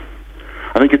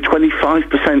 I think, a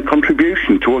 25%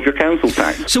 contribution towards your council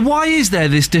tax. So why is there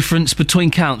this difference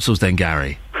between councils then,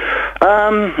 Gary?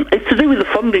 It's to do with the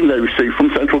funding they receive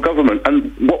from central government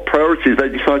and what priorities they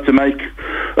decide to make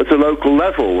at a local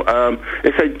level.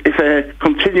 If they're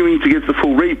continuing to give the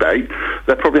full rebate,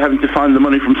 they're probably having to find the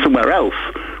money from somewhere else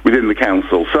within the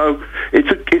council. So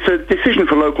it's a decision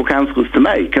for local councillors to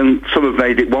make, and some have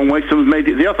made it one way, some have made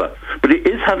it the other. But it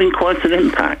is having quite an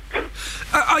impact.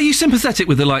 Are you sympathetic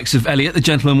with the likes of Elliot, the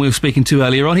gentleman we were speaking to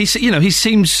earlier on? He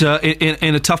seems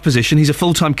in a tough position. He's a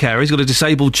full-time carer. He's got a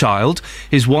disabled child.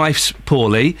 His wife's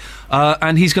poorly,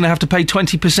 and he's going to have to pay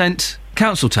 20%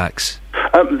 council tax.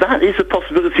 That is a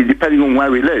possibility, depending on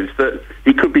where he lives, that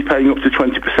he could be paying up to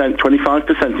 20%,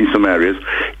 25% in some areas.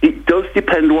 It does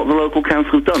depend what the local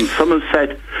council have done. Some have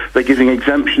said they're giving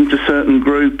exemption to certain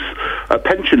groups.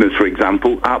 Pensioners, for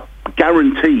example, are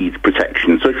guaranteed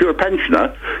protection. So if you're a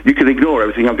pensioner, you can ignore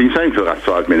everything I've been saying for the last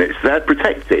 5 minutes. They're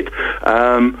protected.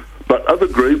 But other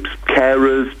groups,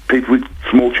 carers, people with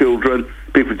small children,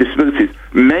 people with disabilities,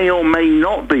 may or may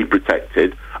not be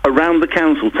protected around the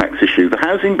council tax issue. The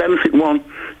housing benefit one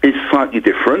is slightly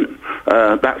different.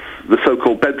 That's the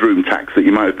so-called bedroom tax that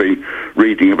you might have been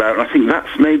reading about. And I think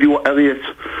that's maybe what Elliot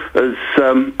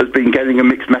has been getting a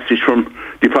mixed message from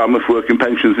Department for Work and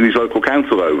Pensions and his local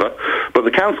council over. But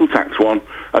the council tax one,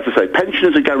 as I say,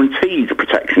 pensioners are guaranteed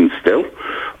protection still.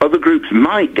 Other groups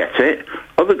might get it.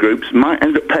 Other groups might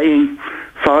end up paying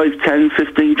 5, 10,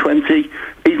 15, 20,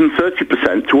 even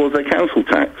 30% towards their council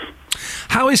tax.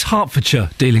 How is Hertfordshire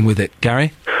dealing with it,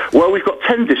 Gary? Well, we've got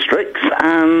 10 districts,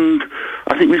 and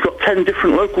I think we've got 10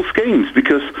 different local schemes,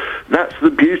 because that's the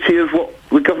beauty of what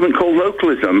the government call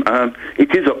localism.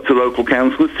 It is up to local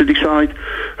councillors to decide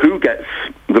who gets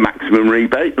the maximum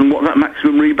rebate and what that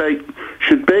maximum rebate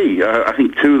should be. I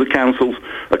think 2 of the councils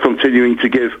are continuing to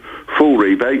give full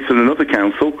rebates, and another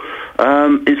council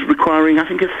is requiring, I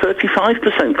think, a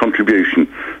 35% contribution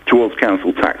towards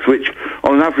council tax, which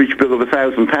on an average bill of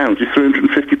 £1,000 is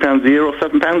 £350 a year or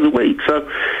 £7 a week. So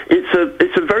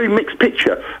it's a very mixed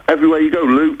picture everywhere you go.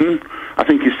 Luton, I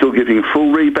think, is still giving a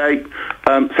full rebate.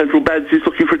 Central Beds is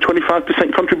looking for a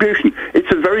 25% contribution.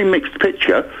 It's a very mixed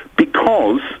picture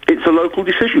because it's a local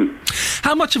decision.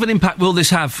 How much of an impact will this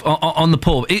have on the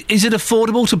poor? Is it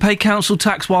affordable to pay council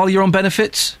tax while you're on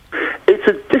benefits? It's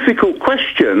a difficult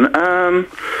question.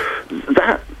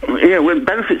 When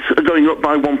benefits are going up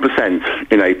by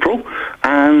 1% in April,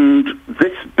 and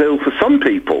this bill for some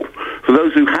people, for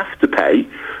those who have to pay,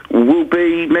 will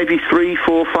be maybe £3,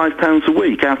 £4, £5 a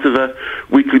week out of a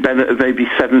weekly benefit of maybe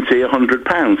 £70,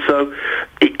 £100. So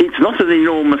it's not an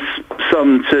enormous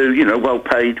sum to,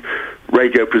 well-paid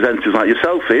radio presenters like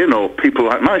yourself, Ian, or people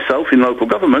like myself in local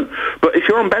government. But if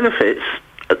you're on benefits,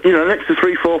 an extra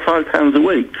 £3, £4, £5 a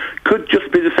week could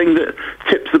just be the thing that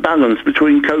tips the balance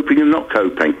between coping and not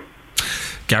coping.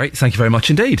 Gary, thank you very much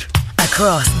indeed.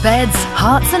 Across beds,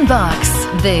 hearts and bucks,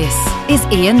 this is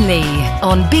Iain Lee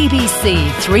on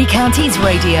BBC Three Counties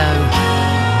Radio.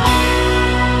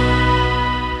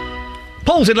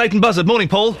 Paul's in Leighton Buzzard. Morning,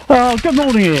 Paul. Oh, good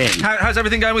morning, Ian. How's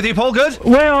everything going with you, Paul? Good?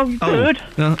 Well, good.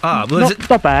 Not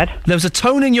bad. There was a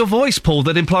tone in your voice, Paul,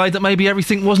 that implied that maybe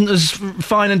everything wasn't as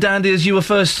fine and dandy as you were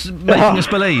first making us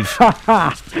believe.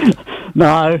 No,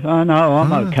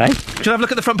 I'm okay. Should I have a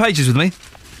look at the front pages with me?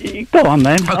 Go on,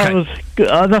 then. Okay.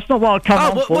 That's not what I come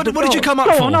up for. What did you come up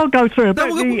for? Go on, I'll go through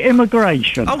about the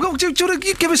immigration. Do you want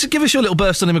to give us your little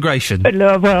burst on immigration? You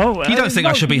don't think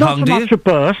I should be hung, do you? Not so much a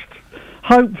burst.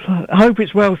 Hope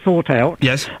it's well thought out.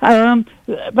 Yes.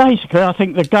 Basically, I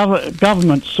think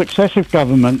the successive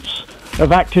governments,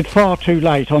 have acted far too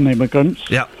late on immigrants.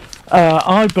 Yeah.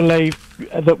 I believe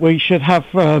that we should have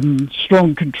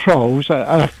strong control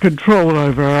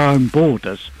over our own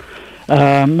borders,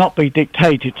 not be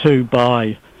dictated to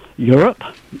by Europe,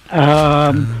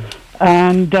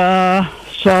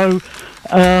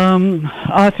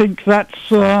 I think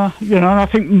that's, I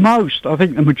think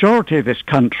the majority of this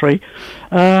country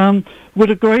would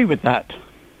agree with that.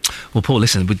 Well, Paul,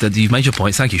 listen, you've made your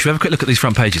point. Thank you. Should we have a quick look at these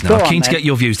front pages now? I'm keen to get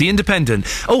your views. The Independent.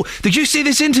 Oh, did you see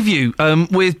this interview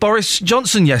with Boris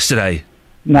Johnson yesterday?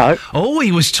 No. Oh,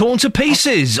 he was torn to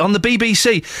pieces on the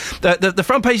BBC. The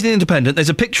front page of The Independent, there's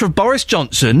a picture of Boris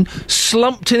Johnson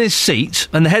slumped in his seat,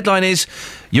 and the headline is,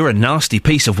 "You're a nasty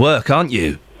piece of work, aren't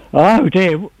you?" Oh,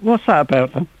 dear. What's that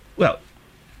about, then? Well,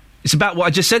 it's about what I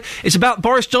just said. It's about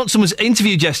Boris Johnson was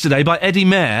interviewed yesterday by Eddie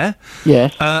Mair.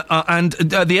 Yes.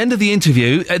 And at the end of the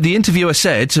interview, the interviewer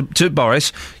said to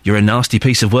Boris, "You're a nasty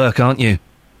piece of work, aren't you?"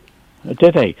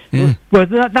 Did he? Yeah. Well,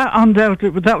 that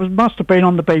undoubtedly must have been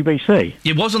on the BBC.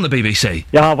 It was on the BBC.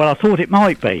 Yeah, well, I thought it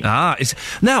might be. Now,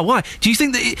 why? Do you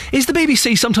think that... Is the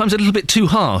BBC sometimes a little bit too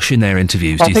harsh in their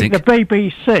interviews, do you think? I think the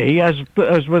BBC,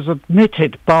 as was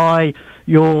admitted by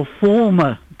your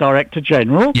former Director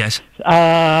General... Yes.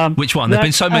 Which one? There have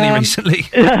been so many recently.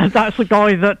 That's the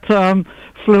guy that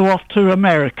flew off to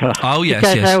America. Oh, yes,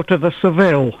 to get out of the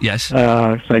Seville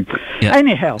thing. Yeah.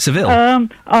 Anyhow, Seville. No,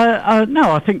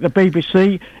 I think the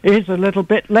BBC is a little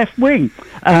bit left-wing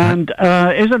and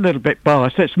is a little bit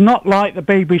biased. It's not like the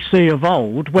BBC of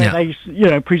old, where they,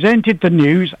 presented the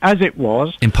news as it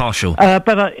was. Impartial.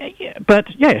 But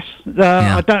yes,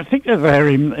 I don't think that they're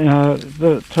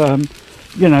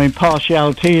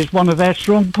impartiality is one of their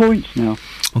strong points now.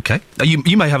 Okay.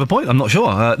 You may have a point, I'm not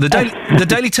sure. The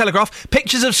Daily Telegraph,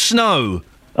 pictures of snow.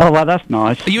 Oh, well, that's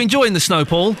nice. Are you enjoying the snow,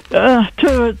 Paul?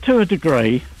 To a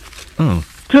degree. Oh.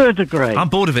 To a degree. I'm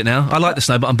bored of it now. I like the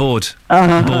snow, but I'm bored.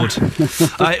 I'm bored.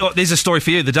 There's a story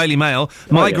for you, the Daily Mail.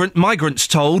 Migrants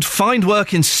told, find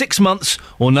work in 6 months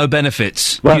or no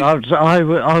benefits. Well, I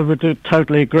would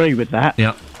totally agree with that.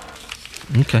 Yeah.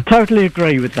 Okay. Totally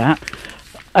agree with that.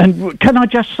 And can I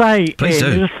just say,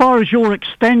 Ian, as far as your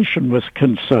extension was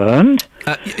concerned,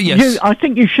 yes. I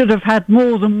think you should have had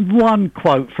more than one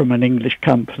quote from an English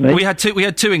company. We had two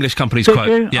English companies Did quote.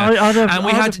 you? Yeah. Do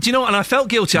you know what? And I felt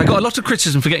guilty. I got a lot of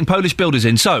criticism for getting Polish builders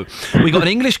in. So we got an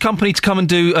English company to come and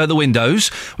do the windows.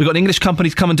 We got an English company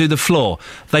to come and do the floor.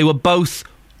 They were both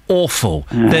awful.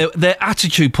 Yeah. Their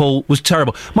attitude, Paul, was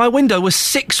terrible. My window was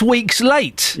 6 weeks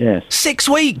late. Yes. 6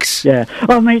 weeks. Yeah.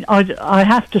 Well, I mean, I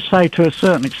have to say to a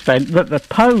certain extent that the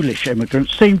Polish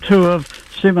immigrants seem to have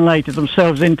assimilated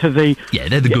themselves into the... Yeah,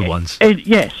 they're the good ones.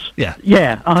 Yes. Yeah.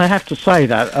 Yeah, I have to say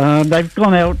that. They've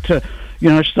gone out to...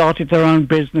 started their own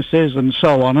businesses and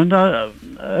so on,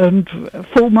 and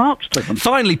full marks to them.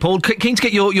 Finally, Paul, keen to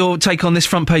get your take on this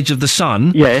front page of The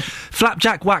Sun. Yes.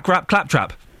 Flapjack, whack, rap,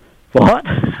 claptrap. What?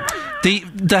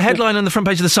 The headline on the front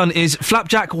page of The Sun is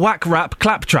Flapjack, whack, rap,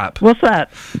 claptrap. What's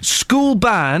that? School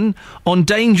ban on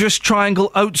dangerous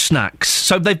triangle oat snacks.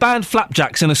 So they've banned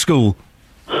flapjacks in a school.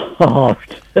 Oh.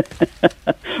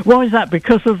 Why is that?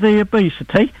 Because of the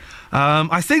obesity?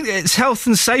 I think it's health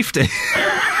and safety.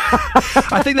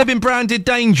 I think they've been branded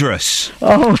dangerous.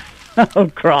 Oh,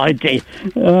 crikey.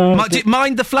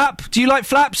 Mind the flap? Do you like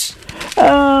flaps?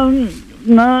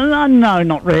 No,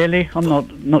 not really. I'm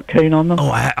not keen on them.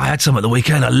 Oh, I had some at the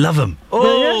weekend. I love them.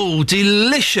 Oh,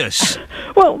 delicious.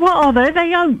 Well, what are they? Are they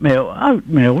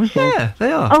oatmeals? Yeah,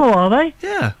 they are. Oh, are they?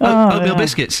 Yeah, oatmeal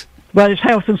biscuits. Well, it's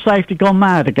health and safety gone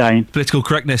mad again. Political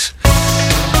correctness.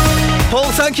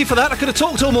 Paul, thank you for that. I could have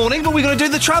talked all morning, but we're going to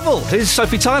do the travel. Here's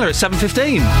Sophie Tyler at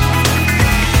 7:15.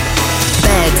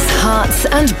 Beds, Hearts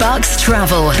and Bucks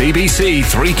travel. BBC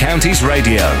Three Counties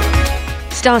Radio.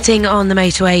 Starting on the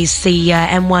motorways, the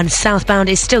M1 southbound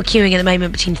is still queuing at the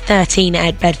moment between 13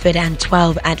 at Bedford and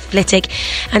 12 at Flitwick.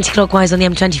 Anti-clockwise on the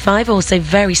M25, also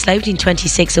very slow between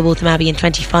 26 at Waltham Abbey and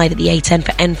 25 at the A10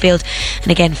 for Enfield. And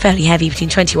again, fairly heavy between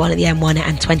 21 at the M1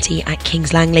 and 20 at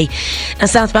Kings Langley. Now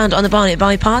southbound on the Barnet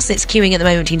bypass, it's queuing at the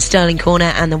moment between Stirling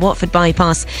Corner and the Watford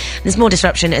bypass. There's more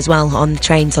disruption as well on the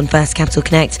trains on First Capital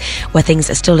Connect, where things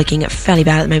are still looking fairly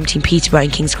bad at the moment between Peterborough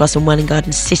and King's Cross and Welwyn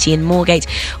Garden City and Moorgate,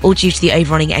 all due to the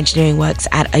overrunning engineering works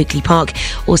at Oakley Park.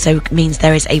 Also means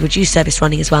there is a reduced service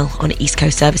running as well on East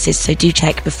Coast services, so do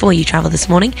check before you travel this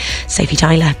morning. Sophie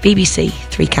Tyler, BBC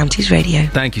Three Counties Radio.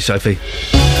 Thank you, Sophie.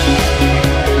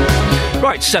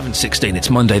 Right, 7:16, it's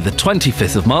Monday the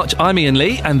 25th of March. I'm Iain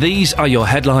Lee, and these are your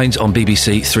headlines on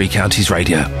BBC Three Counties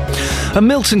Radio. A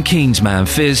Milton Keynes man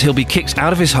fears he'll be kicked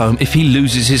out of his home if he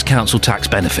loses his council tax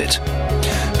benefit.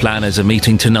 Planners are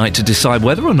meeting tonight to decide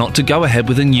whether or not to go ahead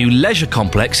with a new leisure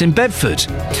complex in Bedford.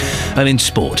 And in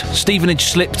sport, Stevenage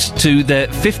slipped to their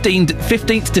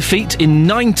 15th defeat in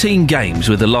 19 games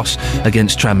with a loss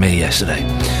against Tranmere yesterday.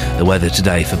 The weather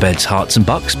today for Beds, Hearts and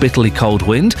Bucks, bitterly cold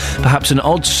wind, perhaps an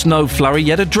odd snow flurry,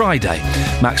 yet a dry day.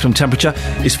 Maximum temperature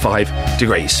is 5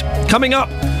 degrees. Coming up,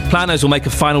 planners will make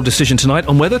a final decision tonight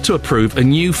on whether to approve a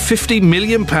new £50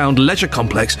 million leisure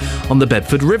complex on the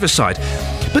Bedford Riverside.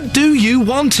 But do you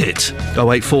want it?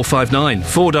 08459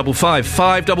 455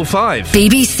 555.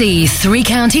 BBC Three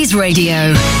Counties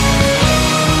Radio.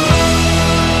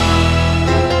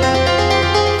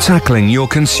 tackling your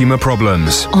consumer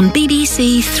problems. On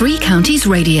BBC Three Counties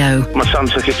Radio. My son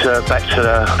took it back to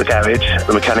the garage.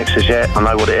 The mechanic says, yeah, I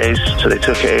know what it is. So they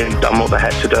took it in, done what they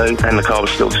had to do, and the car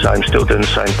was still the same, still doing the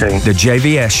same thing. The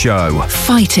JVS Show.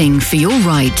 Fighting for your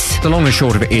rights. The long and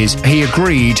short of it is, he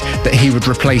agreed that he would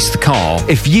replace the car.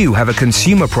 If you have a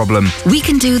consumer problem, we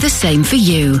can do the same for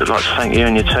you. I'd like to thank you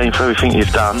and your team for everything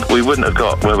you've done. We wouldn't have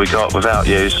got where we got without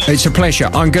you. It's a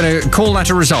pleasure. I'm going to call that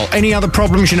a result. Any other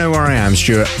problems, you know where I am,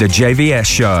 Stuart. The JVS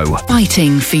Show.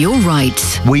 Fighting for your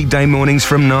rights. Weekday mornings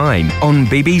from 9 on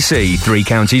BBC Three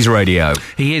Counties Radio.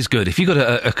 He is good. If you've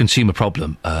got a consumer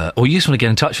problem, or you just want to get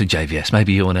in touch with JVS,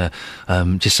 maybe you want to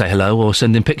just say hello or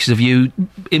send him pictures of you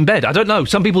in bed. I don't know.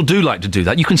 Some people do like to do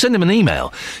that. You can send him an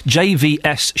email,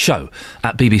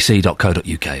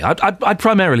 jvsshow@bbc.co.uk. I'd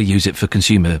primarily use it for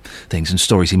consumer things and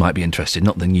stories he might be interested in,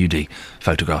 not the nudie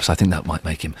photographs. I think that might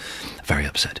make him very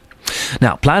upset.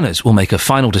 Now, planners will make a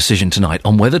final decision tonight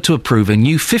on whether to approve a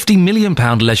new £50 million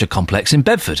leisure complex in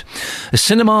Bedford. A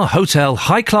cinema, hotel,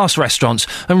 high-class restaurants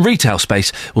and retail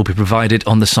space will be provided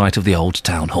on the site of the old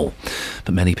town hall.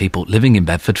 But many people living in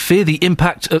Bedford fear the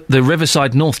impact the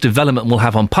Riverside North development will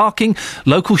have on parking,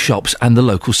 local shops and the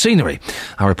local scenery.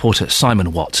 Our reporter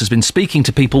Simon Watts has been speaking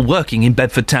to people working in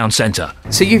Bedford town centre.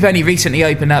 So you've only recently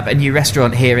opened up a new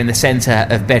restaurant here in the centre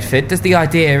of Bedford. Does the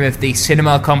idea of the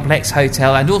cinema complex,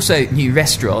 hotel and also new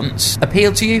restaurants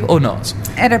appeal to you or not?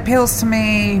 It appeals to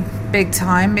me big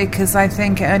time because I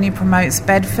think it only promotes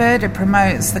Bedford, it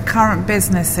promotes the current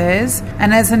businesses,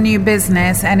 and as a new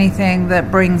business, anything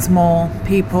that brings more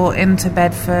people into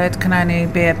Bedford can only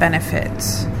be a benefit.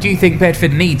 Do you think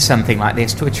Bedford needs something like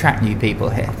this to attract new people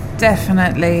here?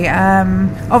 Definitely.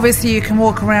 Obviously you can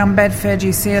walk around Bedford,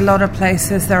 you see a lot of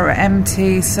places that are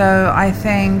empty, so I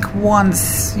think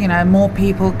once, more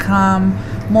people come,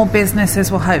 more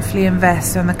businesses will hopefully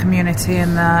invest in the community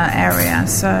in the area,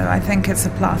 so I think it's a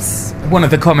plus. One of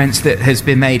the comments that has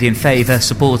been made in favour,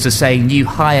 supporters saying new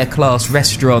higher class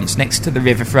restaurants next to the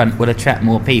riverfront will attract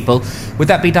more people. Would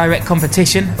that be direct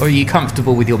competition, or are you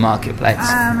comfortable with your marketplace?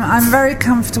 I'm very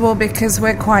comfortable because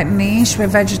we're quite niche, we're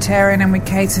vegetarian and we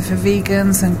cater for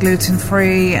vegans and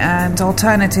gluten-free and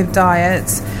alternative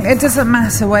diets. It doesn't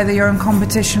matter whether you're in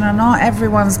competition or not,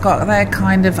 everyone's got their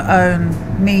kind of own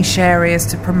niche areas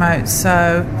to promote,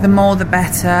 so the more the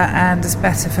better, and it's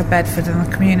better for Bedford and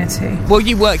the community. Well,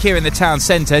 you work here in the town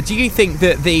centre. Do you think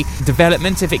that the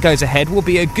development, if it goes ahead, will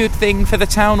be a good thing for the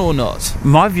town or not?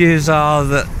 My views are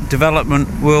that development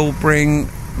will bring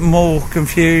more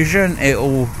confusion, it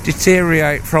will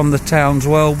deteriorate from the town's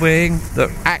well-being, that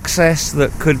access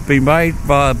that could be made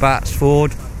via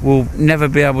Batsford will never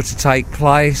be able to take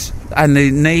place, and the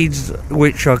needs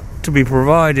which are to be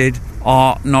provided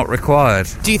are not required.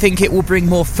 Do you think it will bring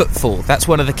more footfall? That's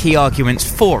one of the key arguments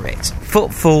for it.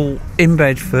 Footfall in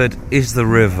Bedford is the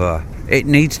river. It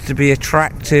needs to be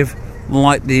attractive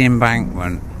like the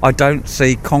embankment. I don't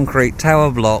see concrete tower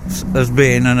blocks as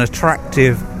being an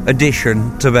attractive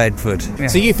addition to Bedford. Yeah.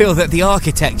 So you feel that the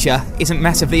architecture isn't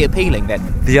massively appealing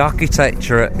then? The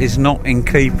architecture is not in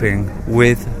keeping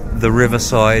with the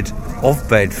riverside of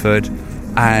Bedford,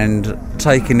 and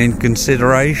taking in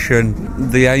consideration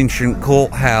the ancient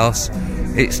courthouse,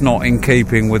 it's not in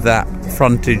keeping with that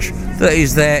frontage that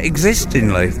is there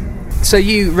existingly. So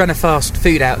you run a fast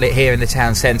food outlet here in the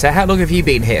town centre. How long have you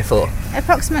been here for?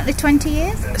 Approximately 20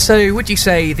 years. So would you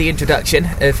say the introduction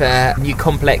of a new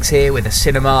complex here with a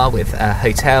cinema, with a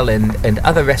hotel and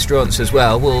other restaurants as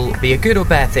well will be a good or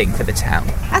bad thing for the town?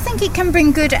 I think it can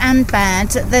bring good and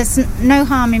bad. There's no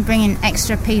harm in bringing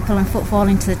extra people and footfall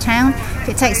into the town. If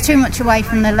it takes too much away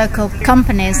from the local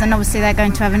companies, then obviously they're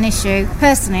going to have an issue.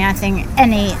 Personally, I think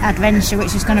any adventure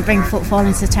which is going to bring footfall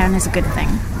into the town is a good thing.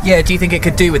 Yeah, do you think it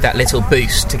could do with that little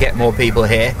boost to get more people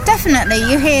here? Definitely.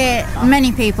 You hear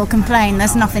many people complain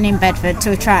there's nothing in Bedford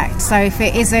to attract, so if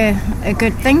it is a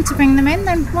good thing to bring them in,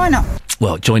 then why not?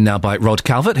 Well, joined now by Rod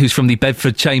Calvert, who's from the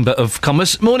Bedford Chamber of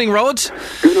Commerce. Morning, Rod.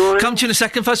 Good morning. Come to you in a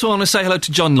second. First of all, I want to say hello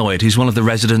to John Lloyd, who's one of the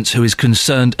residents who is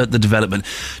concerned at the development.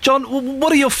 John,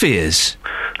 what are your fears?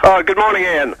 Good morning,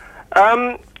 Ian.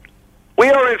 We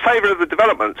are in favour of the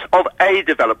development of a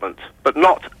development, but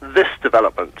not this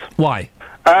development. Why?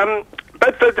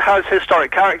 Bedford has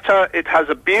historic character. It has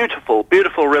a beautiful,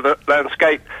 beautiful river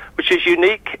landscape, which is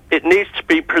unique. It needs to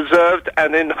be preserved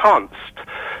and enhanced.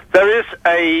 There is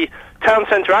a town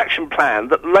centre action plan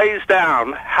that lays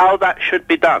down how that should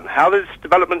be done, how this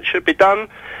development should be done,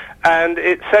 and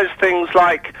it says things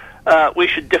like we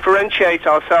should differentiate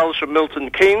ourselves from Milton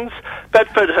Keynes.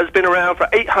 Bedford has been around for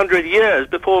 800 years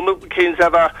before Milton Keynes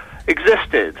ever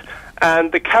existed,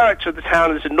 and the character of the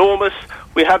town is enormous.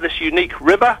 We have this unique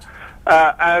river,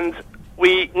 and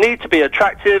we need to be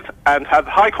attractive and have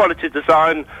high-quality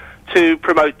design to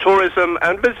promote tourism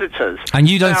and visitors. And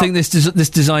you don't think this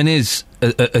design is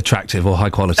attractive or high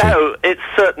quality? No, it's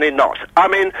certainly not. I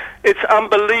mean, it's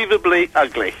unbelievably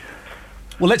ugly.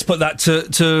 Well, let's put that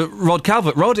to Rod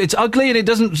Calvert. Rod, it's ugly and it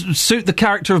doesn't suit the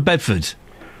character of Bedford.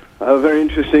 A very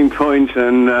interesting point,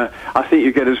 and I think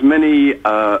you get as many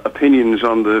opinions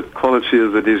on the quality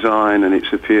of the design and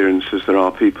its appearance as there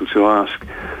are people to ask.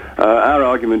 Our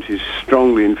argument is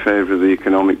strongly in favour of the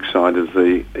economic side of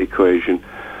the equation.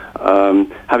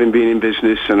 Having been in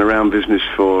business and around business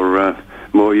for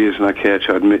more years than I care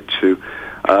to admit to,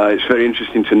 it's very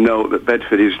interesting to note that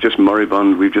Bedford is just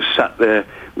moribund. We've just sat there,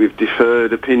 we've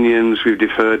deferred opinions, we've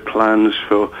deferred plans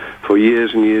for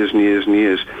years and years and years and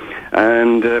years.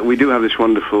 And we do have this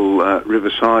wonderful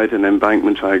riverside and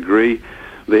embankment, I agree.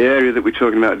 The area that we're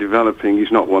talking about developing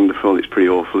is not wonderful, it's pretty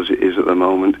awful as it is at the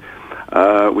moment.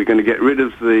 We're going to get rid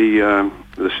of the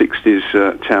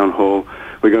 60s town hall.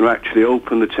 We're going to actually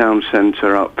open the town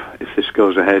centre up, if this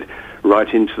goes ahead, right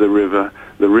into the river.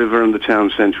 The river and the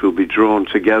town centre will be drawn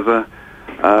together.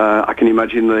 I can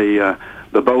imagine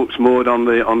the boats moored on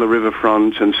the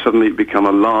riverfront, and suddenly it become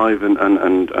alive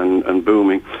and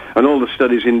booming. And all the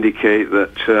studies indicate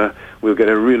that we'll get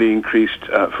a really increased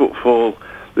footfall.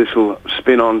 This will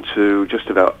spin on to just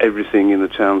about everything in the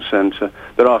town centre.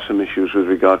 There are some issues with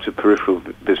regard to peripheral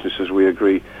businesses, we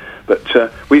agree.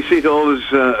 But we see it all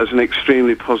as an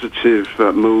extremely positive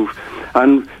move.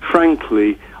 And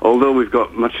frankly, although we've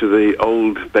got much of the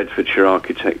old Bedfordshire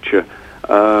architecture,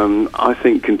 I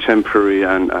think contemporary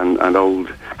and old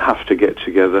have to get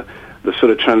together. The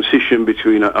sort of transition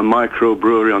between a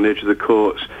micro-brewery on the edge of the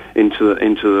courts into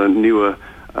the newer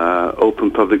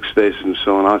open public spaces and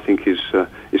so on, I think is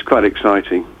quite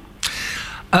exciting.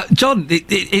 John,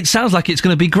 it sounds like it's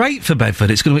going to be great for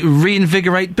Bedford. It's going to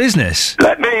reinvigorate business.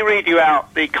 Let me read you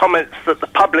out the comments that the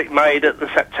public made at the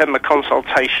September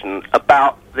consultation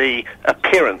about the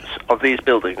appearance of these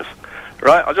buildings.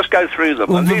 Right, I'll just go through them.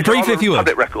 Well, these briefly, are on the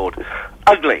public record.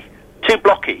 Ugly, too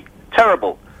blocky,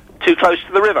 terrible, too close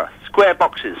to the river, square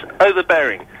boxes,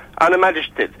 overbearing,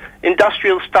 unimaginative,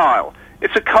 industrial style.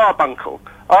 It's a carbuncle,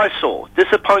 eyesore,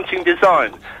 disappointing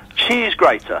design, cheese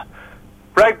grater.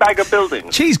 Ragbag of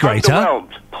buildings. Cheese grater.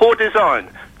 Underwhelmed. Poor design.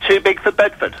 Too big for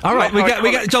Bedford. All right, we get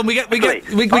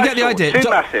the idea. Too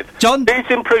massive. John.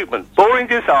 Needs improvement. Boring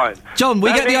design. John,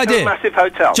 we get the idea. Massive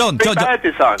hotel. Bad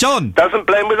design. John. Doesn't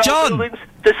blend with other buildings.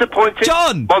 Disappointing.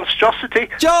 John. Monstrosity.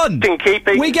 John. In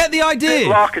keeping. We get the idea.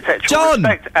 Little architectural John.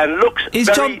 respect and looks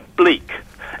very bleak.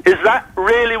 Is that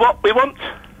really what we want?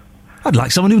 I'd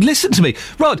like someone who'd listen to me.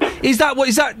 Rod, is that...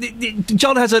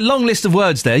 John has a long list of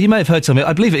words there. You may have heard some of it.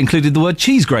 I believe it included the word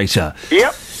cheese grater.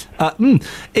 Yep.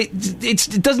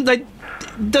 It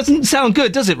doesn't sound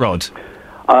good, does it, Rod?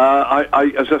 As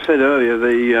I said earlier,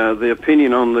 the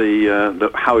opinion on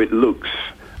the how it looks,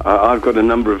 I've got a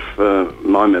number of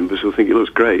my members who think it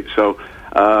looks great. So,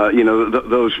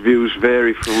 those views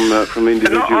vary from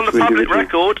individual They're not on the to public individual.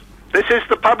 record. This is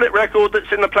the public record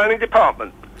that's in the planning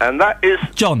department. And that is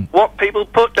what people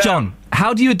put down. John,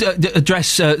 how do you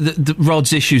address the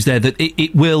Rod's issues there, that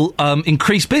it will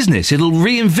increase business? It'll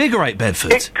reinvigorate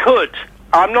Bedford? It could.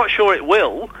 I'm not sure it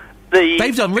will.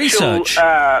 They've done research.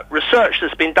 Research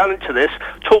that's been done into this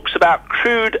talks about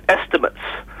crude estimates.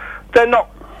 They're not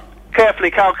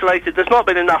carefully calculated. There's not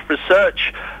been enough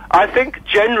research. I think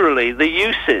generally the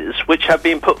uses which have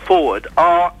been put forward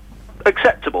are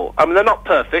acceptable. I mean, they're not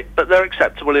perfect, but they're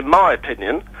acceptable in my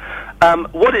opinion.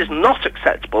 What is not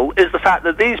acceptable is the fact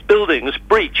that these buildings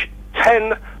breach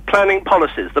 10 planning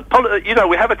policies.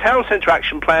 We have a town centre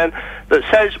action plan that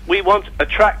says we want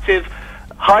attractive,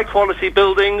 high-quality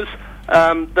buildings,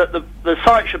 that the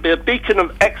site should be a beacon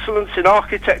of excellence in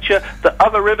architecture that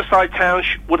other riverside towns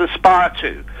would aspire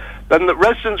to, and that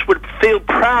residents would feel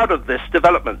proud of this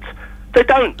development. They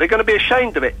don't. They're going to be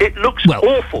ashamed of it. It looks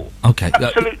awful. Okay.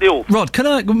 Absolutely awful.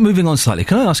 Rod, moving on slightly,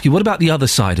 can I ask you, what about the other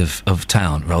side of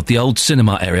town, Rod, the old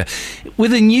cinema area?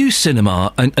 With a new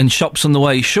cinema and shops on the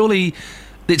way, surely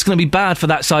it's going to be bad for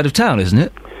that side of town, isn't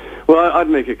it? Well, I'd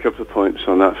make a couple of points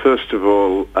on that. First of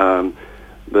all,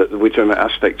 we're talking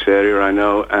about Aspects area, I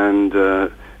know,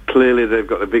 and clearly they've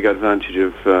got a big advantage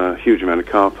of a huge amount of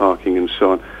car parking and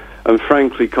so on. And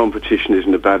frankly, competition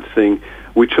isn't a bad thing.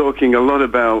 We're talking a lot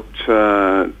about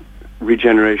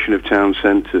regeneration of town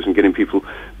centres and getting people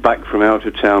back from out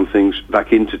of town things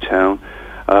back into town.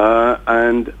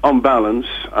 And on balance,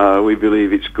 we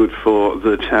believe it's good for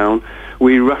the town.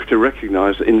 We have to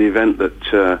recognise that in the event that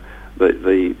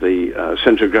the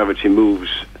centre of gravity moves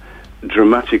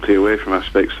dramatically away from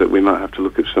Aspects, that we might have to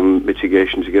look at some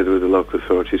mitigation together with the local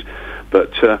authorities.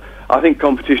 But I think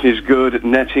competition is good.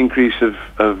 Net increase of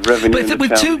revenue.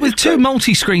 But with two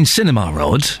multi-screen cinema,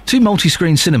 Rod, two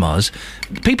multi-screen cinemas,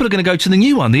 people are going to go to the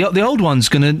new one. The old one's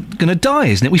going to die,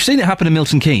 isn't it? We've seen it happen in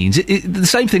Milton Keynes. The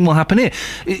same thing will happen here.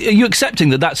 Are you accepting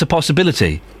that that's a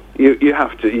possibility? You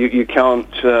have to. You can't.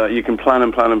 You can plan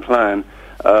and plan and plan.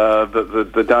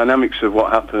 But the dynamics of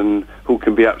what happened, who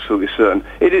can be absolutely certain?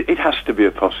 It has to be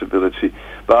a possibility.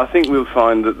 But I think we'll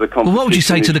find that the competition... Well, what would you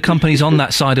say to the companies on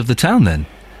that side of the town, then?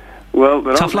 Well,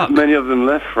 there aren't many of them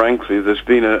left, frankly. There's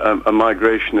been a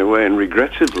migration away, and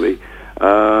regrettably,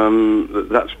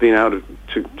 that's been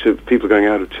to people going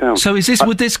out of town. So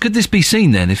could this be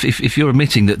seen then, if you're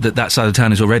admitting that side of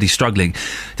town is already struggling,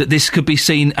 that this could be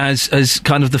seen as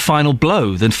kind of the final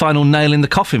blow, the final nail in the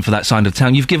coffin for that side of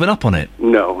town? You've given up on it?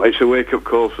 No, it's a wake-up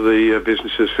call for the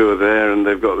businesses who are there, and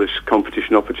they've got this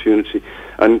competition opportunity.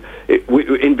 And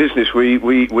in business,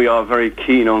 we are very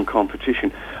keen on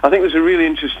competition. I think there's a really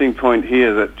interesting point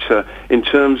here that in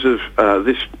terms of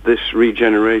this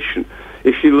regeneration,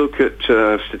 if you look at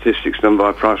statistics done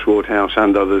by Pricewaterhouse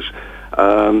and others,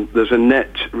 there's a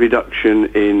net reduction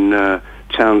in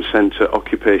town centre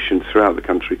occupation throughout the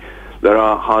country. There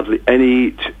are hardly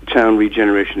any town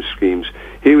regeneration schemes.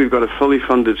 Here we've got a fully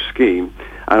funded scheme,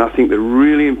 and I think the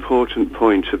really important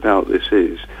point about this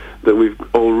is that we've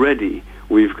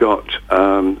got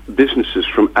businesses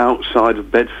from outside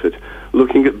of Bedford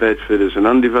looking at Bedford as an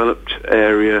undeveloped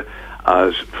area,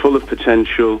 as full of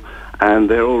potential, and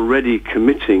they're already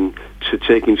committing to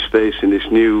taking space in this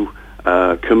new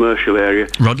commercial area.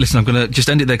 Rod, listen, I'm going to just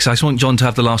end it there because I just want John to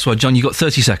have the last word. John, you've got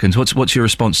 30 seconds. What's your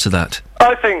response to that?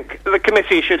 I think the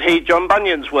committee should heed John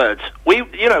Bunyan's words. We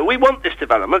want this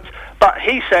development, but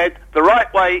he said the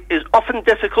right way is often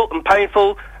difficult and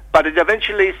painful, but it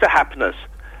eventually leads to happiness.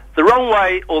 The wrong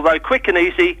way, although quick and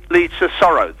easy, leads to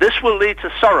sorrow. This will lead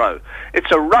to sorrow. It's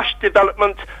a rushed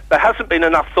development. There hasn't been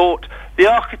enough thought. The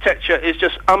architecture is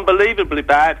just unbelievably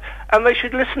bad, and they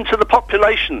should listen to the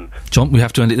population. John, we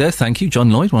have to end it there. Thank you.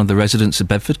 John Lloyd, one of the residents of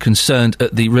Bedford, concerned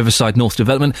at the Riverside North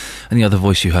development. And the other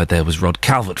voice you heard there was Rod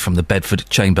Calvert from the Bedford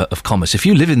Chamber of Commerce. If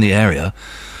you live in the area,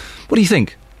 what do you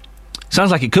think? Sounds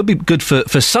like it could be good for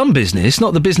some business,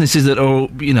 not the businesses that are,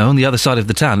 on the other side of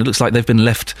the town. It looks like they've been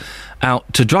left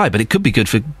out to dry, but it could be good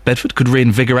for Bedford, could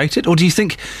reinvigorate it. Or do you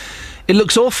think it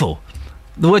looks awful?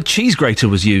 The word cheese grater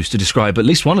was used to describe at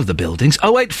least one of the buildings.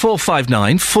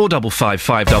 08459 455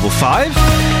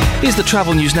 555. Here's the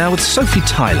travel news now with Sophie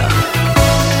Tyler.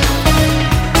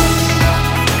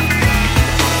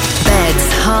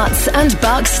 Beds, hearts and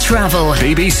bucks travel.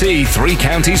 BBC Three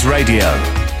Counties Radio.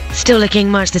 Still looking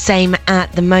much the same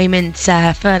at the moment.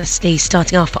 Firstly,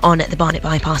 starting off on the Barnet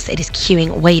Bypass, it is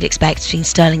queuing way you'd expect between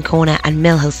Stirling Corner and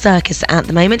Mill Hill Circus at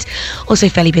the moment. Also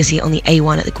fairly busy on the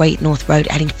A1 at the Great North Road,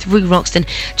 heading through Roxton,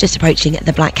 just approaching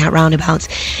the Black Cat roundabout.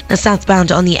 Now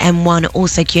southbound on the M1,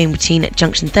 also queuing between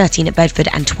junction 13 at Bedford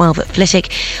and 12 at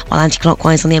Flitwick, while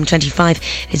anti-clockwise on the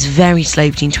M25 is very slow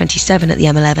between 27 at the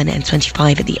M11 and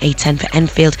 25 at the A10 for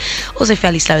Enfield. Also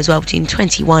fairly slow as well between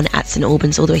 21 at St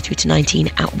Albans all the way through to 19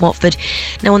 at Watford.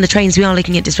 Now on the trains, we are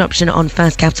looking at disruption on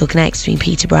First Capital Connect between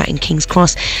Peterborough and King's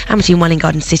Cross, and between Welwyn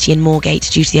Garden City and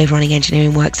Moorgate due to the overrunning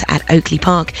engineering works at Oakley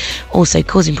Park. Also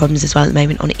causing problems as well at the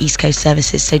moment on East Coast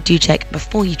services, so do check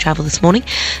before you travel this morning.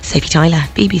 Sophie Tyler,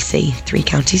 BBC Three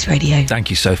Counties Radio.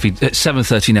 Thank you, Sophie. At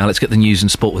 7:30 now, let's get the news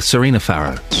and sport with Serena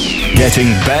Farrow. Getting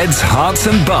beds, hearts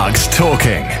and bugs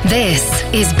talking. This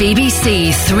is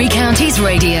BBC Three Counties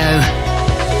Radio.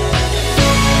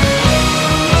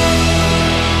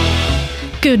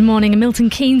 Good morning. A Milton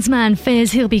Keynes man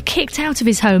fears he'll be kicked out of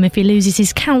his home if he loses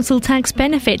his council tax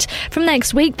benefit. From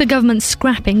next week, the government's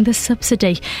scrapping the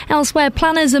subsidy. Elsewhere,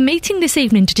 planners are meeting this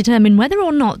evening to determine whether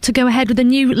or not to go ahead with a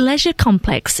new leisure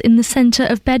complex in the centre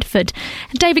of Bedford.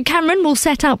 David Cameron will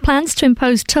set out plans to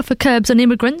impose tougher curbs on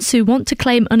immigrants who want to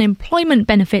claim unemployment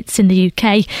benefits in the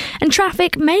UK. And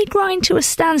traffic may grind to a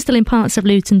standstill in parts of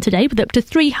Luton today, with up to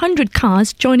 300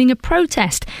 cars joining a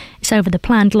protest. It's over the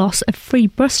planned loss of free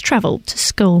bus travel to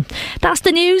school. That's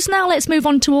the news. Now let's move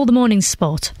on to all the morning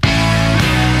sport.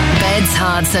 Beds,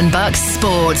 Hearts and Bucks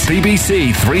Sport.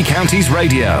 BBC Three Counties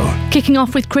Radio. Kicking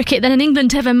off with cricket, then, in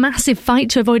England have a massive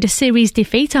fight to avoid a series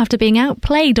defeat after being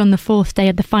outplayed on the fourth day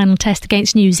of the final test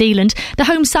against New Zealand. The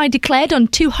home side declared on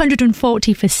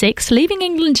 240 for 6, leaving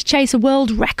England to chase a world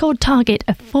record target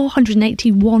of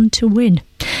 481 to win.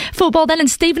 Football then, and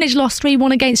Stevenage lost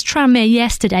 3-1 against Tranmere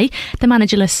yesterday. The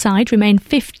managerless side remained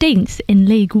 15th in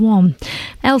League One.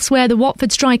 Elsewhere, the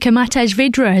Watford striker Matej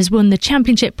Vydra has won the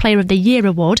Championship Player of the Year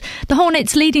award. The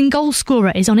Hornets' leading goal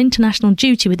scorer is on international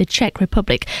duty with the Czech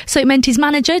Republic, so it meant his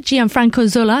manager Gianfranco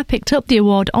Zola picked up the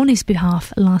award on his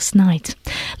behalf last night.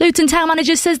 Luton Town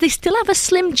manager says they still have a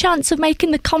slim chance of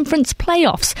making the conference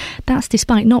playoffs. That's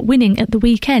despite not winning at the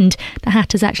weekend. The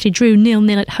Hatters actually drew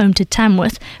 0-0 at home to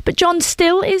Tamworth, but John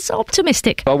Still is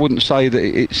optimistic. I wouldn't say that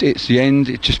it's the end.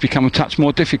 It's just become a touch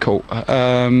more difficult,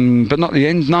 but not the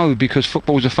end, no, because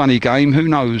football's a funny game. Who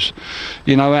knows?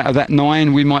 You know, out of that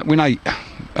 9 we might win 8,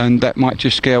 and that might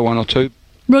just scare 1 or 2.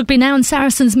 Rugby now, and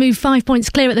Saracens move 5 points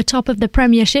clear at the top of the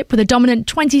Premiership with a dominant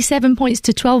 27 points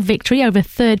to 12 victory over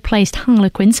third-placed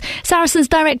Harlequins. Saracens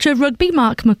Director of Rugby,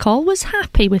 Mark McCall, was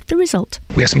happy with the result.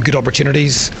 We had some good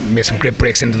opportunities, made some great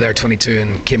breaks into their 22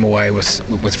 and came away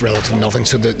with relatively nothing.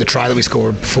 So the try that we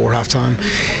scored before half-time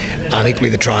and equally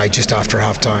the try just after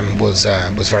half-time was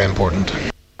very important.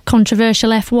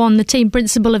 Controversial F1, the team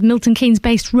principal of Milton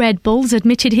Keynes-based Red Bulls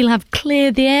admitted he'll have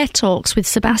clear-the-air talks with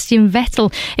Sebastian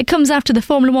Vettel. It comes after the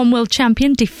Formula One world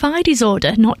champion defied his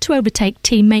order not to overtake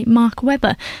teammate Mark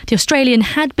Webber. The Australian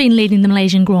had been leading the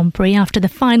Malaysian Grand Prix after the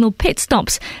final pit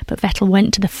stops, but Vettel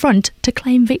went to the front to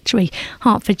claim victory.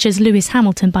 Hertfordshire's Lewis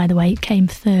Hamilton, by the way, came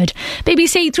third.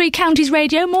 BBC Three Counties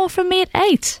Radio, more from me at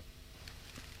 8.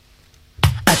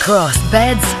 Across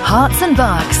beds, hearts and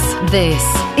bucks, this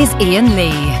is Iain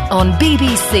Lee on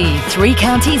BBC Three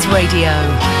Counties Radio.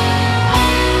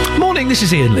 Morning, this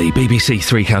is Iain Lee, BBC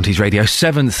Three Counties Radio,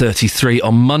 7:33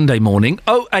 on Monday morning.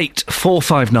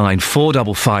 08459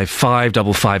 455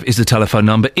 555 is the telephone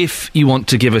number if you want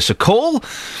to give us a call.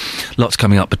 Lots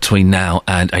coming up between now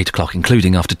and 8 o'clock,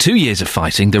 including after 2 years of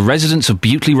fighting, the residents of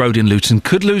Butley Road in Luton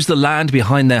could lose the land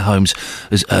behind their homes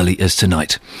as early as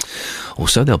tonight.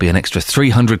 Also, there'll be an extra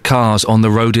 300 cars on the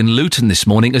road in Luton this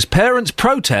morning as parents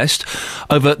protest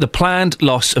over the planned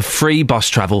loss of free bus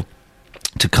travel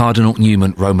to Cardinal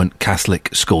Newman Roman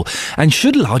Catholic School. And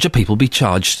should larger people be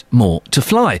charged more to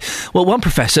fly? Well, one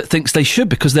professor thinks they should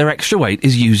because their extra weight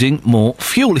is using more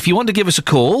fuel. If you want to give us a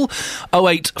call,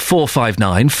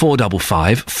 08459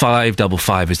 455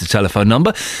 555 is the telephone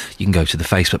number. You can go to the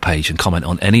Facebook page and comment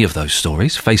on any of those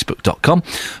stories,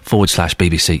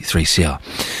 facebook.com/BBC 3CR.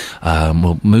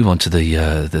 We'll move on to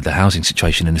the housing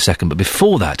situation in a second, but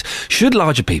before that, should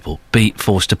larger people be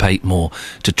forced to pay more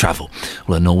to travel?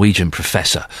 Well, a Norwegian professor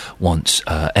wants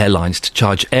airlines to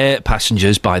charge air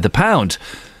passengers by the pound.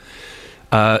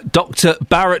 Dr.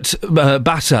 Barrett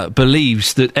Batter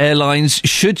believes that airlines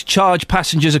should charge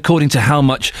passengers according to how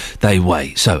much they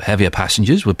weigh. So heavier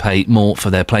passengers would pay more for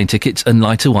their plane tickets and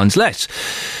lighter ones less,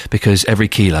 because every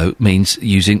kilo means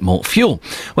using more fuel.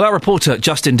 Well, our reporter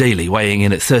Justin Dealey, weighing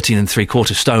in at 13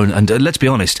 3/4 stone, and let's be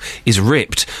honest, is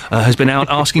ripped, has been out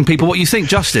asking people what you think.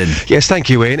 Justin? Yes, thank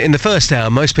you, Ian. In the first hour,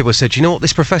 most people said, you know what,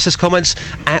 this professor's comments,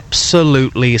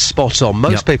 absolutely spot on.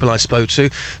 Most people I spoke to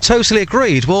totally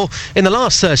agreed. Well, in the last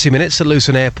 30 minutes at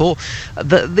Luton Airport,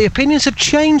 the opinions have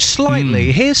changed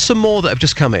slightly. Here's some more that have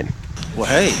just come in. Well,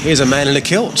 hey, here's a man in a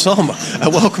kilt. Tom,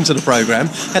 welcome to the programme.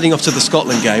 Heading off to the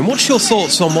Scotland game. What's your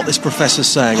thoughts on what this professor's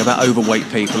saying about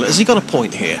overweight people? Has he got a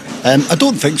point here? I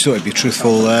don't think so, to be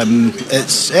truthful.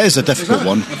 It is a difficult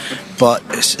one, but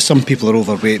some people are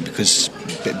overweight because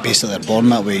basically they're born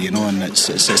that way, you know, and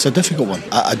it's a difficult one.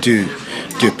 I do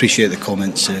appreciate the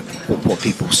comments, what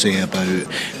people say about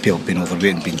people being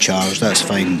overweight and being charged. That's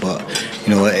fine, but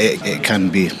you know, it can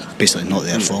be basically not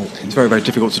their fault. It's very, very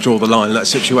difficult to draw the line in that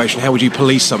situation. How would you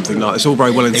police something like this? All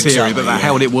very well in theory, but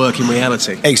how would it work in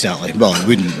reality? Exactly. Well, it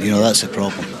wouldn't. You know, that's the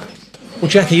problem. Well,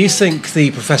 Jackie, you think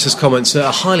the professor's comments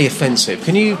are highly offensive.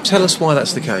 Can you tell us why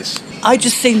that's the case? I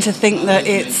just seem to think that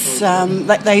it's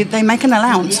that they make an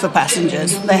allowance for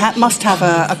passengers. They must have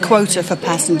a quota for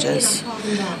passengers,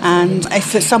 and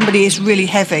if somebody is really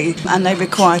heavy and they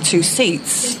require 2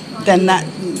 seats, then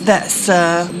that's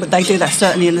they do that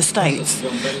certainly in the States.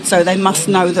 So they must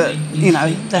know that, you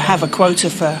know, they have a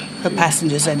quota for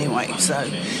passengers anyway. So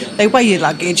they weigh your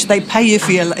luggage, they pay you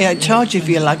for charge you for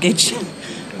your luggage.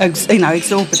 You know,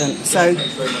 exorbitant. So,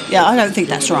 yeah, I don't think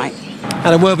that's right.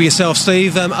 And a word with yourself,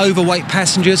 Steve. Overweight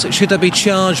passengers, should they be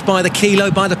charged by the kilo,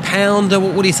 by the pound?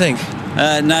 What do you think?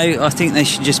 No, I think they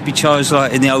should just be charged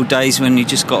like in the old days when you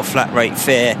just got a flat rate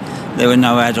fare. There were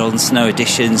no add-ons, no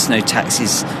additions, no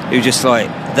taxes. It was just like,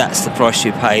 that's the price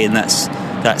you pay and that's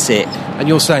it. And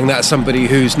you're saying that's somebody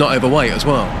who's not overweight as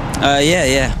well?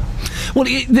 Yeah. Well,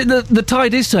 the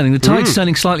tide is turning. The tide's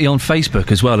turning slightly on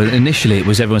Facebook as well. Initially, it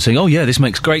was everyone saying, "Oh, yeah, this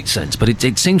makes great sense," but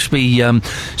it seems to be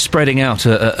spreading out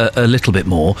a little bit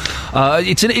more.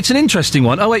 It's an interesting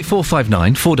one.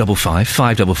 08459 455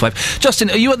 555. Justin,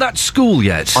 are you at that school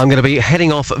yet? I'm going to be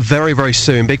heading off very, very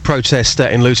soon. Big protest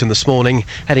in Luton this morning.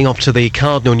 Heading off to the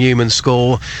Cardinal Newman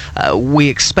School. We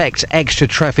expect extra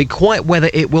traffic. Quite whether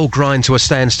it will grind to a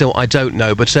standstill, I don't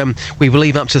know. But we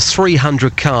believe up to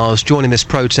 300 cars joining this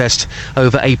protest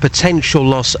over a potential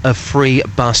loss of free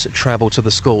bus travel to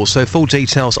the school. So full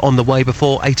details on the way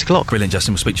before 8 o'clock. Brilliant,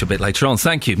 Justin. We'll speak to you a bit later on.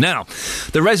 Thank you. Now,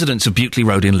 the residents of Butley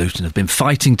Road in Luton have been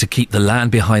fighting to keep the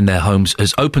land behind their homes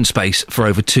as open space for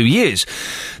over 2 years.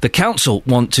 The council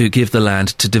want to give the land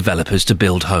to developers to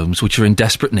build homes which are in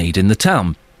desperate need in the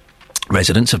town.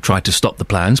 Residents have tried to stop the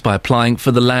plans by applying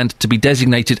for the land to be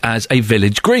designated as a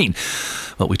village green.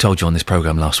 Well, we told you on this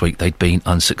programme last week they'd been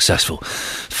unsuccessful.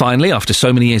 Finally, after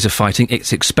so many years of fighting,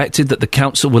 it's expected that the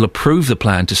council will approve the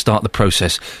plan to start the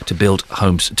process to build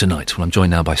homes tonight. Well, I'm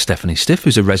joined now by Stephanie Stiff,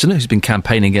 who's a resident who's been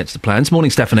campaigning against the plans.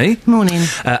 Morning, Stephanie. Morning.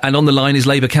 And on the line is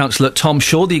Labour councillor Tom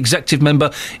Shaw, the executive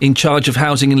member in charge of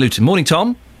housing in Luton. Morning,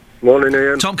 Tom. Morning,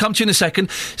 Ian. Tom, come to you in a second.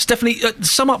 Stephanie,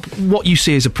 sum up what you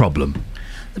see as a problem.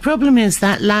 The problem is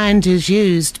that land is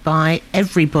used by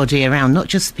everybody around, not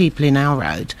just the people in our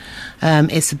road.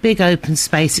 It's a big open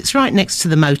space. It's right next to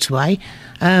the motorway.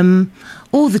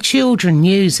 All the children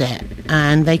use it,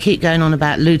 and they keep going on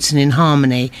about Luton in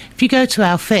harmony. If you go to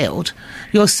our field,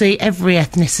 you'll see every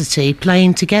ethnicity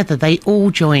playing together. They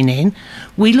all join in.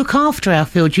 We look after our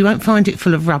field. You won't find it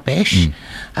full of rubbish.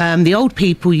 The old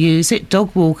people use it.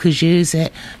 Dog walkers use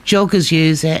it. Joggers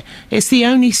use it. It's the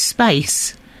only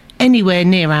space anywhere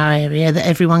near our area that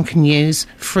everyone can use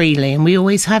freely, and we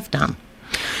always have done.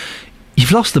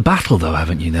 You've lost the battle, though,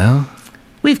 haven't you, now?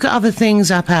 We've got other things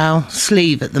up our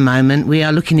sleeve at the moment. We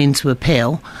are looking into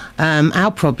appeal. Our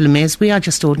problem is we are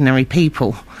just ordinary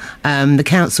people. The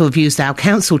council have used our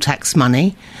council tax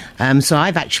money, so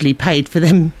I've actually paid for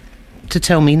them to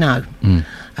tell me no.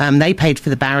 They paid for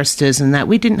the barristers and that.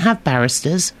 We didn't have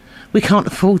barristers. We can't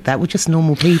afford that. We're just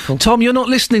normal people. Tom, you're not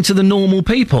listening to the normal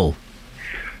people.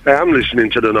 I am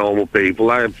listening to the normal people.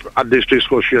 I've had this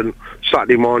discussion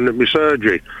Saturday morning at my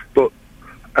surgery. But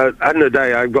at the end of the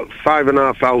day, I've got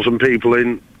 5,500 people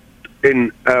in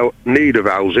need of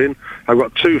housing. I've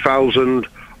got 2,000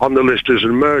 on the list as an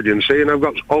emergency, and I've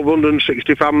got over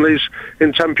 160 families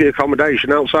in temporary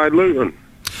accommodation outside Luton.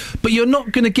 But you're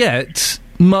not going to get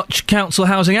much council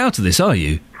housing out of this, are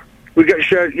you? We get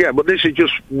shared, yeah, but this is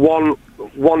just one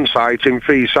site in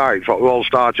 3 sites, what we're all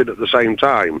started at the same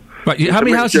time. Right, how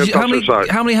many houses are you going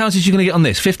to get on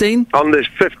this? 15? On this,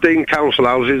 15 council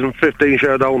houses and 15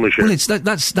 shared ownership. Well,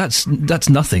 that's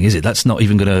nothing, is it? That's not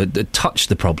even going to touch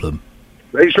the problem.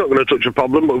 It's not going to touch a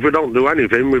problem, but if we don't do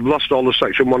anything, we've lost all the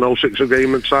Section 106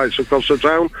 agreement sites across the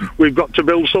town. We've got to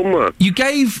build somewhere. You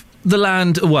gave the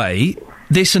land away,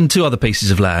 this and 2 other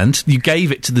pieces of land. You gave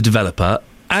it to the developer.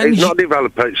 And it's not a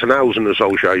developer, it's an housing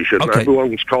association. Okay.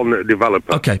 Everyone's calling it a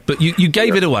developer. OK, but you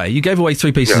gave it away. You gave away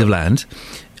 3 pieces of land,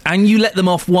 and you let them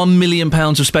off £1 million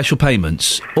of special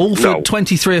payments, all for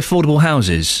 23 affordable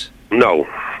houses. No,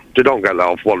 they don't get that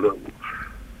off one.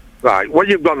 Right, what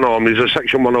you've got normally is a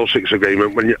Section 106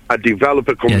 agreement when a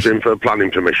developer comes in for a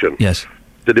planning permission. Yes.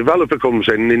 The developer comes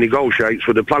in and he negotiates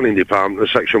with the planning department a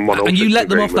Section 106 And you let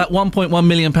them agreement. off that £1.1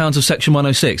 million of Section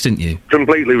 106, didn't you?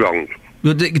 Completely wrong.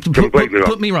 Completely wrong.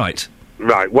 Put me right.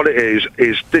 Right, what it is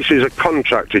this is a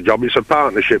contracted job. It's a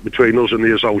partnership between us and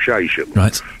the association.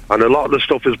 Right. And a lot of the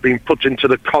stuff has been put into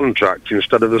the contract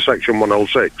instead of the Section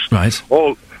 106. Right.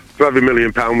 For every £1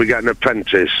 million we get an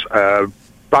apprentice.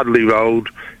 Badley Road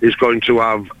is going to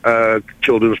have a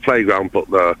children's playground put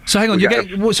there. So hang on,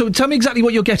 so tell me exactly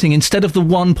what you're getting instead of the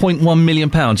 £1.1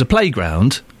 million, a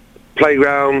playground?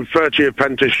 Playground, 30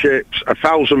 apprenticeships,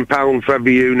 £1,000 for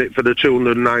every unit for the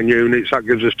 209 units. That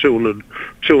gives us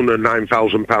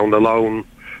 £209,000 alone.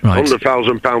 Right.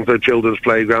 £100,000 for the children's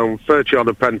playground, 30 odd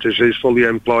apprentices fully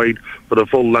employed for the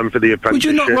full length of the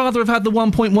apprenticeship. Would you not rather have had the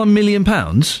 £1.1 million?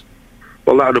 Well, that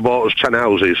would have bought us 10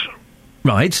 houses.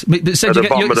 Right, but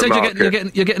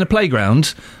you're getting a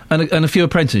playground and a few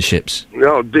apprenticeships.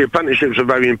 No, the apprenticeships are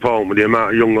very important with the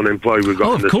amount of young unemployed we've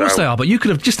got in the town. Of course they are, but you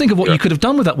could have... Just think of what you could have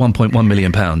done with that £1.1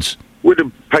 million. We'd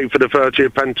have paid for the 30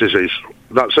 apprentices.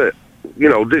 That's it. You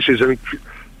know, this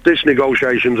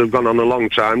negotiations have gone on a long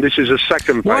time. This is a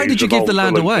second phase. Why did you give the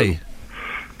land away?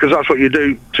 Because that's what you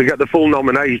do to get the full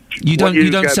nomination. You don't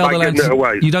sell the land.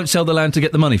 You don't sell the land to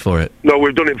get the money for it. No,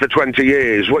 we've done it for 20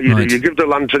 years. What you do, you give the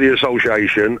land to the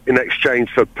association in exchange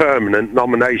for permanent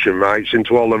nomination rights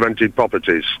into all the rented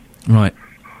properties. Right.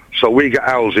 So we get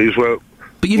houses where...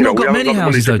 But you've not got many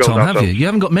houses though, Tom, have you? You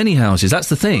haven't got many houses, that's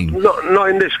the thing.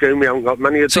 Not in this scheme, we haven't got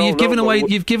many at all. So you've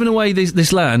given away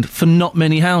this land for not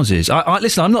many houses.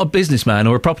 Listen, I'm not a businessman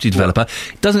or a property developer.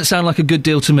 It doesn't sound like a good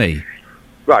deal to me.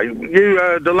 Right,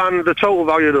 the total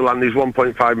value of the land is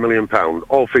 £1.5 million,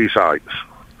 all 3 sites.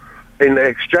 In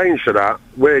exchange for that,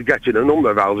 we're getting a number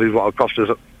of houses what will cost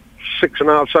us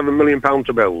 £6.5–7 million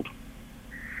to build.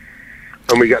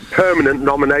 And we get permanent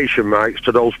nomination rights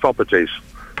to those properties.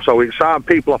 So it's our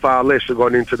people off our list are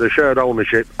going into the shared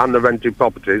ownership and the rented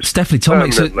properties. Stephanie,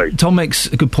 Tom makes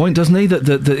a good point, doesn't he?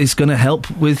 That it's going to help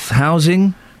with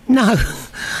housing? No.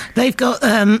 They've got,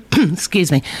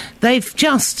 excuse me, they've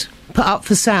just put up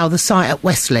for sale the site at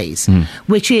Wesley's,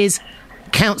 which is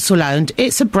council-owned.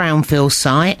 It's a brownfield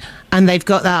site, and they've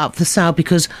got that up for sale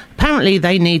because apparently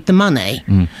they need the money.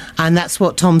 And that's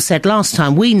what Tom said last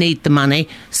time. We need the money,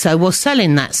 so we're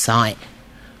selling that site.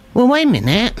 Well, wait a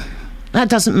minute. That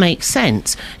doesn't make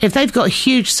sense. If they've got a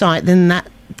huge site, then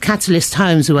that Catalyst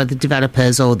Homes, who are the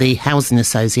developers or the housing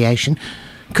association,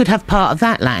 could have part of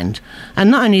that land.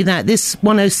 And not only that, this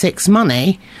 106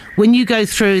 money, when you go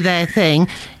through their thing,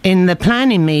 in the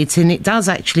planning meeting, it does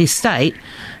actually state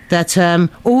that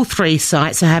all 3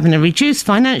 sites are having a reduced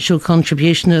financial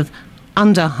contribution of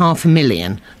under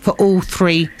 £500,000 for all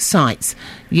 3 sites.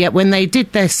 Yet when they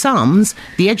did their sums,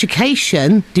 the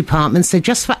education department said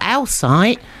just for our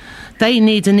site, they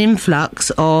need an influx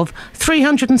of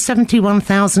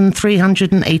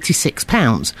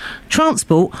 £371,386.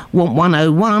 Transport want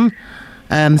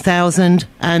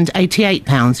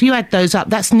 £101,088. You add those up,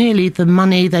 that's nearly the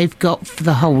money they've got for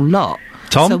the whole lot.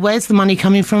 Tom? So where's the money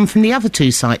coming from the other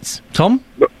 2 sites? Tom?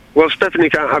 Well,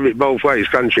 Stephanie can't have it both ways,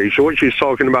 can she? So what she's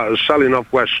talking about is selling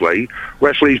off Wesley.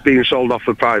 Wesley's being sold off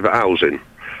for private housing.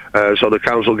 So the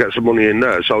council gets the money in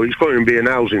there. So it's going to be an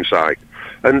housing site.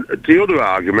 And the other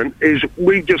argument is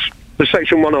the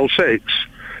Section 106,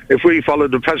 if we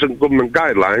followed the present government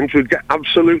guidelines, we'd get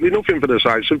absolutely nothing for the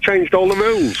sites. They've changed all the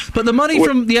rules. But the money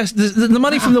from the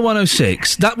money from the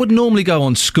 106, that would normally go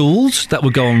on schools, that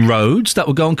would go on roads, that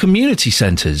would go on community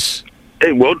centres.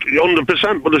 It would,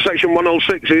 100%, but the Section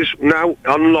 106 is now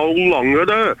no longer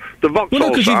there. The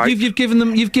Vauxhall site... You've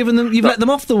let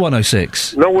them off the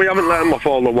 106. No, we haven't let them off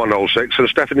all the 106, and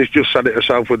Stephanie's just said it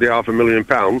herself with the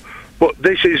 £500,000. But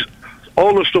this is...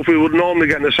 All the stuff we would normally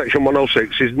get in the Section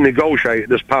 106 is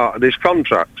negotiated as part of this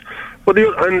contract. But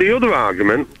the other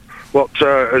argument, what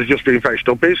has just been fetched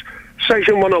up, is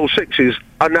Section 106s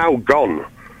are now gone.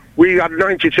 We had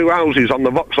 92 houses on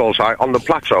the Vauxhall site, on the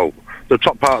plateau, the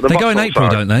top part of the Vauxhall site. They go in April,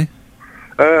 don't they?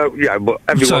 Yeah, but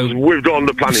everyone's withdrawn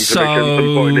the planning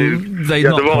permission. They've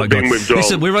all been withdrawn.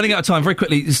 Listen, we're running out of time. Very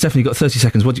quickly, Stephanie, you've got 30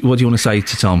 seconds. What do you want to say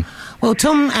to Tom? Well,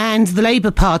 Tom and the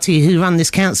Labour Party who run this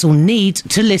council need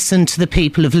to listen to the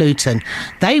people of Luton.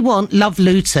 They love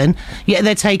Luton, yet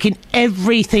they're taking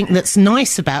everything that's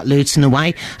nice about Luton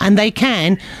away, and they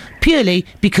can purely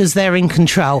because they're in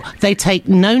control. They take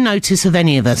no notice of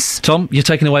any of us. Tom, you're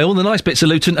taking away all the nice bits of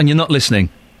Luton and you're not listening.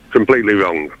 Completely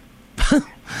wrong.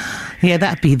 Yeah,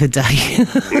 that'd be the day.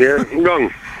 Yeah,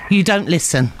 wrong. You don't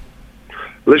listen.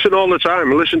 Listen all the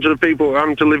time. Listen to the people who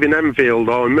happen to live in Enfield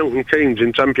or in Milton Keynes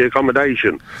in temporary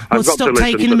accommodation. Well, stop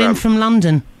taking them in from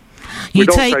London. We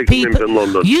don't take them in from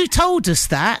London. You told us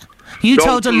that. You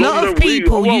told a lot of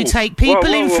people you take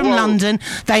people in from London.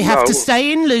 They have to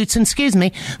stay in Luton, excuse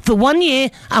me, for 1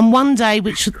 year and 1 day,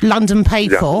 which London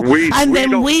paid for, and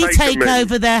then we take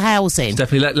over their housing.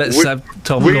 Definitely, let's have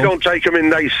Tom. We don't take them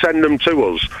in, they send them to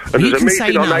us. And there's a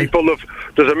meeting on April of...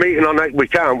 There's a meeting on... We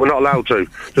can't, we're not allowed to.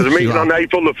 There's a meeting on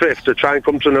April the 5th to try and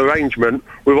come to an arrangement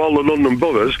with all the London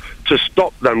boroughs to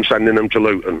stop them sending them to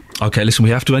Luton. OK, listen, we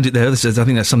have to end it there. I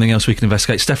think that's something else we can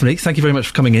investigate. Stephanie, thank you very much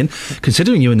for coming in.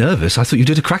 Considering you were nervous, I thought you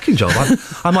did a cracking job.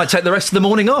 I might take the rest of the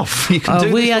morning off. You can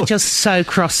we are just so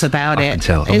cross about it. I can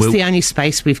tell. It's the only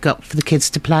space we've got for the kids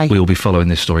to play. We will be following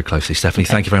this story closely. Stephanie,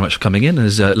 thank you very much for coming in.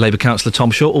 As Labour Councillor Tom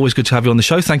Shaw, always good to have you on the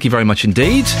show. Thank you very much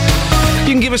indeed.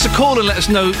 You can give us a call and let us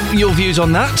know your views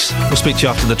on that. We'll speak to you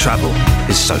after the travel.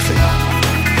 Is Sophie.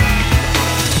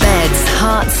 Beds,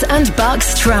 Hearts and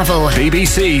Bucks travel.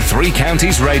 BBC Three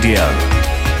Counties Radio.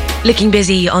 Looking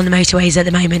busy on the motorways at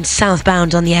the moment.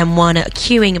 Southbound on the M1,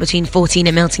 queuing between 14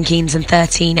 at Milton Keynes and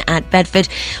 13 at Bedford,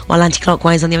 while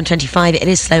anti-clockwise on the M25 it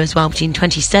is slow as well between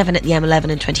 27 at the M11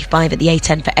 and 25 at the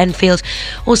A10 for Enfield.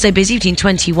 Also busy between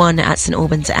 21 at St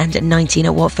Albans and 19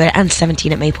 at Watford, and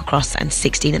 17 at Maple Cross and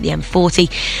 16 at the M40.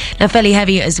 Now fairly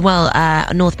heavy as well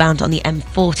northbound on the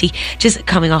M40, just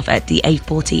coming off at the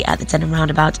A40 at the Denham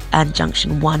roundabout and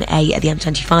junction 1A at the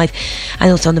M25,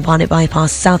 and also on the Barnet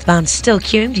bypass southbound still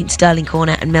queuing between Stirling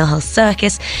Corner and Mill Hill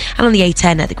Circus, and on the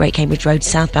A10 at the Great Cambridge Road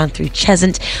southbound through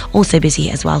Cheshunt. Also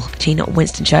busy as well between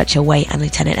Winston Churchill Way and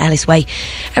Lieutenant Ellis Way.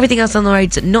 Everything else on the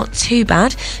roads not too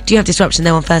bad. Do you have disruption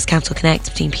though on First Capital Connect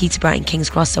between Peterborough and King's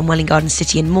Cross and Welling Garden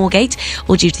City and Moorgate,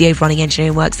 all due to the overrunning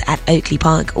engineering works at Oakley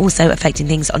Park, also affecting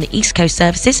things on the East Coast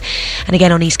services. And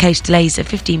again on East Coast, delays of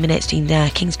 15 minutes between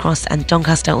King's Cross and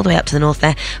Doncaster, all the way up to the north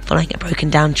there, following a broken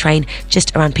down train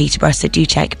just around Peterborough, so do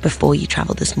check before you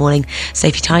travel this morning.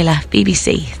 Sophie Tyler,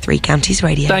 BBC Three Counties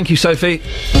Radio. Thank you, Sophie.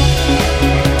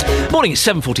 Morning, it's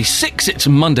 7:46. It's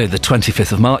Monday, the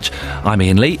 25th of March. I'm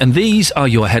Iain Lee, and these are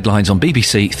your headlines on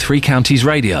BBC Three Counties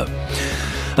Radio.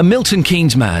 A Milton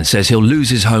Keynes man says he'll lose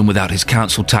his home without his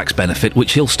council tax benefit,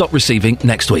 which he'll stop receiving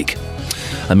next week.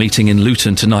 A meeting in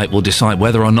Luton tonight will decide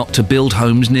whether or not to build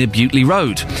homes near Butley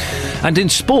Road. And in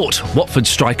sport, Watford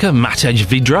striker Matej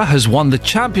Vidra has won the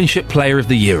Championship Player of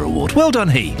the Year award. Well done,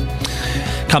 he.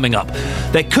 Coming up,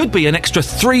 there could be an extra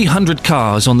 300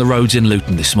 cars on the roads in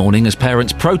Luton this morning as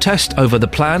parents protest over the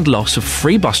planned loss of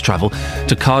free bus travel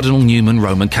to Cardinal Newman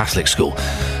Roman Catholic School.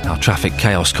 Our traffic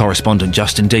chaos correspondent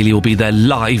Justin Dealey will be there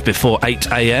live before 8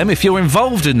 a.m. If you're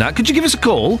involved in that, could you give us a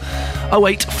call?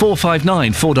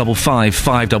 08459 455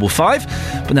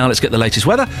 555. But now let's get the latest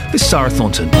weather with Sarah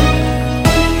Thornton.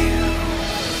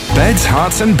 Beds,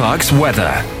 Hearts and Bucks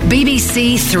weather.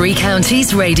 BBC Three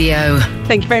Counties Radio.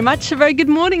 Thank you very much. A very good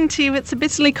morning to you. It's a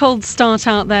bitterly cold start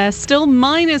out there. Still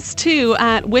 -2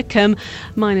 at Wickham,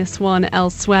 -1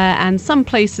 elsewhere, and some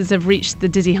places have reached the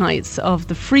dizzy heights of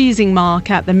the freezing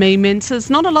mark at the moment. There's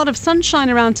not a lot of sunshine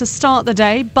around to start the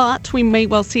day, but we may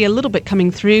well see a little bit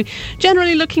coming through.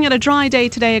 Generally looking at a dry day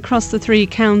today across the three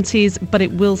counties, but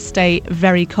it will stay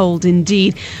very cold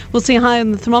indeed. We'll see a high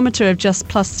on the thermometer of just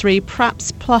 +3,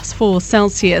 perhaps +4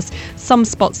 Celsius. Some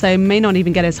spots, though, may not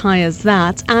even get as high as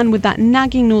that, and with that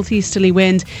nagging northeasterly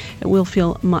wind, it will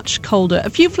feel much colder. A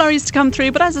few flurries to come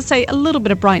through, but as I say, a little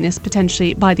bit of brightness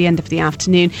potentially by the end of the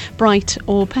afternoon. Bright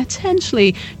or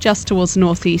potentially just towards the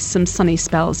northeast, some sunny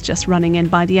spells just running in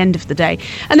by the end of the day.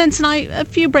 And then tonight, a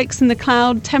few breaks in the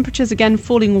cloud, temperatures again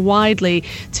falling widely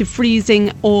to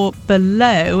freezing or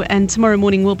below, and tomorrow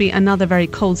morning will be another very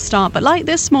cold start. But like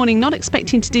this morning, not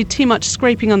expecting to do too much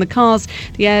scraping on the cars.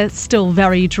 The air still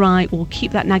very dry. We'll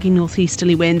keep that nagging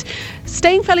northeasterly wind.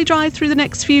 Staying fairly dry through the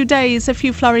next few days, a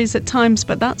few flurries at times,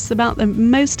 but that's about the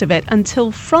most of it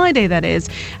until Friday, that is.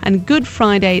 And Good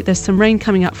Friday, there's some rain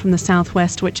coming up from the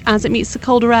southwest, which, as it meets the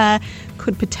colder air,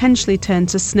 could potentially turn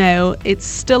to snow. It's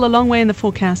still a long way in the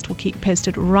forecast. We'll keep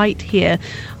posted right here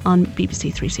on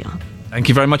BBC 3CR. Thank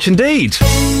you very much indeed.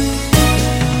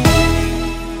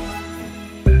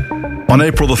 On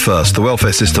April the 1st, the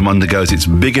welfare system undergoes its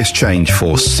biggest change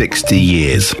for 60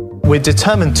 years. We're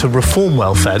determined to reform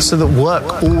welfare so that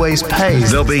work always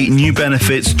pays. There'll be new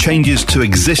benefits, changes to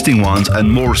existing ones,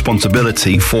 and more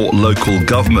responsibility for local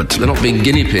government. They're not being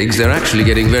guinea pigs, they're actually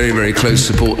getting very, very close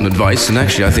support and advice, and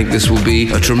actually I think this will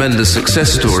be a tremendous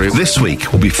success story. This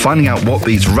week, we'll be finding out what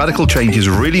these radical changes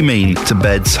really mean to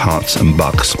beds, hearts and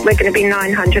bucks. We're going to be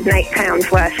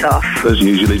 £908 worse off. As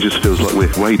usually, it just feels like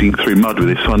we're wading through mud with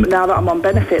this one. Now that I'm on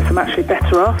benefits, I'm actually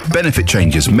better off. Benefit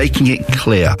changes, making it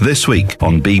clear. This week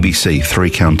on BBC Three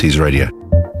Counties Radio.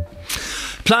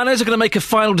 Planners are going to make a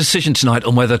final decision tonight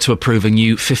on whether to approve a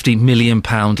new £50 million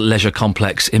leisure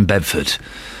complex in Bedford.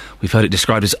 We've heard it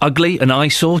described as ugly, an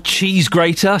eyesore, cheese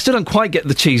grater. I still don't quite get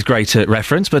the cheese grater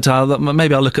reference, but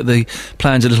maybe I'll look at the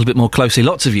plans a little bit more closely.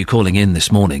 Lots of you calling in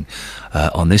this morning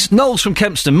on this. Noel's from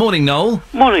Kempston. Morning, Noel.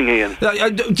 Morning, Ian.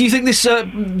 Do you think this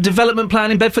development plan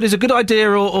in Bedford is a good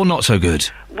idea or not so good?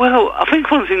 Well, I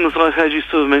think one of the things that I heard you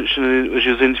sort of mention as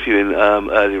you was interviewing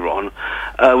earlier on,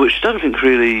 which I don't think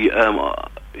really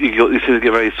you seem to get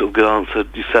a very sort of good answer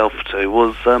yourself to,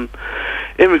 was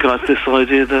in regards to this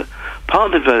idea that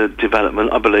part of the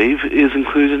development, I believe, is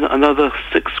including another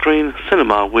 6-screen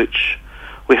cinema, which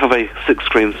we have a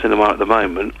 6-screen cinema at the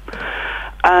moment.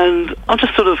 And I'm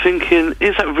just sort of thinking,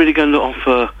 is that really going to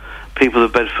offer people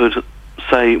of Bedford,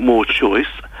 say, more choice?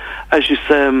 As you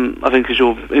say, I think as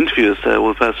your interviewer said,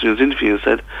 or the person who was interviewing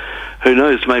said, who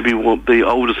knows, maybe what the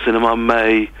older cinema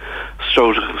may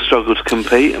struggle to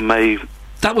compete and may...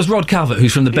 That was Rod Calvert,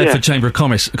 who's from the Bedford Chamber of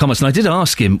Commerce, and I did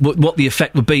ask him what the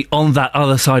effect would be on that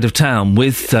other side of town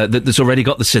with that's already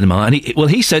got the cinema, and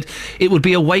he said it would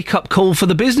be a wake-up call for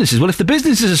the businesses. Well, if the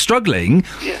businesses are struggling,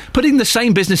 putting the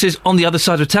same businesses on the other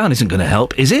side of town isn't going to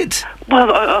help, is it?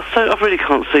 Well, I really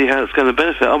can't see how it's going to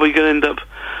benefit. Are we going to end up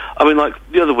I mean, like,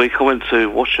 the other week I went to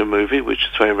watch a movie, which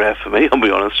is very rare for me, I'll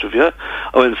be honest with you.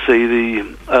 I went to see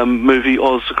the movie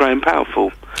Oz the Great and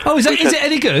Powerful. Oh, is it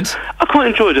any good? I quite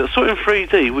enjoyed it. I saw it in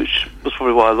 3D, which was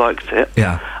probably why I liked it.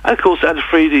 Yeah. And, of course, it had a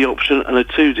 3D option and a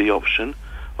 2D option,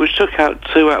 which took out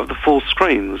 2 out of the 4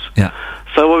 screens. Yeah.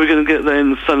 So what are we going to get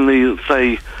then suddenly,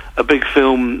 say, a big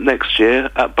film next year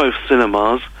at both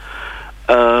cinemas,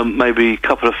 maybe a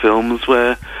couple of films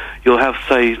where you'll have,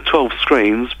 say, 12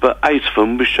 screens, but 8 of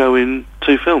them will be showing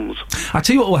 2 films. I'll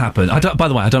tell you what will happen. By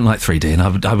the way, I don't like 3D,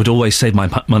 and I would always save my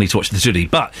money to watch the 2D.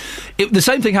 But the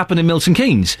same thing happened in Milton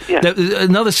Keynes. Yeah.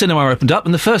 Another cinema opened up,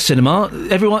 and the first cinema,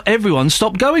 everyone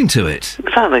stopped going to it.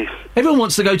 Exactly. Everyone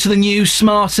wants to go to the new,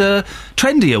 smarter,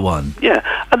 trendier one. Yeah,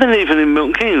 and then even in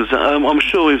Milton Keynes, I'm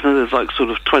sure even though there's like sort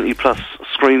of 20-plus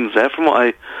screens there, from what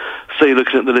I see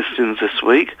looking at the listings this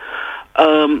week,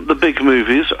 the big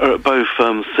movies are at both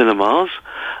cinemas,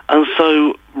 and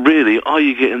so really, are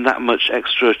you getting that much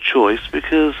extra choice?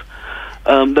 Because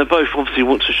they both obviously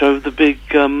want to show the big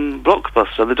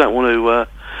blockbuster. They don't want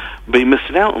to be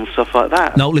missing out on stuff like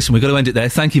that. No, listen, we've got to end it there.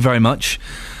 Thank you very much.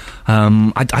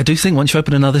 I do think once you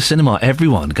open another cinema,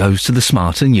 everyone goes to the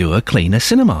smarter, newer, cleaner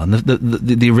cinema. And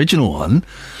the original one,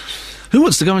 who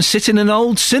wants to go and sit in an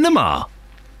old cinema?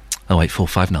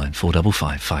 08459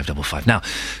 455 555. Now,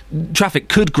 traffic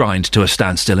could grind to a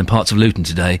standstill in parts of Luton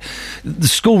today. The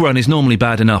school run is normally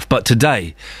bad enough, but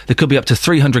today there could be up to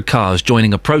 300 cars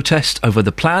joining a protest over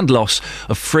the planned loss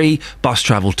of free bus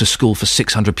travel to school for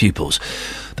 600 pupils.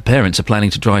 The parents are planning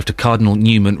to drive to Cardinal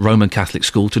Newman Roman Catholic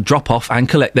School to drop off and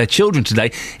collect their children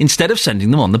today instead of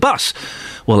sending them on the bus.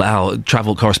 Well, our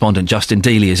travel correspondent Justin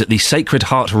Dealey is at the Sacred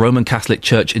Heart Roman Catholic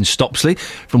Church in Stopsley,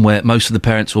 from where most of the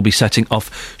parents will be setting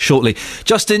off shortly.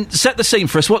 Justin, set the scene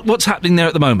for us. What's happening there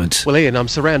at the moment? Well, Ian, I'm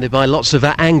surrounded by lots of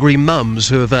angry mums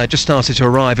who have just started to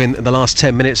arrive in the last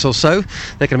 10 minutes or so.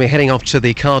 They're going to be heading off to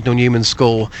the Cardinal Newman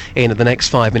School in the next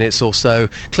 5 minutes or so.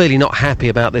 Clearly not happy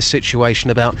about this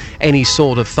situation, about any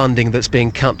sort of funding that's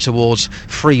being cut towards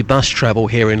free bus travel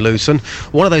here in Luton.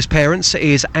 One of those parents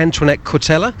is Antoinette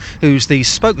Cortella, who's the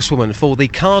spokeswoman for the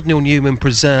Cardinal Newman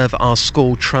Preserve Our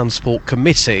School Transport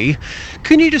Committee.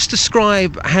 Can you just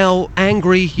describe how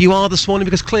angry you are this morning?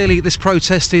 Because clearly this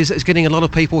protest is getting a lot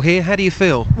of people here. How do you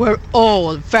feel? We're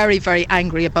all very, very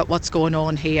angry about what's going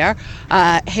on here.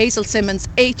 Hazel Simmons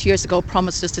 8 years ago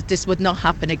promised us that this would not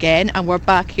happen again, and we're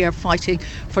back here fighting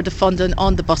for the funding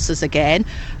on the buses again.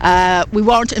 We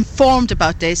weren't informed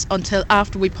about this until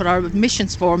after we put our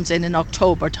admissions forms in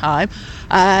October time.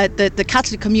 The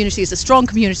Catholic community is a strong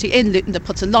community in Luton that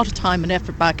puts a lot of time and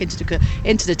effort back into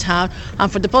the town,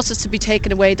 and for the buses to be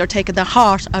taken away, they're taking the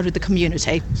heart out of the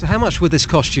community. So how much would this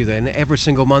cost you then, every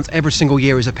single month, every single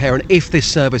year as a parent, if this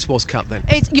service was cut then?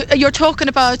 You're talking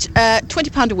about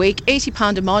 £20 a week,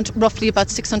 £80 a month, roughly about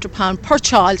 £600 per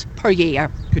child per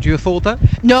year. Could you afford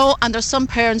that? No, and there's some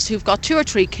parents who've got 2 or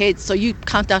 3 kids, so you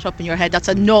count that up in your head. That's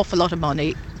an awful lot of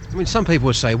money. I mean, some people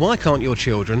would say, why can't your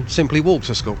children simply walk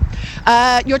to school?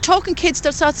 You're talking kids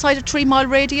that's outside a 3-mile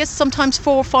radius, sometimes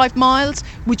 4 or 5 miles.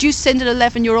 Would you send an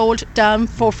 11-year-old down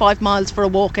 4 or 5 miles for a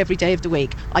walk every day of the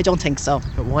week? I don't think so.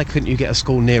 But why couldn't you get a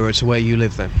school nearer to where you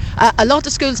live then? A lot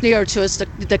of schools nearer to us,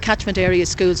 the catchment area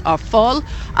schools, are full.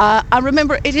 And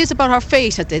remember, it is about our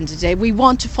faith at the end of the day. We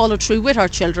want to follow through with our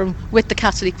children with the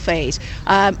Catholic faith.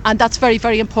 And that's very,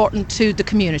 very important to the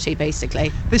community,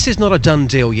 basically. This is not a done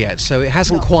deal yet, so it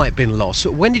hasn't quite been lost.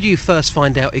 When did you first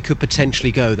find out it could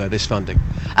potentially go, though, this funding?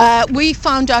 We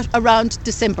found out around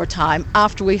December time,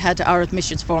 after we had our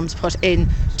admissions forms put in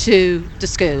to the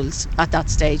schools at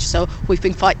that stage. So we've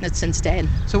been fighting it since then.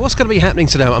 So what's going to be happening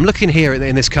today? I'm looking here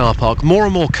in this car park. More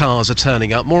and more cars are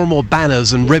turning up. More and more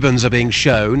banners and ribbons are being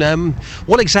shown.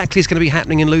 What exactly is going to be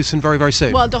happening in Luton very, very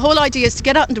soon? Well, the whole idea is to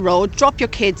get out on the road, drop your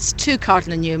kids to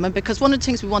Cardinal Newman, because one of the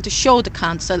things we want to show the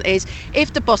council is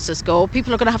if the buses go,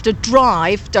 people are going to have to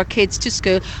drive their kids to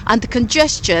school, and the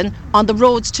congestion on the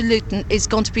roads to Luton is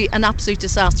going to be an absolute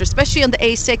disaster, especially on the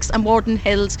A6 and Warden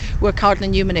Hills where Cardinal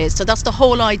Newman is. So that's the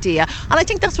whole idea, and I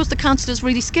think that's what the council is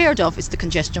really scared of, is the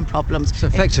congestion problems. So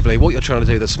effectively what you're trying to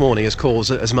do this morning is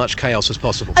cause as much chaos as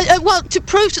possible. Well, to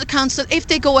prove to the council, if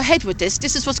they go ahead with this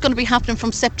is what's going to be happening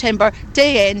from September,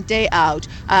 day in, day out,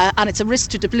 and it's a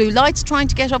risk to the blue lights trying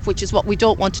to get up, which is what we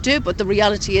don't want to do, but the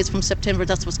reality is from September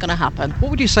that's what's going to happen.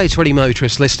 What would you say to any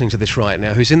motorist listening to this right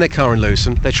now who's in their car in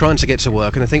Luton, they're trying to get to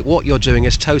work and they think what you're doing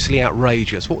is totally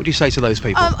outrageous? What would you say to those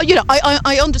people?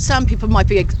 I understand people might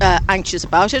be anxious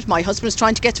about it. My husband is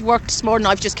trying to to get to work this morning.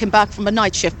 I've just come back from a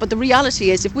night shift. But the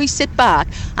reality is, if we sit back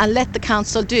and let the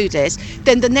council do this,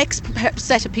 then the next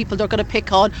set of people they're going to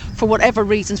pick on for whatever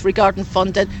reasons regarding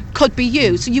funding could be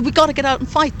you. So we've got to get out and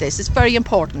fight this. It's very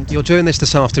important. You're doing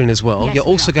this afternoon as well. Yes, You're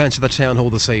also going to the town hall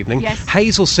this evening. Yes.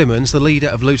 Hazel Simmons, the leader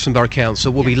of Luton Borough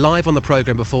Council, will be live on the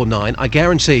programme before 9. I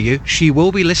guarantee you she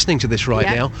will be listening to this right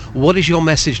now. What is your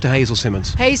message to Hazel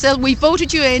Simmons? Hazel, we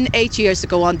voted you in 8 years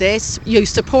ago on this. You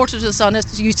supported us on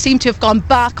it. You seem to have gone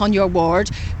back on your word.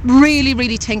 Really,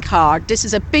 really think hard. This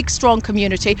is a big, strong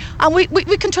community, and we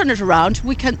can turn it around.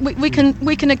 We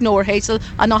can ignore Hazel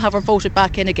and not have her voted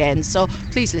back in again. So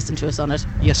please listen to us on it.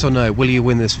 Yes or no? Will you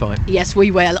win this fight? Yes,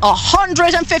 we will.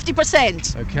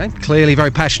 150%. Okay, clearly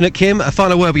very passionate. Kim, a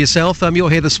final word with yourself. You're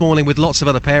here this morning with lots of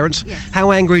other parents. Yes.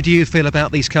 How angry do you feel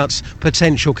about these cuts,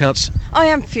 potential cuts? I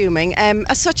am fuming.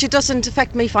 As such, it doesn't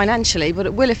affect me financially, but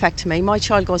it will affect me. My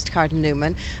child goes to Cardinal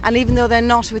Newman, and even though they're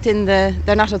not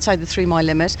outside the 3 mile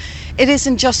limit, it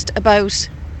isn't just about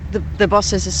the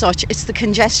buses as such. It's the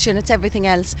congestion, it's everything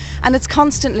else, and it's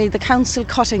constantly the council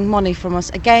cutting money from us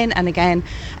again and again.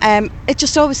 It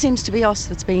just always seems to be us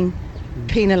that's being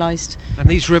penalised. And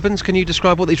these ribbons, can you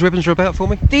describe what these ribbons are about for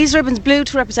me? These ribbons, blue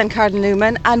to represent Cardinal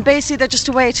Newman, and basically they're just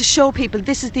a way to show people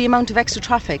this is the amount of extra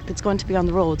traffic that's going to be on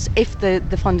the roads if the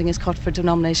funding is cut for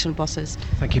denominational buses.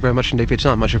 Thank you very much indeed for your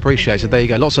time, much appreciated. There you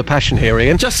go, lots of passion here,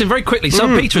 Iain. Justin, very quickly,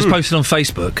 Peter has posted on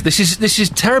Facebook, this is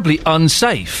terribly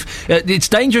unsafe. It's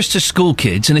dangerous to school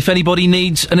kids, and if anybody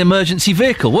needs an emergency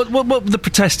vehicle. What the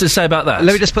protesters say about that?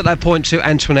 Let me just put that point to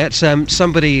Antoinette.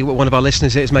 Somebody, one of our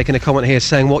listeners here, is making a comment here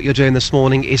saying what you're doing this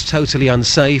morning is totally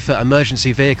unsafe.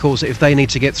 Emergency vehicles, if they need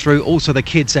to get through, also the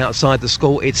kids outside the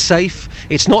school, it's safe.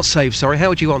 It's not safe, sorry. How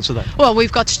would you answer that? Well,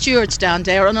 we've got stewards down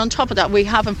there, and on top of that, we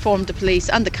have informed the police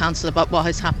and the council about what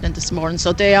is happening this morning,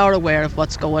 so they are aware of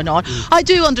what's going on. I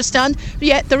do understand,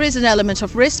 there is an element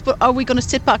of risk, but are we going to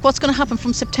sit back? What's going to happen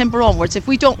from September onwards? If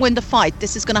we don't win the fight,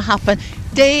 this is going to happen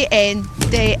day in,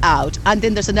 day out, and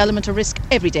then there's an element of risk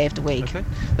every day of the week. Okay.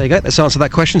 There you go, let's answer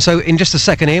that question. So in just a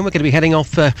second, Iain, we're going to be heading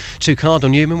off to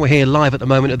Cardinal Newman. We're here live at the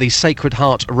moment at the Sacred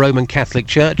Heart Roman Catholic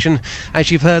Church, and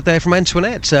as you've heard there from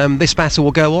Antoinette, this battle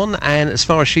will go on, and as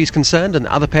far as she's concerned and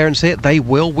other parents here, they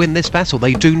will win this battle.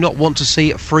 They do not want to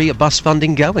see free bus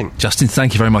funding going. Justin,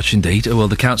 thank you very much indeed. Well,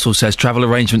 the council says travel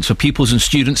arrangements for pupils and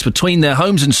students between their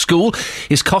homes and school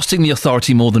is costing the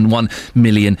authority more than £1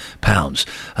 million.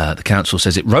 The council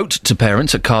says it wrote to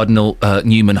parents at Cardinal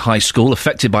Newman High School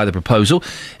affected by the proposal,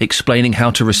 explaining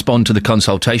how to respond to the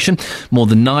consultation. More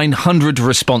than 900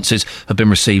 responses have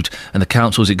been received, and the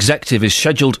council's executive is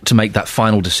scheduled to make that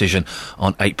final decision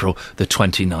on April the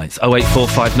 29th.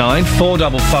 08459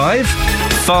 455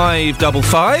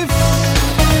 555.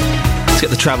 Let's get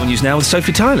the travel news now with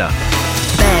Sophie Tyler.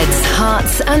 Beds,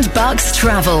 Hearts and Bucks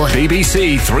travel.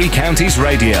 BBC Three Counties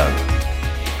Radio.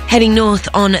 Heading north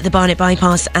on the Barnet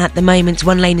Bypass at the moment,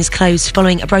 one lane is closed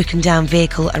following a broken down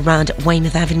vehicle around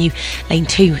Weymouth Avenue. Lane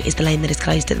 2 is the lane that is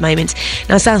closed at the moment.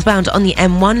 Now southbound on the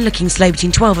M1, looking slow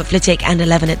between 12 at Flitwick and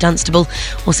 11 at Dunstable.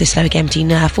 Also slow again between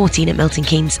 14 at Milton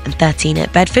Keynes and 13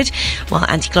 at Bedford. While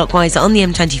anti-clockwise on the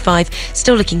M25,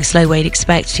 still looking slow where you'd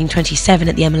expect between 27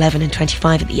 at the M11 and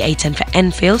 25 at the A10 for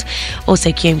Enfield. Also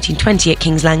queuing between 20 at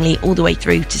Kings Langley all the way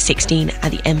through to 16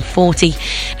 at the M40.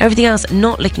 Now, everything else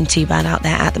not looking too bad out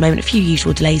there at the moment. A few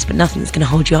usual delays, but nothing that's going to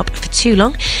hold you up for too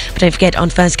long. But don't forget, on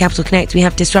First Capital Connect, we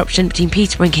have disruption between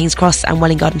Peterborough and King's Cross and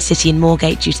Welwyn Garden City and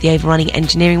Moorgate due to the overrunning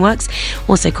engineering works,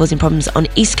 also causing problems on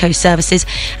East Coast services,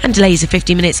 and delays of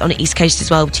 50 minutes on the East Coast as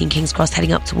well between King's Cross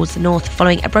heading up towards the north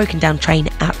following a broken down train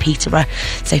at Peterborough.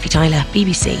 Sophie Tyler,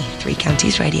 BBC Three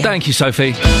Counties Radio. Thank you,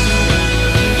 Sophie.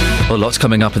 Well, lots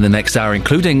coming up in the next hour,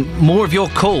 including more of your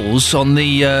calls on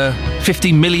the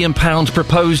 £50 million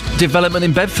proposed development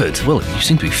in Bedford. Well, you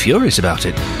seem to be furious about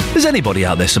it. Does anybody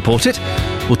out there support it?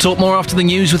 We'll talk more after the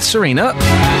news with Serena.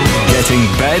 Getting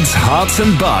beds, hearts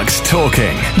and bucks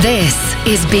talking. This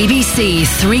is BBC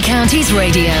Three Counties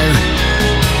Radio.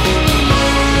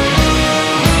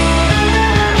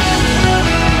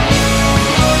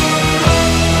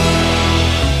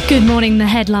 Good morning, the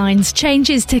headlines.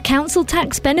 Changes to council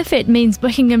tax benefit means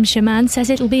Buckinghamshire man says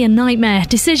it'll be a nightmare.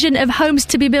 Decision of homes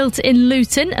to be built in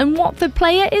Luton and Watford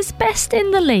player is best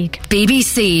in the league.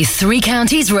 BBC Three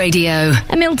Counties Radio.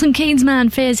 A Milton Keynes man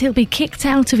fears he'll be kicked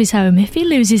out of his home if he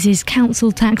loses his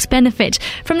council tax benefit.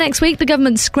 From next week, the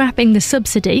government's scrapping the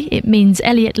subsidy. It means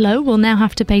Elliot Lowe will now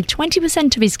have to pay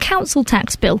 20% of his council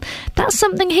tax bill. That's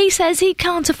something he says he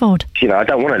can't afford. You know, I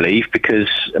don't want to leave because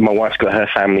my wife's got her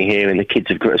family here and the kids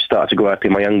have started to grow up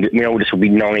here. My oldest will be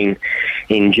 9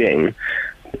 in June.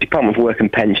 The Department for Work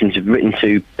and Pensions have written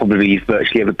to probably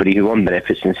virtually everybody who on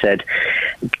benefits and said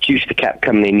due to the cap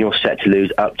coming in, you're set to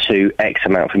lose up to X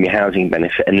amount from your housing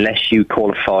benefit unless you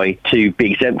qualify to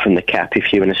be exempt from the cap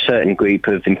if you're in a certain group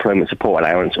of employment support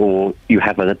allowance or you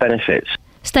have other benefits.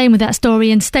 Staying with that story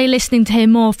and stay listening to hear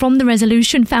more from the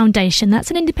Resolution Foundation.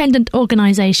 That's an independent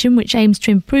organisation which aims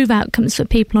to improve outcomes for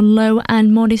people on low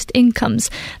and modest incomes.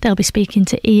 They'll be speaking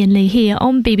to Iain Lee here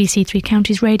on BBC Three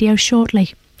Counties Radio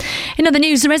shortly. In other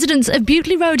news, the residents of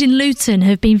Butley Road in Luton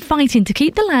have been fighting to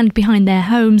keep the land behind their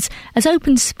homes as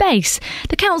open space.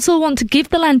 The council want to give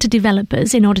the land to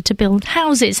developers in order to build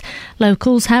houses.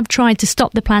 Locals have tried to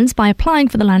stop the plans by applying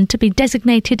for the land to be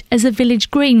designated as a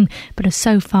village green, but has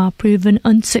so far proven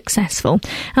unsuccessful.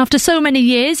 After so many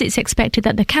years, it's expected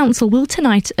that the council will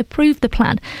tonight approve the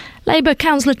plan. Labour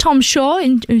councillor Tom Shaw,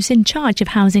 who's in charge of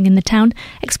housing in the town,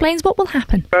 explains what will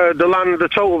happen. The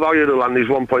total value of the land is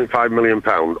 £1.5 million,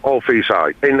 all fee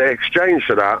side. In exchange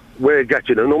for that, we're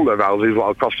getting a number of houses what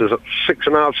will cost us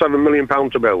 £6.5–7 million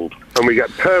to build, and we get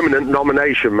permanent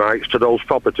nomination rights to those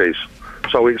properties.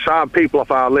 So it's our people off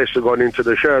our list are going into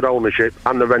the shared ownership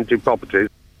and the rented properties.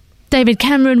 David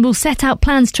Cameron will set out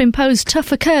plans to impose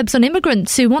tougher curbs on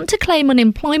immigrants who want to claim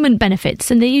unemployment benefits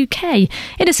in the UK.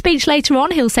 In a speech later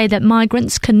on, he'll say that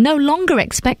migrants can no longer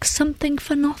expect something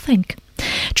for nothing.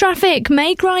 Traffic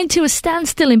may grind to a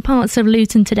standstill in parts of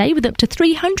Luton today, with up to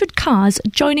 300 cars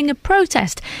joining a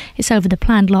protest. It's over the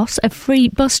planned loss of free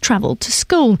bus travel to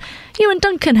school. Ewan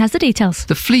Duncan has the details.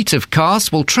 The fleet of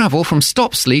cars will travel from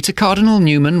Stopsley to Cardinal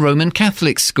Newman Roman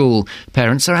Catholic School.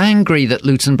 Parents are angry that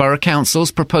Luton Borough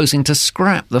Council's proposing to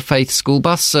scrap the Faith School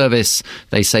bus service.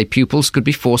 They say pupils could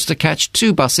be forced to catch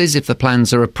 2 buses if the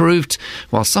plans are approved,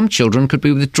 while some children could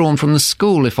be withdrawn from the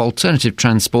school if alternative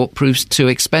transport proves too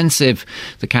expensive.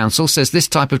 The council says this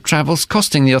type of travel's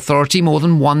costing the authority more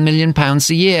than £1 million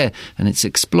a year, and it's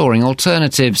exploring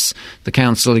alternatives. The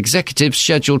council executive's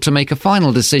scheduled to make a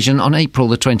final decision on April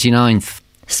the 29th.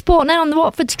 Sport now, and the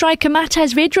Watford striker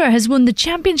Matej Vydra has won the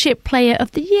Championship Player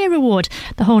of the Year award.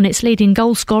 The Hornets' leading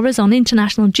goal scorers on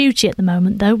international duty at the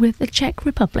moment, though, with the Czech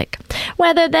Republic.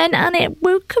 Weather then, and it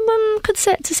could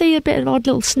set to see a bit of odd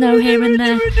little snow here and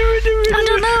there. I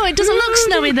don't know, it doesn't look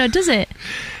snowy though, does it?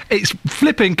 It's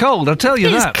flipping cold, I'll tell you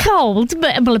that. It's cold,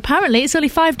 but well, apparently it's only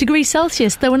 5 degrees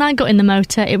Celsius, though when I got in the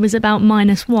motor it was about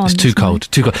 -1. It's too cold.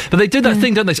 But they did that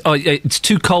thing, don't they? Oh, it's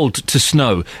too cold to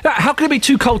snow. How can it be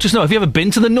too cold to snow? Have you ever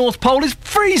been to the North Pole? It's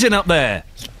freezing up there.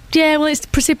 Yeah, well, it's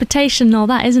precipitation and all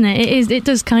that, isn't it? It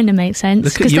does kind of make sense.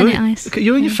 Look at you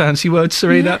and your fancy words,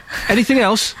 Serena. Yeah. Anything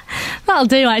else? That'll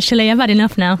do, actually. I've had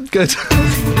enough now. Good.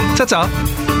 Ta-ta.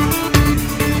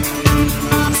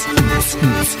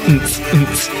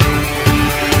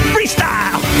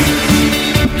 Freestyle!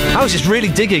 I was just really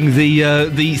digging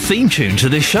the theme tune to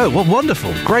this show. What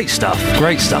wonderful. Great stuff.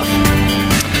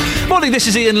 Morning, this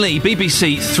is Iain Lee,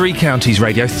 BBC Three Counties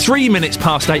Radio. 3 minutes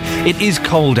past 8. It is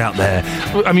cold out there.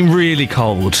 I mean, really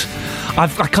cold. I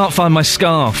can't find my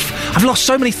scarf. I've lost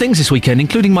so many things this weekend,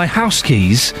 including my house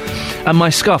keys and my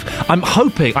scarf. I'm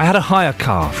hoping... I had a hire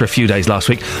car for a few days last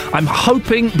week. I'm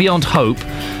hoping beyond hope...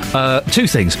 2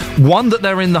 things. 1, that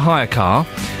they're in the hire car,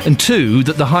 and 2,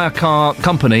 that the hire car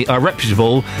company are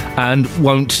reputable and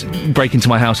won't break into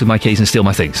my house with my keys and steal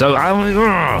my things. So, and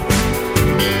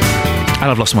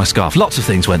I've lost my scarf. Lots of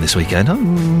things went this weekend.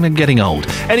 I'm getting old.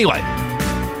 Anyway,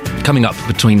 coming up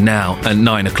between now and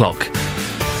 9 o'clock.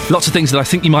 Lots of things that I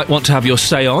think you might want to have your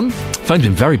say on. Phone's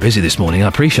been very busy this morning. I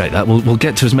appreciate that. We'll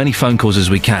get to as many phone calls as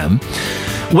we can.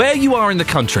 Where you are in the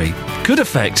country could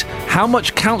affect how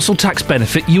much council tax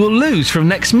benefit you will lose from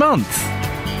next month.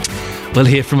 We'll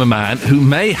hear from a man who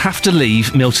may have to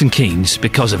leave Milton Keynes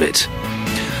because of it.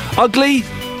 Ugly,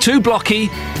 too blocky,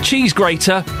 cheese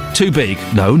grater, too big.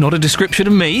 No, not a description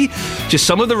of me. Just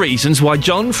some of the reasons why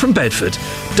John from Bedford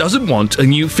doesn't want a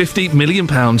new £50 million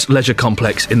leisure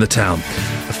complex in the town.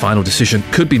 A final decision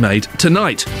could be made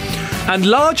tonight. And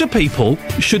larger people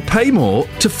should pay more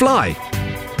to fly.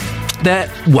 Their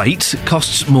weight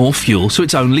costs more fuel, so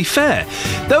it's only fair.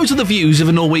 Those are the views of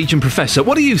a Norwegian professor.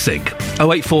 What do you think?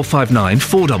 08459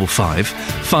 455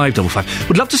 555.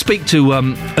 Would love to speak to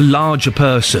a larger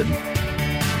person.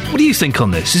 What do you think on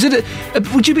this? Is it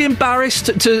would you be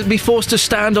embarrassed to be forced to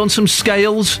stand on some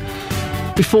scales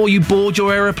before you board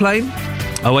your aeroplane?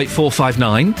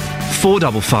 08459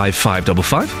 455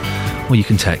 555. Or you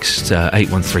can text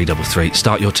 81333.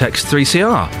 Start your text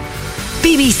 3CR.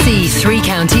 BBC Three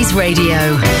Counties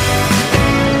Radio.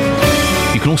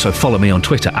 You can also follow me on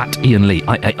Twitter at Iain Lee,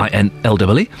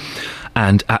 IAINLEE,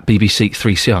 and at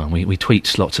BBC3CR. We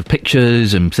tweet lots of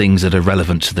pictures and things that are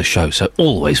relevant to the show, so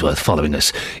always worth following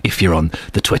us if you're on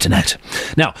the Twitternet.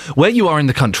 Now, where you are in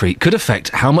the country could affect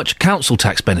how much council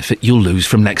tax benefit you'll lose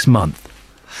from next month.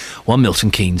 One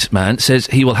Milton Keynes man says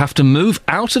he will have to move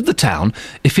out of the town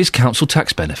if his council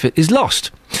tax benefit is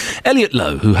lost. Elliot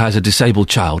Lowe, who has a disabled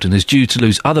child and is due to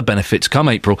lose other benefits come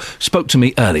April, spoke to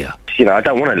me earlier. I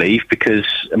don't want to leave because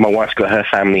my wife's got her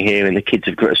family here and the kids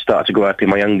have started to grow up.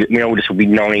 My oldest will be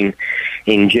 9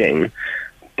 in June.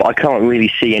 But I can't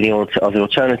really see any other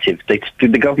alternative. The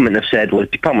government have said, well, the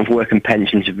Department of Work and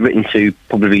Pensions have written to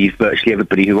probably virtually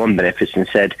everybody who on benefits and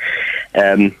said,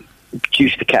 due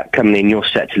to the cap coming in, you're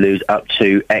set to lose up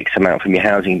to X amount from your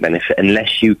housing benefit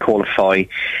unless you qualify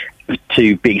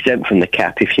to be exempt from the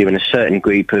cap if you're in a certain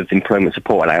group of employment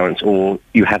support allowance or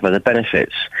you have other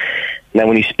benefits. Now,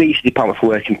 when you speak to the Department for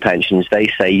Work and Pensions, they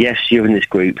say, yes, you're in this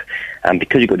group, and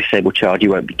because you've got a disabled child, you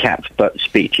won't be capped, but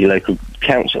speak to your local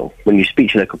council. When you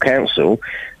speak to your local council,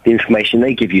 the information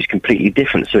they give you is completely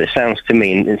different. So it sounds to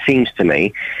me, and it seems to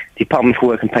me, the Department for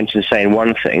Work and Pensions is saying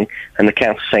one thing, and the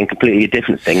council is saying completely a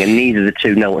different thing, and neither of the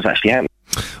two know what's actually happening.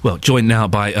 Well, joined now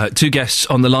by two guests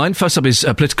on the line. First up is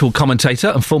a political commentator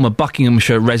and former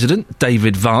Buckinghamshire resident,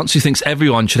 David Vance, who thinks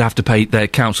everyone should have to pay their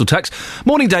council tax.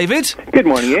 Morning, David. Good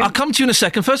morning, Iain. I'll come to you in a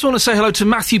second. First, I want to say hello to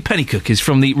Matthew Pennycook. He's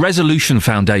from the Resolution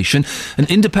Foundation, an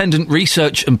independent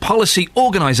research and policy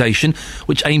organisation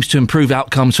which aims to improve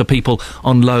outcomes for people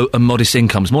on low and modest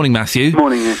incomes. Morning, Matthew.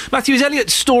 Morning, Iain. Matthew, is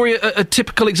Elliot's story a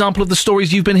typical example of the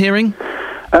stories you've been hearing?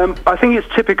 I think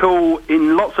it's typical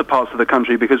in lots of parts of the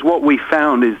country because what we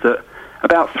found is that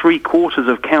about 3/4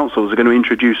 of councils are going to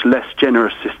introduce less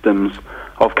generous systems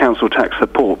of council tax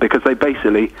support because they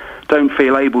basically don't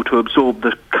feel able to absorb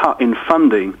the cut in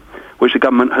funding which the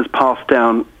government has passed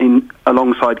down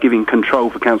alongside giving control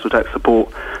for council tax support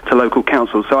to local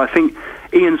councils. So I think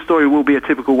Ian's story will be a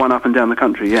typical one up and down the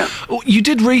country, yeah. Well, you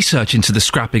did research into the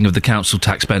scrapping of the council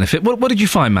tax benefit. What did you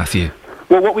find, Matthew?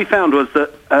 Well, what we found was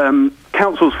that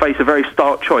councils face a very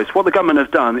stark choice. What the government has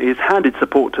done is handed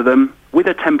support to them with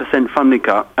a 10% funding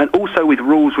cut and also with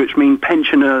rules which mean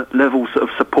pensioner levels of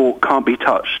support can't be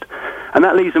touched. And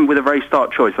that leaves them with a very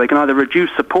stark choice. They can either reduce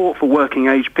support for working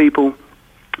age people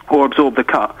or absorb the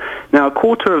cut. Now,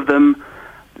 1/4 of them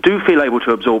do feel able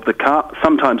to absorb the cut,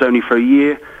 sometimes only for a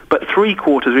year, but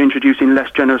 3/4 are introducing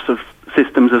less generous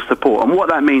systems of support. And what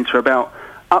that means for about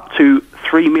up to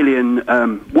 3 million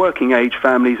working age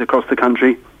families across the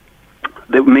country,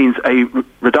 that means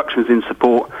reductions in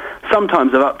support,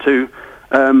 sometimes of up to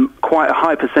quite a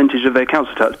high percentage of their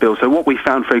council tax bill. So what we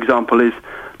found, for example, is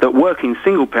that working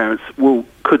single parents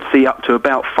could see up to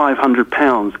about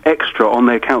 £500 extra on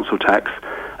their council tax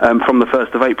from the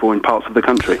 1st of April in parts of the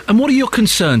country. And what are your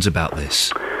concerns about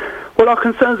this? Well,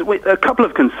 a couple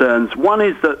of concerns. One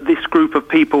is that this group of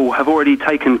people have already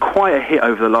taken quite a hit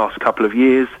over the last couple of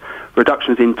years,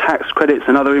 reductions in tax credits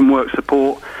and other in-work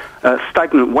support,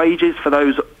 stagnant wages for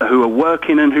those who are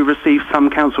working and who receive some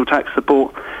council tax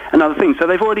support, and other things. So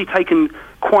they've already taken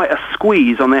quite a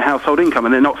squeeze on their household income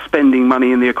and they're not spending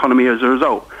money in the economy as a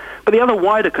result. But the other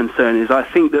wider concern is I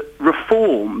think that the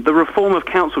reform of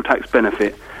council tax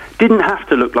benefit didn't have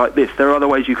to look like this. There are other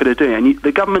ways you could have done it. And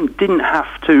the government didn't have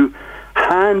to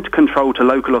hand control to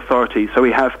local authorities. So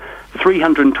we have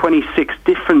 326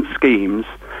 different schemes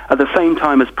at the same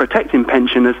time as protecting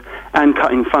pensioners and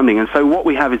cutting funding. And so what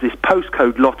we have is this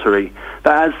postcode lottery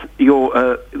that, as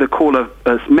the caller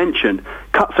has mentioned,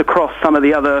 cuts across some of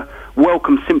the other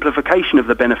welcome simplification of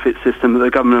the benefit system that the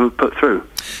government have put through.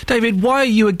 David, why are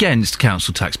you against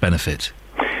council tax benefit?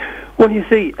 Well, you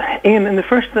see, Ian, and the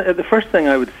first thing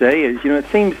I would say is, it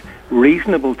seems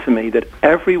reasonable to me that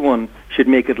everyone should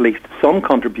make at least some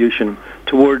contribution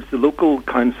towards the local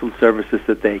council services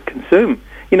that they consume.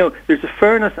 There's a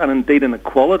fairness and indeed an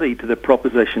equality to the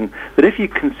proposition that if you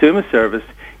consume a service,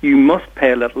 you must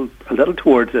pay a little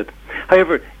towards it.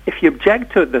 However, if you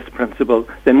object to this principle,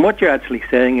 then what you're actually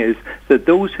saying is that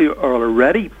those who are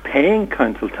already paying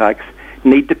council tax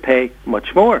need to pay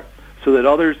much more, so that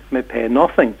others may pay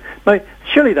nothing. Now,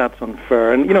 surely that's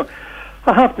unfair. And,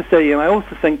 I have to say, and I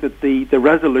also think that the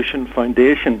Resolution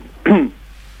Foundation,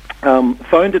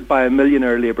 founded by a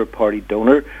millionaire Labour Party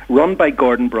donor, run by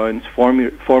Gordon Brown's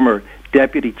former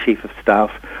Deputy Chief of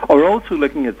Staff, are also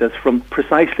looking at this from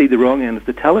precisely the wrong end of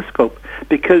the telescope,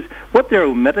 because what they're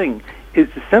omitting is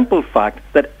the simple fact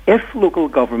that if local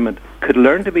government could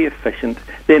learn to be efficient,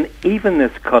 then even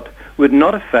this cut would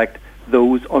not affect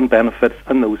those on benefits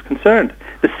and those concerned.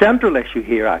 The central issue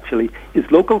here actually is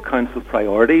local council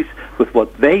priorities with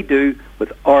what they do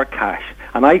with our cash.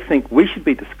 And I think we should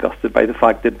be disgusted by the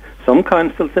fact that some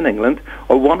councils in England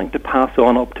are wanting to pass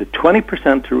on up to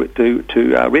 20%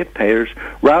 to ratepayers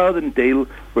rather than deal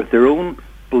with their own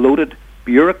bloated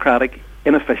bureaucratic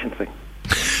inefficiency.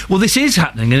 Well, this is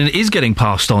happening, and it is getting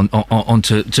passed on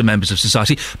to members of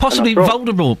society, possibly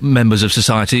vulnerable members of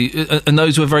society, and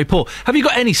those who are very poor. Have you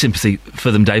got any sympathy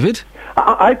for them, David?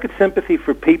 I've got sympathy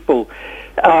for people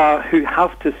who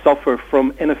have to suffer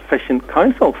from inefficient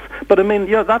councils. But I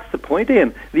mean, that's the point,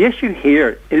 Iain. The issue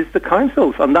here is the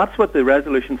councils, and that's what the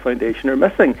Resolution Foundation are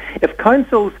missing. If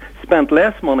councils spent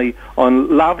less money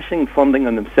on lavishing funding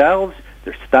on themselves,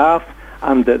 their staff,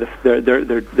 and their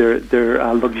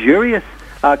luxurious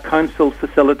council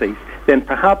facilities, then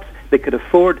perhaps they could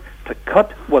afford to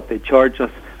cut what they charge us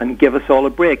and give us all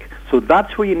a break. So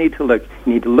that's where you need to look.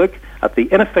 You need to look at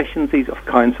the inefficiencies of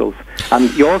councils.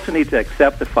 And you also need to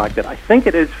accept the fact that I think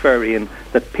it is fair, Iain,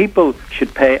 that people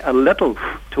should pay a little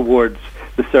towards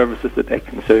the services that they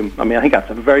consume. I mean, I think that's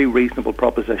a very reasonable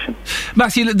proposition.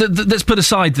 Matthew, let's put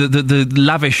aside the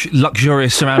lavish,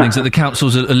 luxurious surroundings that the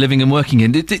councils are living and working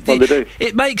in. They do.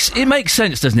 It makes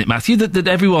sense, doesn't it, Matthew, that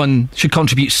everyone should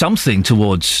contribute something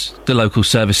towards the local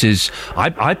services.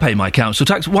 I pay my council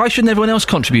tax. Why shouldn't everyone else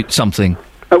contribute something?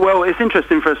 Well, it's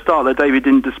interesting for a start that David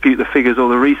didn't dispute the figures or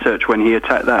the research when he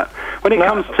attacked that. When it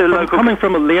comes to local... Coming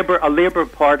from a Labour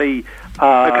Party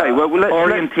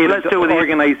orientated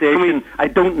organisation, I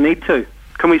don't need to.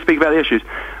 Can we speak about the issues?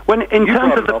 In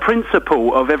terms of the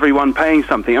principle of everyone paying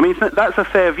something, I mean, that's a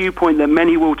fair viewpoint that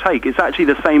many will take. It's actually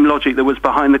the same logic that was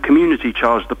behind the community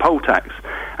charge, the poll tax,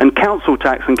 and council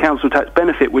tax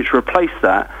benefit, which replaced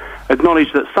that,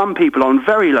 acknowledge that some people on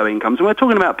very low incomes, and we're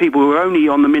talking about people who are only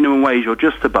on the minimum wage or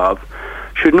just above,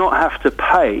 should not have to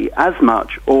pay as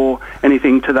much or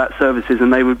anything to that services,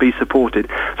 and they would be supported.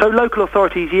 So local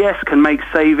authorities, yes, can make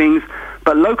savings,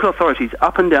 but local authorities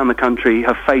up and down the country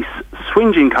have faced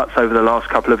swinging cuts over the last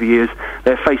couple of years.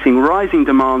 They're facing rising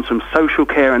demands from social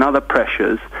care and other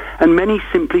pressures, and many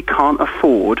simply can't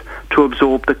afford to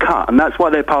absorb the cut, and that's why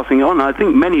they're passing it on. I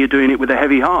think many are doing it with a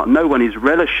heavy heart. No one is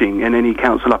relishing in any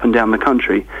council up and down the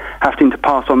country having to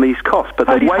pass on these costs, but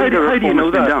how do you know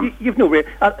that? You've no way.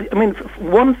 I mean,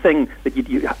 one thing that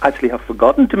you actually have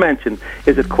forgotten to mention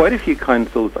is that quite a few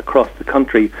councils across the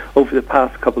country over the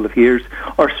past couple of years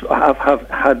have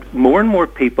had more and more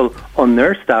people on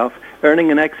their staff earning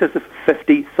in excess of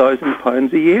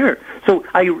 £50,000 a year. So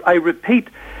I repeat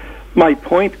my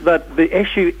point that the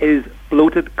issue is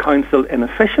bloated council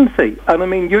inefficiency. And I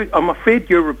mean, I'm afraid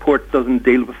your report doesn't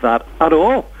deal with that at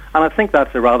all. And I think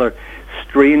that's a rather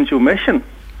strange omission.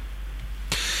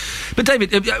 But David,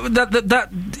 that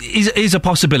is a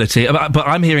possibility. But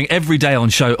I'm hearing every day on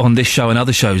this show and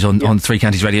other shows on Three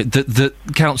Counties Radio that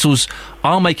councils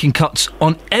are making cuts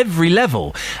on every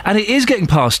level, and it is getting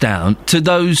passed down to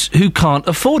those who can't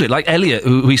afford it. Like Elliot,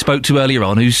 who we spoke to earlier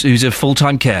on, who's a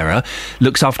full-time carer,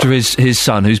 looks after his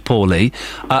son who's poorly,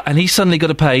 and he's suddenly got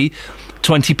to pay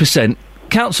 20%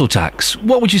 council tax.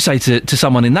 What would you say to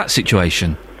someone in that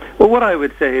situation? Well, what I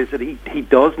would say is that he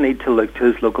does need to look to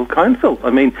his local council.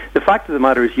 I mean, the fact of the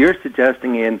matter is you're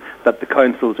suggesting, Iain, that the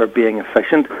councils are being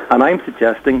efficient, and I'm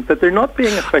suggesting that they're not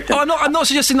being efficient. Oh, I'm not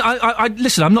suggesting that.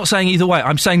 Listen, I'm not saying either way.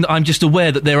 I'm saying that I'm just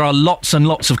aware that there are lots and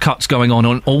lots of cuts going on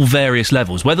all various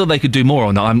levels. Whether they could do more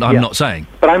or not, I'm not saying.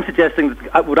 But I'm suggesting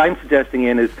that, what I'm suggesting,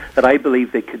 Iain, is that I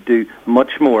believe they could do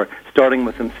much more, starting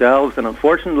with themselves. And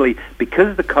unfortunately,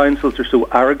 because the councils are so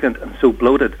arrogant and so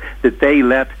bloated, that they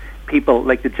let people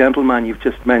like the gentleman you've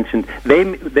just mentioned,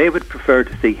 they would prefer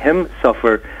to see him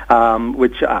suffer,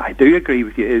 which I do agree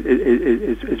with you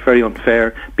is very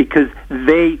unfair, because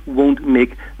they won't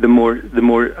make the more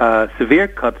severe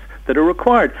cuts that are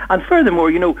required. And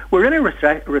furthermore, we're in a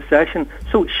recession,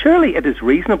 so surely it is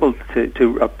reasonable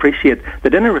to appreciate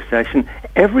that in a recession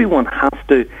everyone has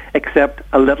to accept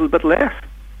a little bit less.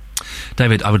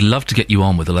 David, I would love to get you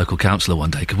on with a local councillor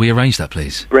one day. Could we arrange that,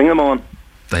 please? Bring him on.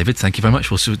 David, thank you very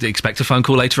much. We'll expect a phone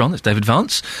call later on. That's David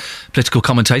Vance, political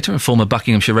commentator and former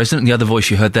Buckinghamshire resident. And the other voice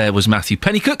you heard there was Matthew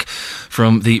Pennycook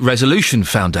from the Resolution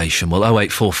Foundation. Well,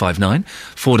 08459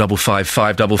 455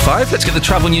 555. Let's get the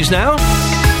travel news now.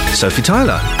 Sophie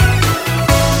Tyler.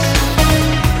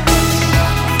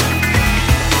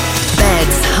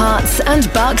 Beds, Hearts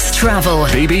and Bucks travel.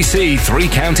 BBC Three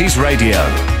Counties Radio.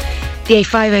 The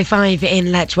A505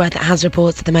 in Letchworth has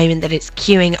reports at the moment that it's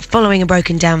queuing following a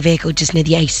broken down vehicle just near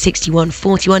the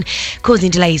A6141, causing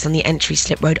delays on the entry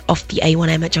slip road off the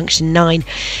A1M at junction 9.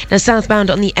 Now southbound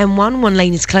on the M1, one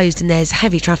lane is closed and there's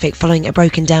heavy traffic following a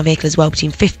broken down vehicle as well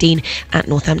between 15 at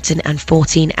Northampton and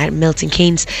 14 at Milton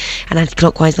Keynes. And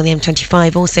anti-clockwise on the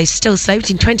M25, also still slow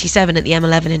between 27 at the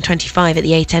M11 and 25 at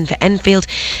the A10 for Enfield,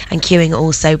 and queuing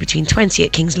also between 20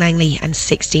 at Kings Langley and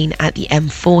 16 at the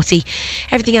M40.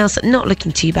 Everything else not not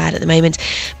looking too bad at the moment,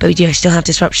 but we do still have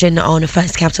disruption on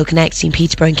First Capital Connect between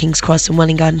Peterborough and King's Cross and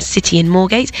Welling Garden City and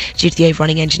Moorgate due to the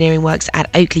overrunning engineering works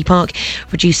at Oakley Park.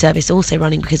 Reduced service also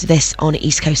running because of this on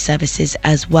East Coast services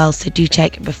as well, so do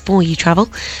check before you travel.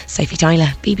 Sophie Tyler,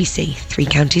 BBC Three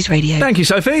Counties Radio. Thank you,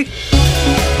 Sophie.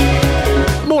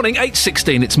 Morning,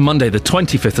 8:16. It's Monday, the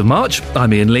 25th of March.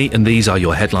 I'm Iain Lee, and these are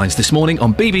your headlines this morning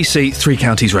on BBC Three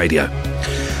Counties Radio.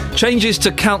 Changes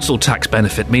to council tax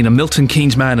benefit mean a Milton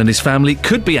Keynes man and his family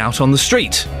could be out on the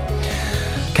street.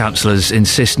 Councillors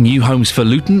insist new homes for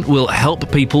Luton will help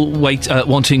people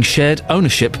wanting shared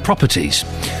ownership properties.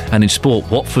 And in sport,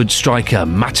 Watford striker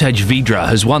Matej Vydra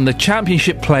has won the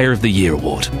Championship Player of the Year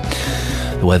award.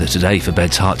 The weather today for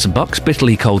Beds, Herts and Bucks: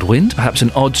 bitterly cold wind, perhaps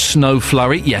an odd snow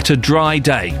flurry, yet a dry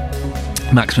day.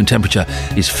 Maximum temperature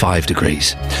is 5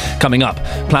 degrees. Coming up,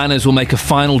 planners will make a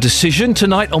final decision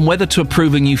tonight on whether to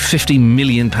approve a new £50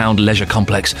 million leisure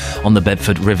complex on the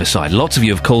Bedford Riverside. Lots of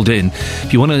you have called in.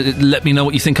 If you want to let me know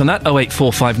what you think on that,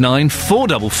 08459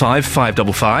 455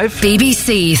 555.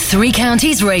 BBC Three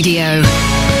Counties Radio.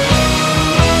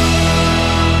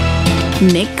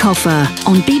 Nick Coffer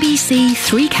on BBC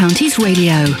Three Counties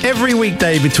Radio. Every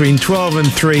weekday between 12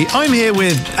 and 3, I'm here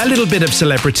with a little bit of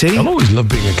celebrity. I've always loved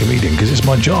being a comedian because it's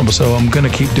my job, so I'm going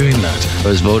to keep doing that. I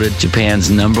was voted Japan's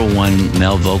 #1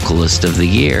 male vocalist of the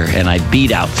year, and I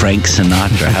beat out Frank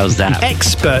Sinatra. How's that?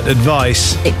 Expert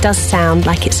advice. It does sound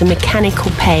like it's a mechanical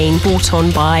pain brought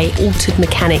on by altered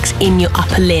mechanics in your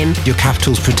upper limb. Your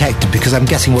capital's protected because I'm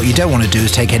guessing what you don't want to do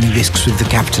is take any risks with the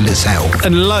capital itself.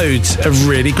 And loads of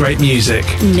really great music.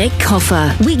 Nick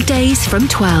Coffer, weekdays from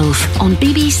 12 on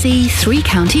BBC Three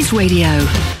Counties Radio.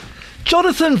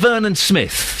 Jonathan Vernon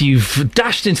Smith, you've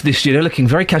dashed into this studio looking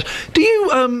very casual. Do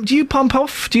you pump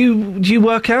off? Do you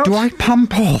work out? Do I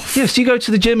pump off? Yes. Do you go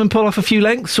to the gym and pull off a few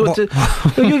lengths?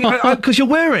 Because you're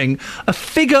wearing a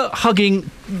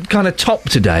figure-hugging kind of top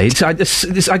today. I guess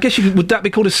would that be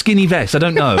called a skinny vest? I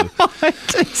don't know.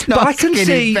 It's not a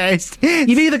skinny vest.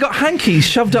 You've either got hankies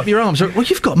shoved up your arms, or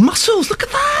you've got muscles. Look at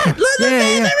that. Look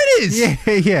there it is. Yeah.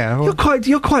 Well,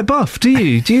 you're quite buff. Do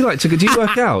you? Do you work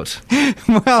out?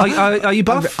 Well, are you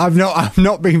buff? I've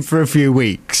not been for a few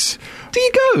weeks. Do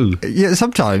you go? Yeah,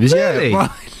 sometimes. Really? Yeah.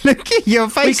 Well, look at your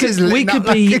faces.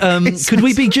 Could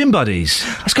we be gym buddies?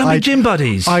 Let's go and be gym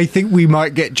buddies. I think we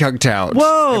might get chucked out.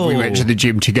 Whoa! If we went to the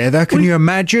gym together. Can you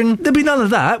imagine? There'd be none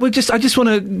of that. I just want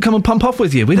to come and pump off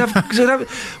with you. We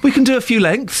can do a few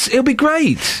lengths. It'll be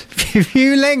great. A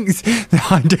few lengths.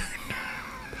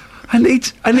 I need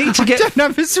to get. I don't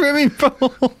have a swimming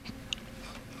pool.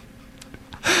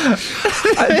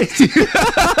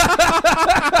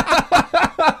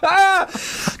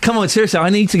 Come on, seriously,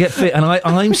 I need to get fit, and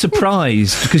I'm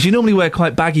surprised because you normally wear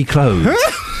quite baggy clothes.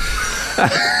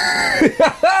 But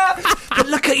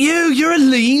look at you! You're a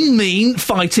lean, mean,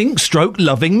 fighting,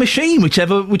 loving machine.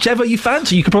 Whichever you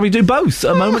fancy, you could probably do both at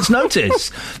a moment's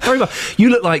notice. Very well. You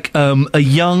look like a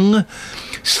young,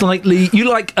 slightly. You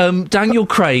like Daniel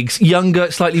Craig's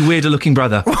younger, slightly weirder-looking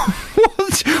brother.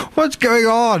 What's going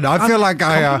on? I feel like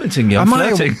complimenting you. I'm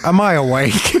flirting. Am I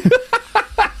awake?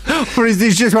 Or is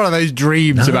this just one of those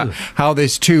dreams about how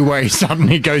this two-way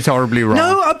suddenly goes horribly wrong?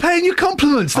 No, I'm paying you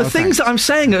compliments. The things that I'm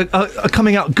saying are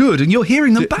coming out good, and you're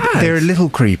hearing them bad. They're a little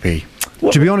creepy.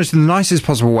 What? To be honest, in the nicest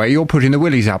possible way, you're putting the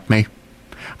willies up me.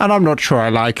 And I'm not sure I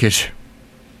like it.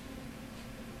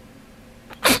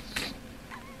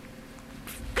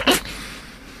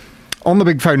 On the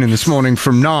big phone in this morning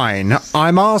from 9,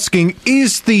 I'm asking,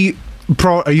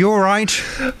 are you all right?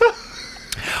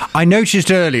 I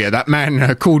noticed earlier that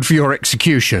man called for your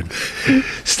execution.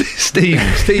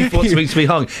 Steve wants me to be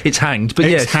hung. It's hanged, but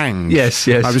it's hanged. Yes.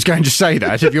 I was going to say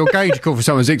that. If you're going to call for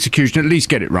someone's execution, at least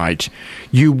get it right.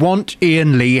 You want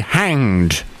Iain Lee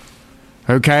hanged.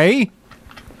 Okay?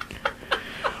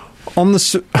 On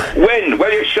the... When?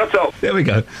 Will you shut up? There we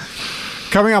go.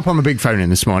 Coming up on the big phone in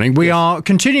this morning, we are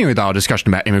continuing with our discussion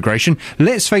about immigration.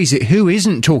 Let's face it, who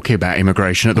isn't talking about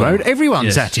immigration at the moment?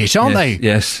 Everyone's at it, aren't they?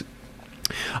 Yes.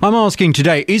 I'm asking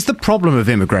today, is the problem of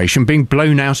immigration being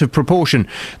blown out of proportion?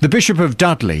 The Bishop of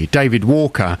Dudley, David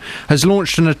Walker, has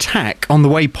launched an attack on the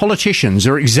way politicians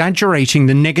are exaggerating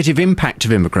the negative impact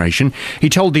of immigration. He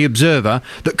told The Observer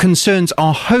that concerns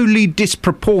are wholly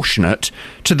disproportionate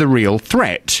to the real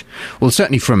threat. Well,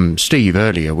 certainly from Steve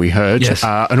earlier we heard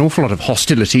an awful lot of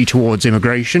hostility towards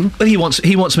immigration. Well,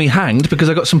 he wants me hanged because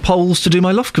I got some Poles to do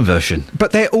my loft conversion.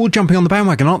 But they're all jumping on the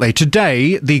bandwagon, aren't they?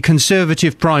 Today, the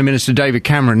Conservative Prime Minister David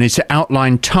Cameron is to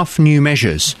outline tough new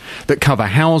measures that cover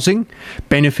housing,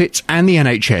 benefits and the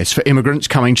NHS for immigrants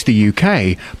coming to the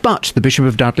UK. But the Bishop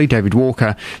of Dudley, David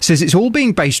Walker, says it's all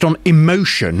being based on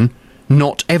emotion,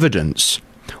 not evidence.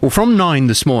 Well, from 9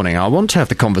 this morning, I want to have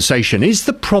the conversation. Is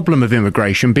the problem of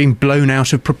immigration being blown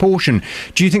out of proportion?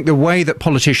 Do you think the way that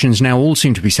politicians now all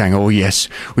seem to be saying, oh, yes,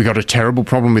 we've got a terrible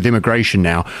problem with immigration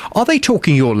now, are they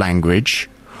talking your language?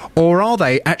 Or are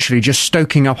they actually just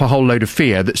stoking up a whole load of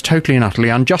fear that's totally and utterly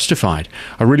unjustified?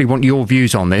 I really want your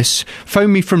views on this.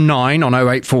 Phone me from 9 on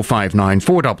 08459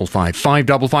 455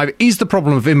 555. Is the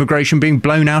problem of immigration being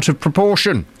blown out of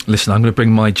proportion? Listen, I'm going to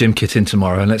bring my gym kit in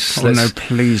tomorrow, and let's... no,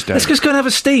 please don't. Let's just go and have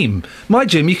a steam. My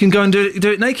gym, you can go and do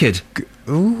it naked.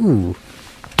 Ooh.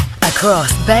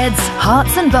 Across beds,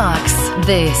 hearts and bucks,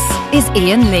 this is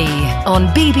Iain Lee on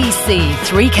BBC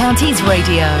Three Counties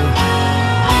Radio.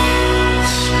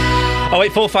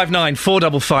 08459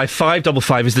 455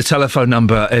 555 is the telephone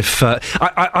number. If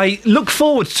I look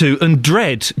forward to and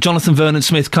dread Jonathan Vernon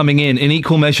Smith coming in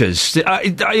equal measures.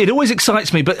 It always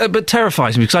excites me, but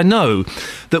terrifies me, because I know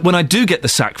that when I do get the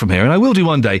sack from here, and I will do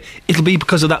one day, it'll be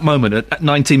because of that moment at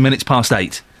 19 minutes past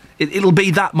 8. It'll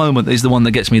be that moment that is the one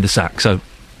that gets me the sack. So,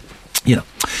 you know.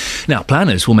 Now,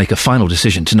 planners will make a final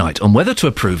decision tonight on whether to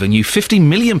approve a new £50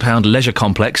 million leisure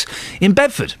complex in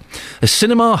Bedford. A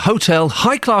cinema, hotel,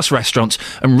 high-class restaurants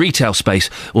and retail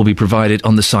space will be provided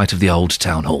on the site of the old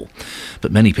town hall.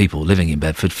 But many people living in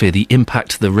Bedford fear the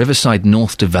impact the Riverside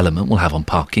North development will have on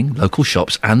parking, local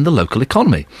shops and the local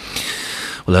economy.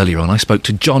 Well, earlier on I spoke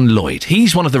to John Lloyd.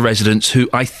 He's one of the residents who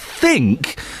I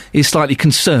think is slightly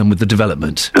concerned with the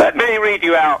development. Let me read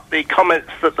you out the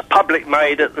comments that the public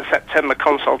made at the September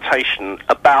consultation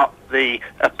about the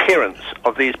appearance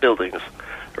of these buildings.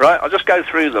 Right? I'll just go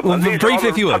through them. Well, and these brief are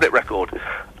if you would. Public record.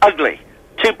 Ugly,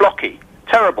 too blocky,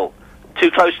 terrible,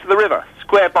 too close to the river,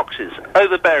 square boxes,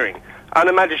 overbearing,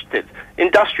 unimaginative,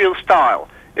 industrial style,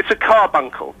 it's a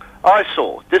carbuncle,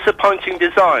 eyesore, disappointing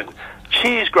design,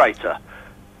 cheese grater,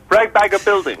 ragbag of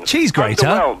buildings. Cheese grater?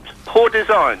 Underwhelmed. Poor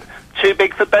design. Too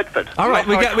big for Bedford. All right,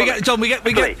 we get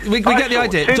the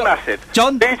idea. Too massive.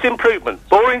 John? Needs improvement.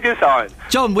 Boring design.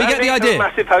 John, we get the idea.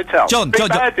 Massive hotel.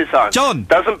 Bad design. John.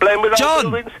 Doesn't blend with other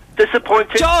buildings.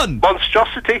 Disappointing. John.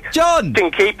 Monstrosity. John.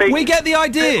 In keeping. We get the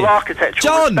idea. Little architectural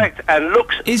John. respect and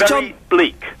looks very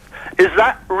bleak. Is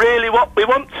that really what we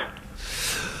want?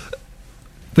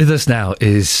 With us now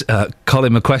is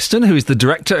Colin McQueston, who is the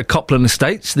director at Copland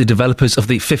Estates, the developers of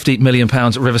the £50 million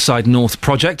Riverside North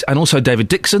project, and also David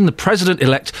Dixon, the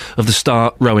president-elect of the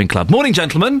Star Rowing Club. Morning,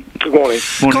 gentlemen. Good morning.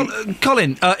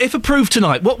 Colin, if approved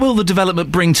tonight, what will the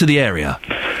development bring to the area?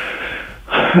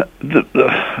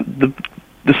 The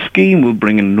scheme will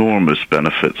bring enormous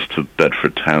benefits to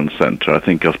Bedford Town Centre. I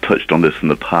think I've touched on this in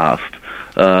the past.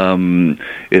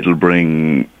 It'll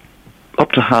bring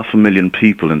up to 500,000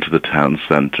 people into the town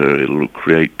centre. It'll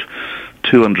create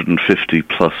 250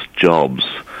 plus jobs,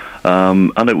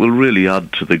 and it will really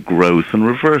add to the growth and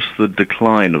reverse the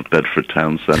decline of Bedford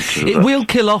Town Centre. It will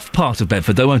kill off part of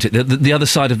Bedford, though, won't it? The other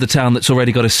side of the town that's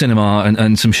already got a cinema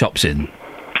and some shops in.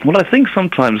 Well, I think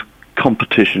sometimes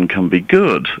competition can be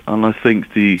good, and I think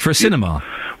for a cinema.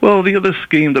 Well, the other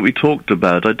scheme that we talked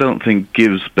about, I don't think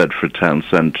gives Bedford Town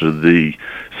Centre the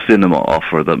cinema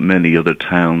offer that many other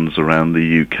towns around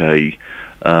the UK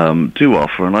do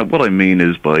offer. And what I mean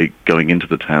is by going into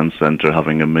the town centre,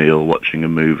 having a meal, watching a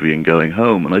movie and going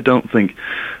home. And I don't think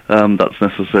that's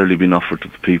necessarily been offered to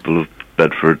the people of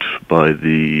Bedford by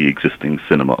the existing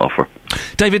cinema offer.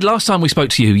 David, last time we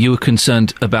spoke to you, you were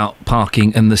concerned about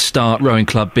parking and the Star Rowing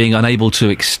Club being unable to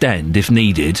extend if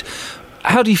needed.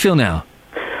 How do you feel now?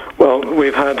 Well,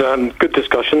 we've had good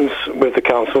discussions with the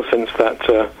council since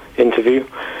that interview.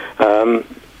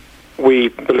 We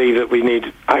believe that we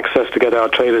need access to get our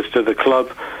trailers to the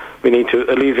club. We need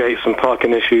to alleviate some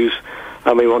parking issues,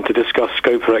 and we want to discuss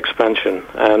scope for expansion.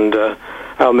 And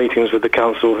our meetings with the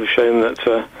council have shown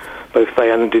that both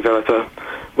they and the developer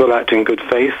will act in good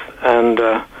faith, and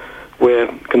we're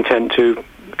content to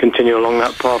continue along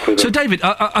that path with them. So, David,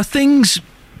 are things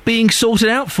being sorted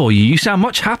out for you? You sound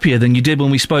much happier than you did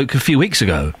when we spoke a few weeks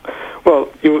ago. Well,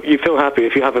 you feel happy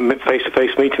if you have a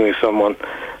face-to-face meeting with someone,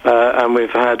 and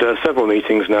we've had several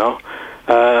meetings now,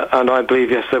 and I believe,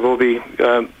 yes, there will be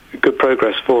good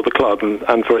progress for the club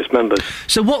and for its members.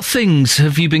 So what things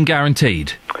have you been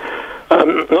guaranteed?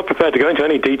 I'm not prepared to go into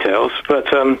any details,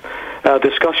 but our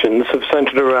discussions have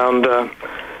centred around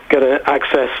getting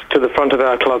access to the front of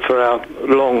our club for our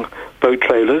long boat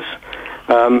trailers.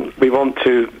 We want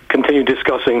to continue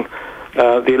discussing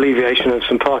the alleviation of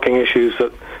some parking issues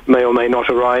that may or may not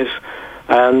arise,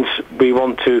 and we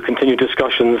want to continue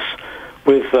discussions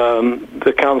with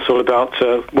the council about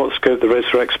what scope there is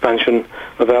for expansion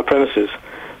of our premises.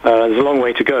 There's a long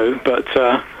way to go, but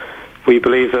we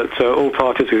believe that all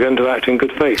parties are going to act in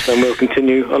good faith, and we'll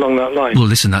continue along that line. Well,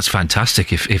 listen, that's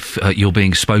fantastic if you're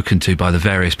being spoken to by the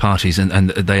various parties and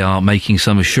they are making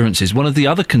some assurances. One of the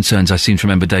other concerns I seem to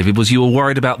remember, David, was you were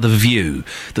worried about the view,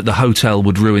 that the hotel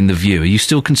would ruin the view. Are you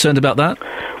still concerned about that?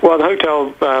 Well, the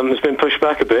hotel has been pushed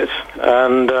back a bit,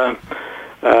 and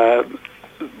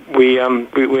we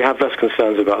have less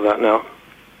concerns about that now.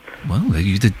 Well,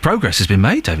 the progress has been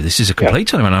made, David. This is a complete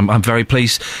turnaround. I'm very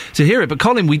pleased to hear it. But,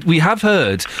 Colin, we have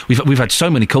heard... We've had so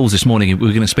many calls this morning. We're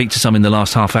going to speak to some in the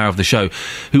last half hour of the show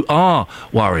who are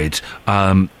worried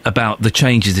about the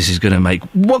changes this is going to make.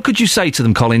 What could you say to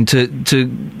them, Colin, to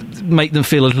make them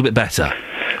feel a little bit better?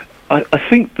 I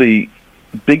think the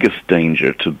biggest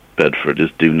danger to Bedford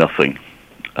is do nothing.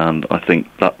 And I think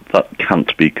that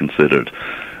can't be considered.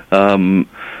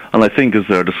 And I think as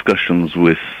our discussions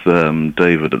with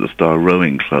David at the Star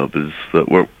Rowing Club is that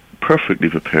we're perfectly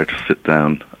prepared to sit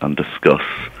down and discuss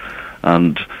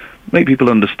and make people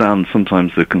understand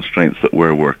sometimes the constraints that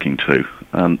we're working to.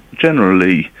 And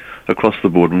generally, across the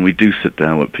board, when we do sit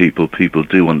down with people, people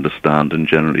do understand and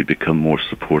generally become more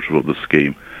supportive of the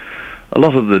scheme. A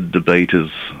lot of the debate is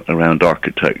around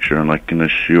architecture, and I can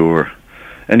assure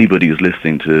anybody who's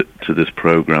listening to this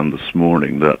programme this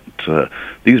morning that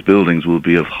these buildings will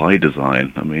be of high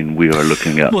design. I mean, we are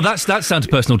looking at... Well, that's down to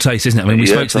personal taste, isn't it? I mean, we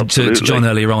spoke to John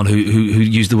earlier on who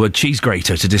used the word cheese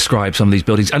grater to describe some of these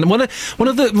buildings. And one of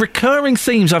the recurring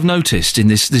themes I've noticed in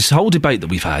this whole debate that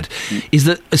we've had is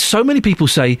that so many people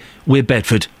say, we're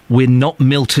Bedford, we're not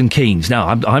Milton Keynes. Now,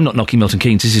 I'm not knocking Milton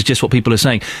Keynes. This is just what people are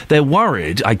saying. They're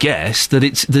worried, I guess, that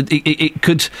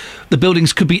the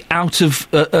buildings could be out of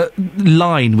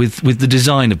line with the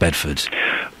design of Bedford.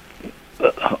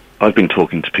 I've been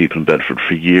talking to people in Bedford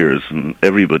for years, and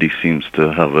everybody seems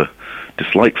to have a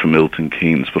dislike for Milton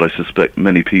Keynes. But I suspect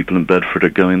many people in Bedford are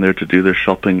going there to do their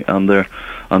shopping and their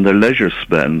leisure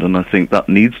spend, and I think that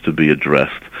needs to be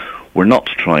addressed. We're not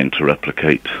trying to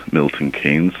replicate Milton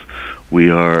Keynes. We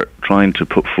are trying to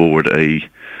put forward a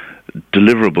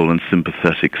deliverable and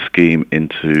sympathetic scheme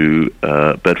into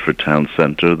Bedford Town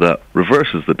Centre that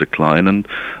reverses the decline and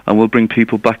will bring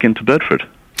people back into Bedford.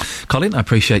 Colin, I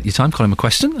appreciate your time. Colin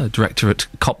McQuestion, Director at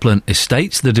Copland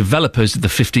Estates, the developers of the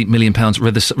 £50 million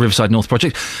Riverside North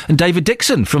project, and David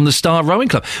Dixon from the Star Rowing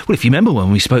Club. Well, if you remember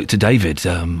when we spoke to David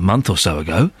a month or so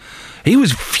ago, he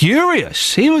was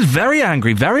furious. He was very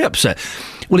angry, very upset.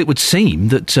 Well, it would seem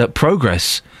that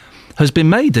progress has been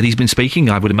made, that he's been speaking,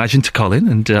 I would imagine, to Colin,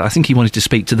 and I think he wanted to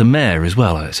speak to the Mayor as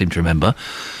well, I seem to remember,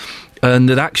 and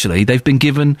that actually they've been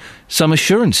given some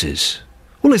assurances.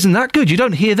 Well, isn't that good? You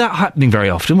don't hear that happening very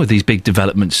often with these big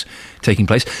developments taking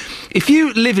place. If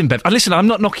you live in Bedford... Listen, I'm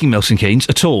not knocking Milton Keynes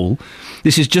at all.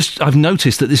 This is just... I've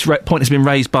noticed that this point has been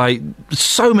raised by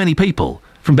so many people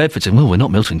from Bedford saying, well, we're not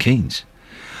Milton Keynes.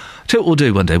 Tell you what we'll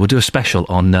do one day. We'll do a special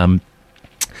on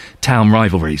town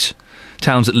rivalries.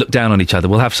 Towns that look down on each other.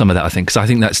 We'll have some of that, I think, because I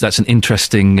think that's an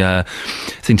interesting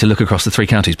thing to look across the three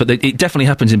counties. But it definitely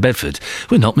happens in Bedford.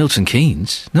 We're not Milton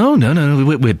Keynes. No,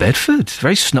 we're Bedford.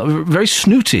 Very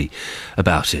snooty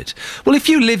about it. Well, if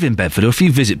you live in Bedford or if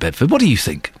you visit Bedford, what do you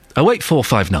think?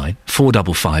 08459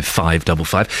 455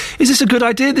 555. Is this a good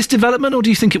idea, this development, or do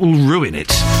you think it will ruin it?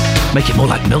 Make it more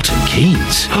like Milton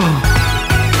Keynes.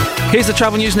 Here's the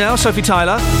travel news now. Sophie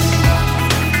Tyler.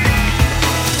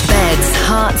 Beds,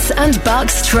 Herts and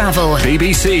Bucks travel.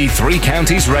 BBC Three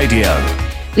Counties Radio.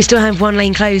 We still have one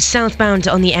lane closed southbound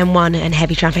on the M1 and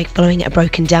heavy traffic following a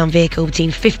broken down vehicle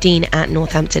between 15 at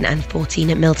Northampton and 14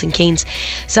 at Milton Keynes.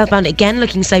 Southbound again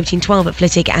looking slow between 12 at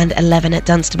Flitwick and 11 at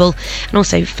Dunstable, and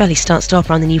also fairly start-stop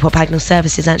around the Newport Pagnell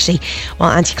services actually,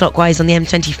 while anti-clockwise on the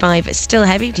M25 is still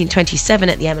heavy between 27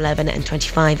 at the M11 and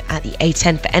 25 at the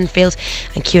A10 for Enfield,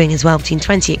 and queuing as well between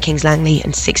 20 at Kings Langley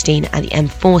and 16 at the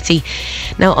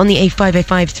M40. Now on the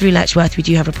A505 through Letchworth we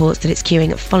do have reports that it's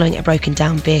queuing following a broken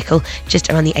down vehicle just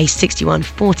around the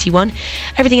A6141.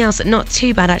 Everything else not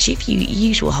too bad actually, a few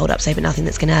usual hold-ups but nothing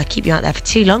that's going to keep you out there for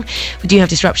too long. We do have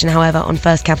disruption however on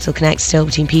First Capital Connect still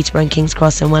between Peterborough and King's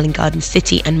Cross and Welwyn Garden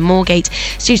City and Moorgate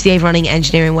due to the overrunning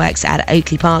engineering works at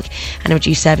Oakley Park, and a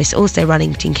reduced service also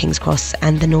running between King's Cross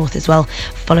and the North as well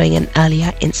following an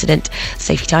earlier incident.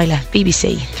 Sophie Tyler,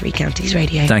 BBC Three Counties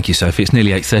Radio. Thank you, Sophie. It's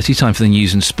nearly 8:30, time for the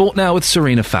news and sport now with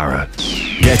Serena Farrow.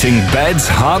 Getting beds,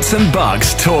 hearts and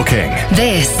bugs talking.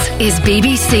 This is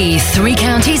BBC Three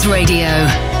Counties Radio.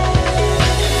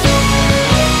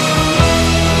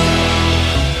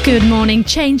 Good morning.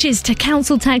 Changes to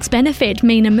council tax benefit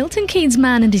mean a Milton Keynes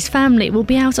man and his family will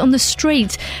be out on the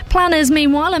street. Planners,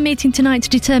 meanwhile, are meeting tonight to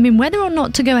determine whether or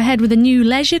not to go ahead with a new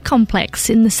leisure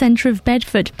complex in the centre of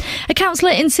Bedford. A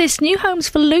councillor insists new homes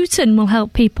for Luton will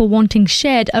help people wanting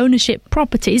shared ownership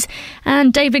properties,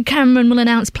 and David Cameron will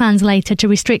announce plans later to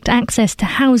restrict access to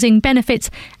housing benefits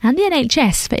and the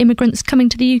NHS for immigrants coming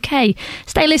to the UK.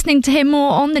 Stay listening to hear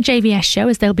more on the JVS show,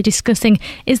 as they'll be discussing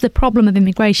is the problem of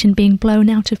immigration being blown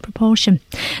out of proportion.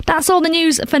 That's all the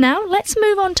news for now. Let's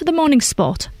move on to the morning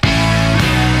sport.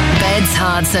 Beds,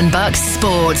 Hearts and Bucks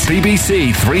Sport.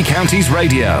 BBC Three Counties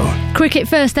Radio. Cricket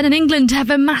first, then, in England have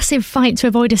a massive fight to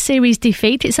avoid a series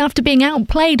defeat. It's after being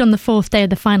outplayed on the fourth day of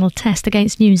the final test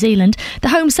against New Zealand. The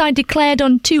home side declared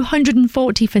on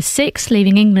 240 for 6,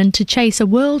 leaving England to chase a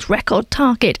world record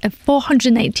target of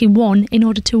 481 in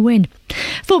order to win.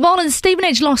 Football, and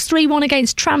Stevenage lost 3-1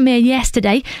 against Tranmere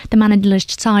yesterday. The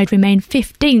managerless side remained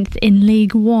 15th in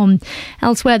League One.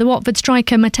 Elsewhere, the Watford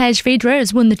striker Matej Vydra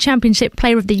has won the Championship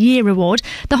Player of the Year award.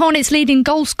 The Hornets' leading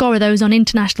goal scorer, though, is on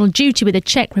international duty with the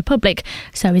Czech Republic,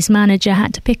 so his manager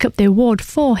had to pick up the award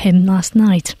for him last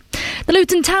night. The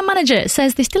Luton Town manager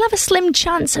says they still have a slim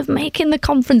chance of making the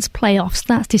conference playoffs.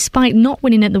 That's despite not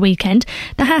winning at the weekend.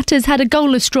 The Hatters had a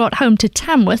goalless draw at home to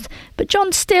Tamworth, but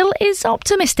John Still is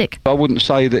optimistic. I wouldn't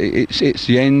say that it's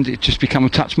the end. It's just become a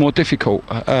touch more difficult.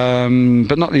 But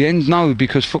not the end, no,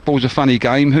 because football's a funny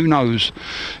game. Who knows?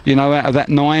 You know, out of that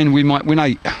 9, we might win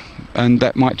 8, and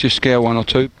that might just scare 1 or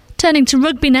 2. Turning to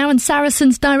rugby now, and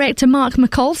Saracens director Mark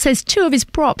McCall says 2 of his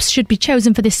props should be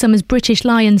chosen for this summer's British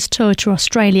Lions tour to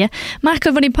Australia.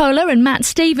 Mako Vunipola and Matt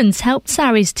Stevens helped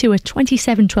Sarries to a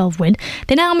 27-12 win.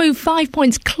 They now move 5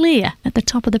 points clear at the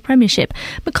top of the Premiership.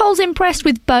 McCall's impressed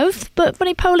with both, but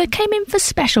Vunipola came in for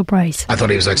special praise. I thought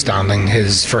he was outstanding.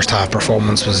 His first half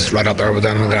performance was right up there with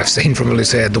anything that I've seen from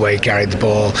Lucid, the way he carried the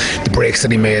ball, the breaks that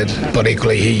he made, but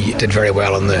equally he did very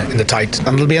well in the tight.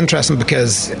 And it'll be interesting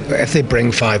because if they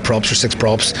bring 5 props or 6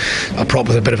 props, a prop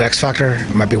with a bit of X factor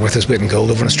might be worth his weight in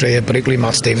gold over in Australia. But equally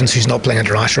Matt Stevens, who's not playing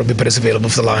international rugby but is available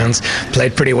for the Lions,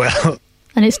 played pretty well.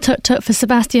 And it's tut-tut for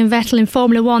Sebastian Vettel in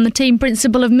Formula 1. The team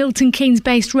principal of Milton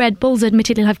Keynes-based Red Bulls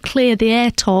admitted he'll have cleared the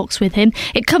air talks with him.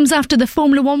 It comes after the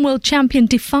Formula 1 world champion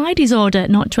defied his order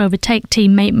not to overtake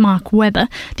teammate Mark Webber.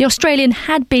 The Australian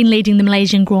had been leading the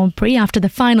Malaysian Grand Prix after the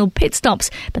final pit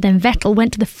stops, but then Vettel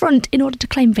went to the front in order to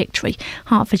claim victory.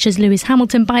 Hertfordshire's Lewis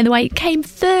Hamilton, by the way, came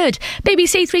third.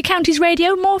 BBC Three Counties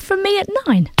Radio, more from me at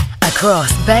 9.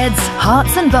 Across Beds,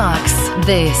 Hearts and Bucks,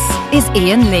 this is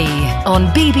Iain Lee on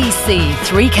BBC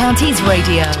Three Counties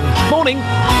Radio. Morning.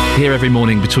 Here every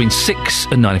morning between 6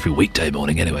 and 9, every weekday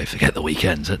morning anyway, forget the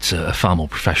weekends. That's a far more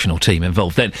professional team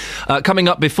involved then. Coming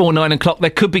up before 9 o'clock,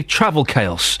 there could be travel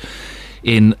chaos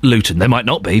in Luton. There might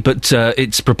not be, but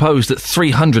it's proposed that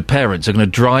 300 parents are going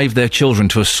to drive their children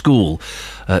to a school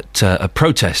at a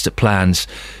protest at plans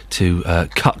to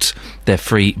cut their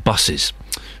free buses.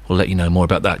 We'll let you know more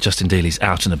about that. Justin Dealey's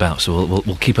out and about, so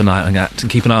we'll keep an eye on that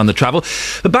and keep an eye on the travel.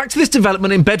 But back to this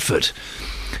development in Bedford.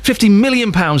 £50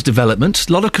 million development,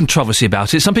 a lot of controversy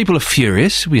about it. Some people are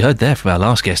furious. We heard there from our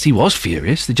last guest, he was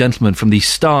furious, the gentleman from the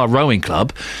Star Rowing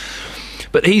Club.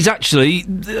 But he's actually,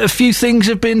 a few things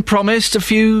have been promised, a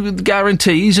few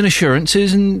guarantees and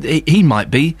assurances, and he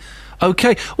might be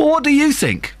OK. Well, what do you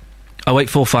think?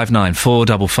 08459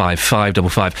 455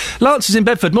 555. Lance is in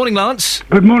Bedford. Morning, Lance.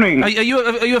 Good morning. Are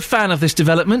you a fan of this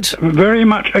development? Very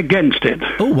much against it.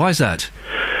 Oh, why is that?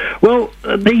 Well,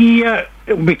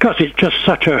 because it's just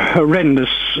such a horrendous,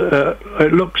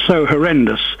 it looks so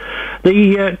horrendous.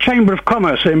 The Chamber of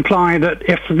Commerce imply that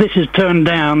if this is turned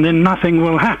down, then nothing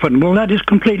will happen. Well, that is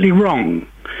completely wrong.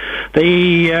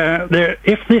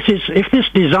 If this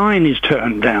design is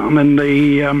turned down, and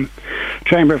the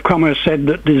Chamber of Commerce said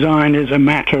that design is a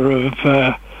matter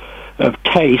of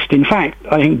taste. In fact,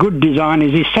 I think good design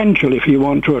is essential if you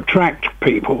want to attract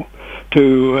people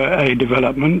to a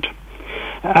development.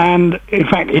 And in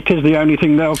fact, it is the only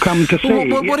thing they'll come to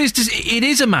see. What is this? It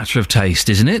is a matter of taste,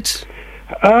 isn't it?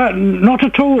 Not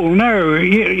at all. No,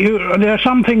 there are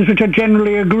some things which are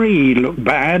generally agreed look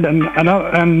bad, and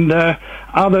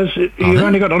others you've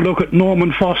only got to look at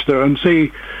Norman Foster and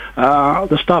see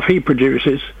the stuff he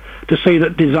produces to see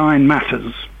that design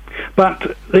matters.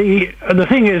 But the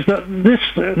thing is that this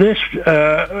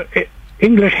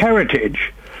English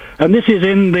heritage, and this is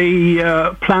in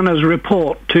the planner's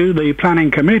report to the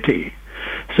planning committee,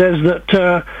 says that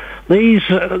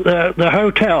the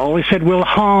hotel, they said, will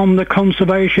harm the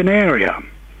conservation area,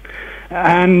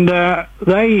 and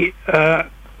they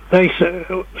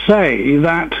say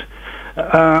that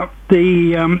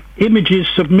the images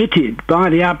submitted by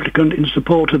the applicant in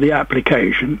support of the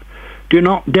application do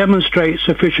not demonstrate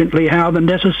sufficiently how the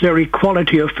necessary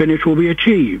quality of finish will be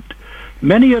achieved.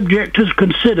 Many objectors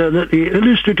consider that the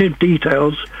illustrative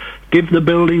details give the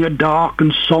building a dark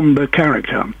and sombre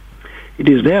character. It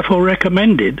is therefore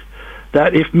recommended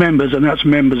that if members, and that's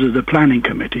members of the planning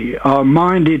committee, are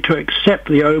minded to accept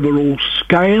the overall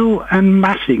scale and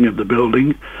massing of the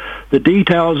building, the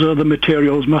details of the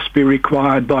materials must be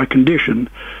required by condition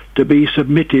to be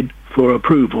submitted for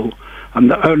approval, and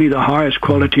that only the highest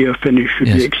quality of finish should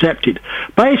be accepted.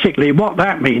 Basically, what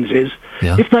that means is,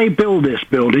 if they build this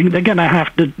building, they're going to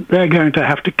have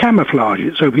to camouflage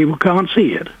it so people can't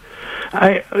see it.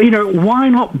 Why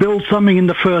not build something in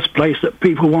the first place that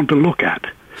people want to look at?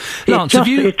 Lance,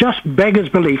 It just beggars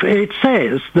belief. It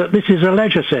says that this is a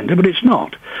leisure centre, but it's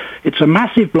not. It's a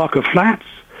massive block of flats.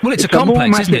 Well, it's a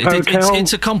complex, isn't it?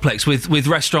 It's a complex with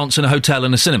restaurants and a hotel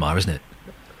and a cinema, isn't it?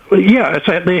 Well, yeah,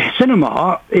 so the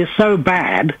cinema is so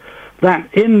bad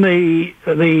that in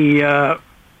the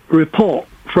report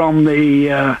from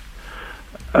the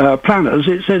planners,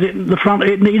 it says the front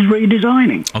it needs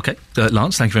redesigning. OK,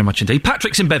 Lance, thank you very much indeed.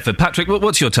 Patrick's in Bedford. Patrick,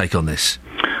 what's your take on this?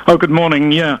 Oh, good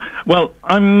morning. Yeah, well,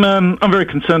 I'm very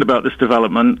concerned about this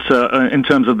development in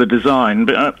terms of the design.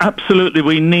 But absolutely,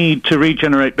 we need to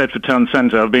regenerate Bedford Town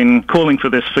Centre. I've been calling for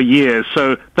this for years,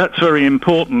 so that's very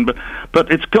important.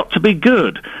 But it's got to be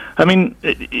good. I mean,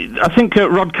 I think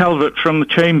Rod Calvert from the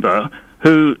Chamber,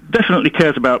 who definitely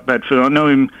cares about Bedford, I know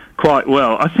him quite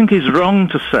well, I think he's wrong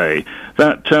to say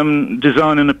that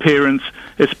design and appearance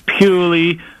is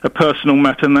purely a personal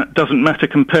matter and that doesn't matter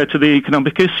compared to the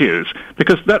economic issues,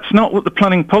 because that's not what the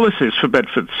planning policies for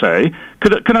Bedford say.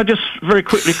 Can I just very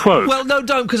quickly quote? Well, no,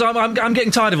 don't, because I'm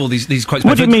getting tired of all these quotes.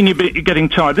 What do you mean you're getting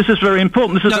tired? This is very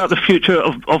important. This is about the future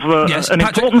of an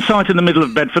important site in the middle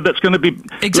of Bedford that's going to be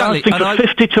lasting for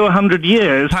 50 to 100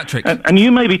 years. Patrick. And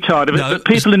you may be tired of it, but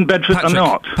people in Bedford are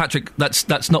not. Patrick,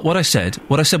 that's not what I said.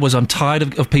 What I said was I'm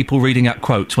tired of people reading out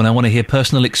quotes when I want to hear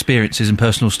personal experiences and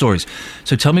personal stories.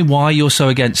 So tell me why you're so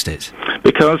against it.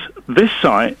 Because this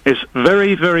site is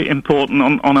very, very important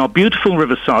on our beautiful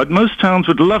riverside. Most towns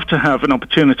would love to have an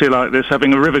opportunity like this,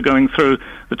 having a river going through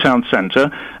the town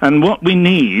centre. And what we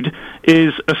need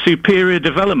is a superior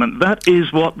development. That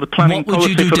is what the planning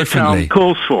policy for the town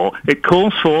calls for. It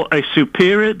calls for a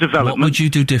superior development. What would you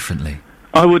do differently?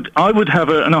 I would have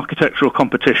an architectural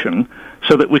competition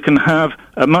so that we can have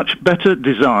a much better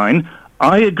design.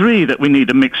 I agree that we need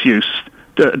a mixed-use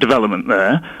development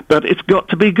there, but it's got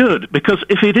to be good, because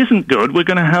if it isn't good, we're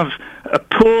going to have a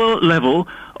poor level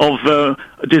of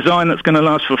design that's going to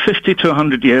last for 50 to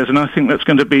 100 years, and I think that's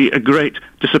going to be a great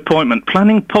disappointment.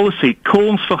 Planning policy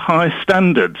calls for high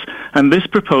standards, and this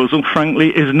proposal,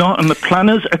 frankly, is not, and the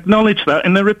planners acknowledge that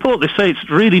in their report. They say it's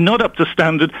really not up to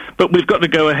standard, but we've got to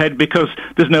go ahead because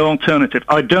there's no alternative.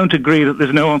 I don't agree that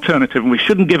there's no alternative, and we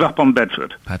shouldn't give up on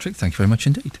Bedford. Patrick, thank you very much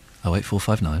indeed.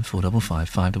 08459 455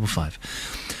 555.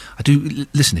 I do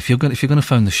listen. If you're going to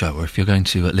phone the show, or if you're going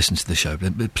to listen to the show,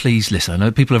 please listen. I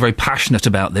know people are very passionate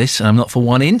about this, and I'm not for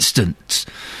one instant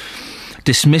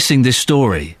dismissing this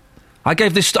story. I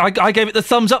gave it the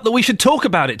thumbs up that we should talk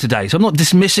about it today, so I'm not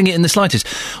dismissing it in the slightest.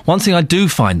 One thing I do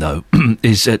find, though,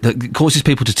 is that causes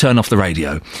people to turn off the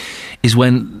radio, is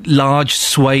when large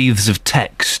swathes of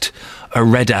text are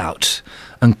read out.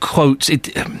 And quotes,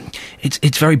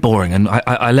 it's very boring, and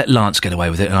I let Lance get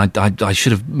away with it, and I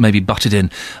should have maybe butted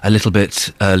in a little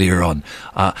bit earlier on.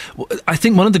 I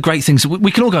think one of the great things,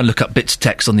 we can all go and look up bits of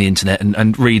text on the internet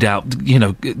and read out,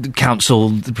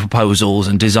 council proposals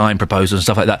and design proposals and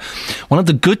stuff like that. One of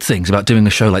the good things about doing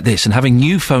a show like this and having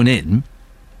you phone in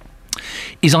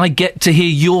is I get to hear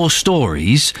your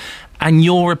stories and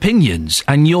your opinions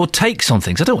and your takes on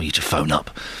things. I don't want you to phone up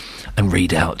and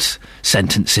read out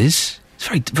sentences. It's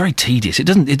very, very tedious. It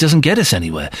doesn't get us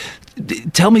anywhere.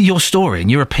 Tell me your story and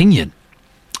your opinion.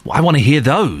 Well, I want to hear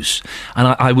those. And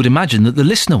I would imagine that the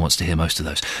listener wants to hear most of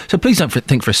those. So please don't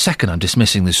think for a second I'm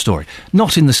dismissing this story.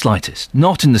 Not in the slightest.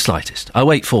 Not in the slightest.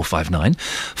 08459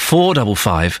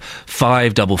 455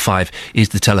 555 is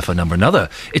the telephone number.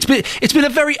 It's been a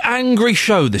very angry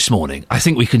show this morning, I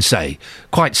think we can say,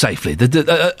 quite safely.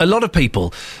 A lot of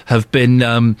people have been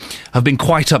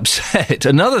quite upset.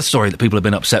 Another story that people have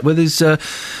been upset with is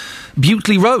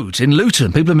Butley Road in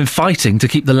Luton. People have been fighting to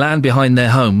keep the land behind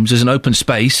their homes as an open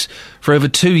space for over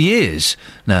 2 years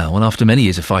now. And after many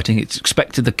years of fighting, it's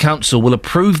expected the council will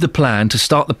approve the plan to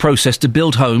start the process to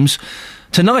build homes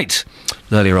tonight.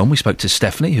 Earlier on, we spoke to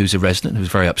Stephanie, who's a resident, who's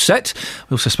very upset.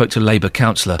 We also spoke to Labour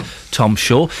councillor Tom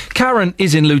Shaw. Karen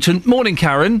is in Luton. Morning,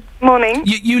 Karen. Morning.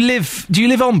 Do you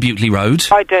live on Butley Road?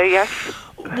 I do, yes.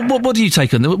 What do you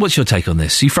take on? What's your take on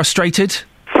this? Are you frustrated?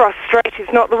 Frustrated is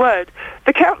not the word.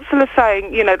 The council are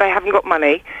saying, they haven't got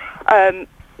money.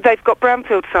 They've got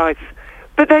brownfield sites.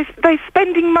 But they're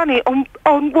spending money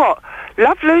on what?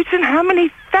 Love Luton? How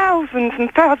many thousands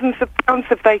and thousands of pounds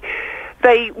have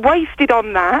they wasted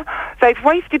on that? They've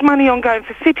wasted money on going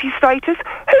for city status.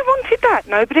 Who wanted that?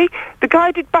 Nobody. The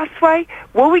guided busway,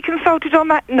 were we consulted on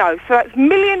that? No. So that's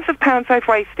millions of pounds they've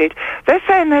wasted. They're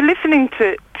saying they're listening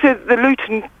to the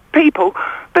Luton people,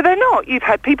 but they're not. You've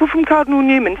had people from Cardinal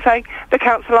Newman saying the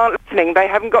council aren't listening. They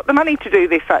haven't got the money to do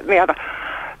this, that and the other.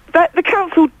 That the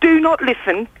council do not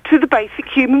listen to the basic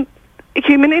human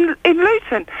in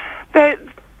Luton.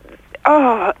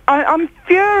 I'm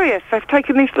furious. They've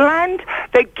taken this land,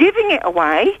 they're giving it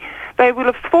away. They will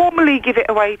have formally give it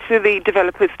away to the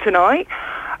developers tonight.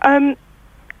 And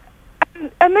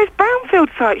there's brownfield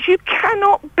sites. You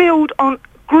cannot build on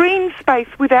green space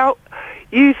without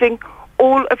using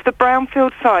all of the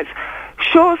brownfield sites.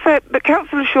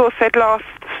 Councillor Shaw said last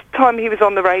time he was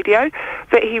on the radio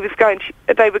that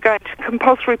they were going to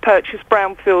compulsory purchase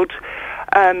brownfield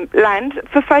land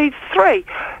for phase 3.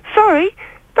 Sorry,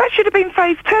 that should have been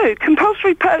phase 2.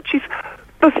 Compulsory purchase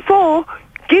before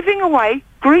giving away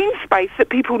green space that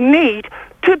people need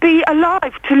to be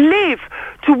alive, to live,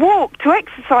 to walk, to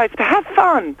exercise, to have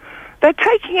fun. They're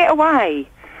taking it away,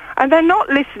 and they're not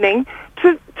listening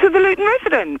to the Luton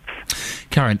residents.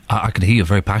 Karen, I can hear you're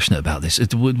very passionate about this.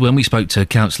 When we spoke to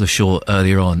Councillor Shaw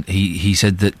earlier on, he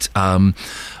said that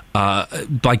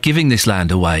by giving this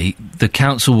land away, the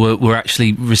council were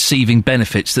actually receiving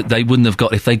benefits that they wouldn't have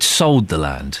got if they'd sold the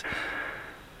land.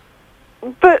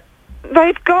 But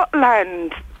they've got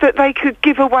land that they could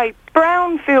give away,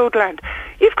 brownfield land.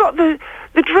 You've got the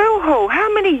drill hall.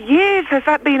 How many years has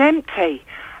that been empty?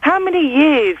 How many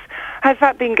years has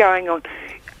that been going on?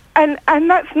 And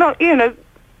that's not,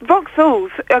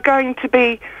 Vauxhalls are going to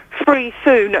be free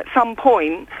soon at some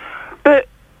point, but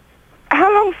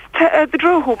how long's the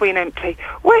drill hall been empty?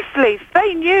 Wesley's,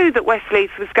 they knew that Wesley's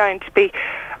was going to be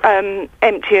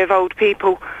empty of old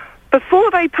people before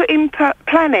they put in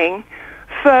planning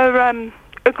for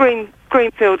a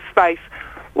greenfield space.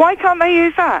 Why can't they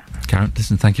use that? Karen,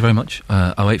 listen, thank you very much.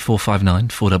 08459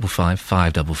 455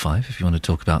 555 if you want to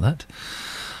talk about that.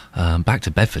 Back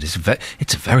to Bedford. It's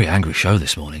a very angry show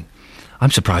this morning. I'm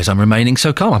surprised I'm remaining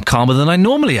so calm. I'm calmer than I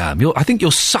normally am. I think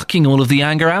you're sucking all of the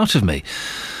anger out of me.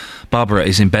 Barbara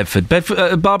is in Bedford.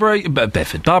 Barbara,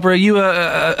 are you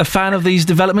a fan of these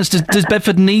developments? Does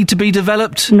Bedford need to be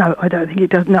developed? No, I don't think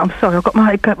it does. No, I'm sorry. I've got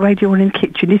my radio on in the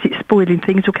kitchen. Is it spoiling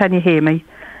things, or can you hear me?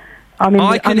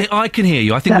 I can hear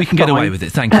you. I think we can get away with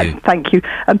it. Thank you. Thank you.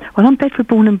 Well, I'm Bedford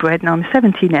born and bred, and I'm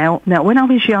 70 now. Now, when I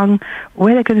was young,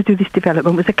 where they're going to do this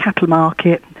development was a cattle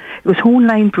market. It was Horn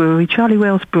Lane Brewery, Charlie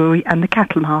Wells Brewery, and the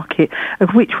cattle market,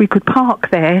 of which we could park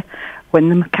there when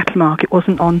the cattle market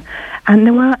wasn't on. And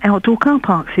there were outdoor car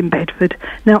parks in Bedford.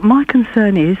 Now, my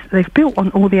concern is they've built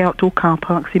on all the outdoor car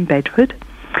parks in Bedford.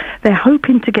 They're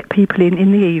hoping to get people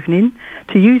in the evening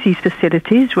to use these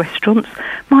facilities, restaurants.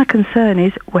 My concern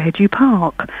is, where do you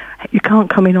park? You can't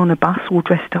come in on a bus all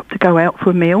dressed up to go out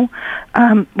for a meal.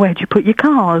 Where do you put your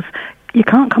cars? You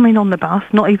can't come in on the bus,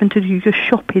 not even to do your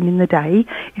shopping in the day.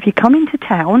 If you come into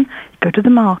town, you go to the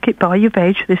market, buy your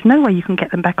veg. There's no way you can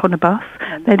get them back on a bus.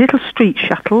 They're little street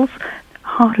shuttles,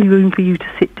 hardly room for you to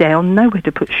sit down, nowhere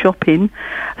to put shopping.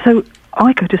 So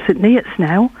I go to St Neots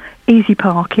now, easy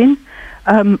parking.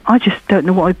 I just don't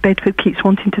know why Bedford keeps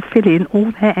wanting to fill in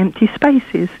all their empty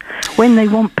spaces when they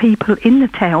want people in the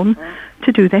town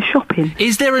to do their shopping.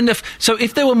 Is there enough? So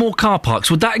if there were more car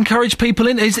parks, would that encourage people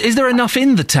in? Is there enough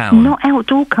in the town? Not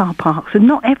outdoor car parks, and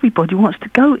not everybody wants to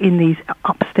go in these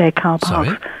upstairs car parks.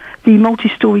 Sorry? The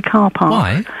multi-storey car parks.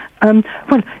 Why?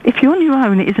 Well, if you're on your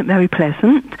own, it isn't very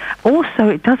pleasant. Also,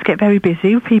 it does get very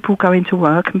busy with people going to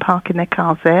work and parking their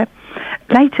cars there.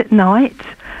 Late at night,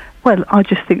 well, I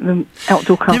just think the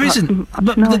outdoor car parks... There isn't,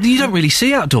 but you don't really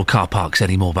see outdoor car parks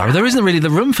anymore, Barbara. There isn't really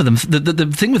the room for them.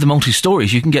 The thing with the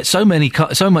multi-stories, you can get so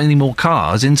many more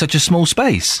cars in such a small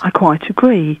space. I quite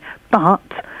agree, but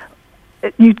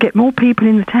you'd get more people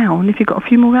in the town if you got a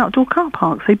few more outdoor car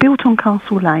parks. They built on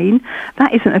Castle Lane.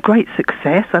 That isn't a great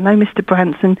success. I know Mr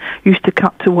Branson used to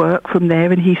cut to work from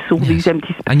there, and he saw these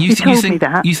empty spaces. And he told me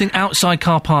that. You think outside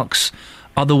car parks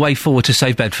are the way forward to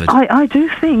save Bedford? I do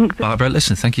think that... Barbara,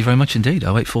 listen, thank you very much indeed.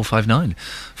 08459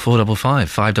 455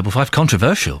 555.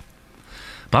 Controversial.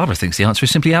 Barbara thinks the answer is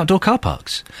simply outdoor car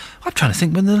parks. I'm trying to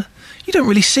think you don't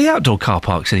really see outdoor car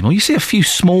parks anymore. You see a few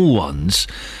small ones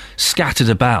scattered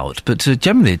about, but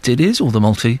generally it is all the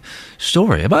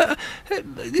multi-story. But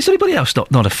is anybody else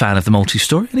not a fan of the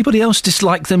multi-story? Anybody else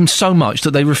dislike them so much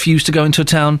that they refuse to go into a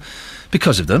town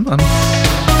because of them?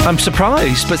 I'm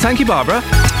surprised, but thank you, Barbara.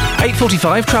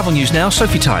 8:45, travel news now,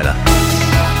 Sophie Tyler.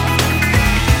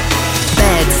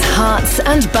 Beds, Hearts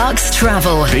and Bucks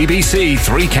travel. BBC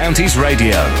Three Counties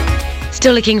Radio.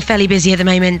 Still looking fairly busy at the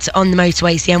moment on the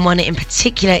motorways. The M1 in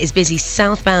particular is busy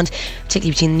southbound,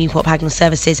 particularly between the Newport Pagnell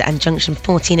services and junction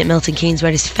 14 at Milton Keynes, where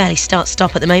it is fairly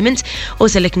start-stop at the moment.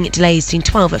 Also looking at delays between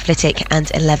 12 at Flitwick and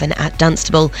 11 at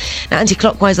Dunstable. Now,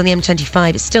 anti-clockwise on the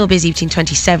M25, it's still busy between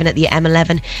 27 at the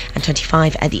M11 and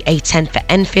 25 at the A10 for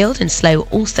Enfield, and slow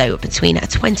also between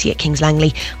 20 at Kings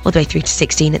Langley all the way through to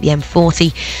 16 at the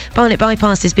M40. Barnet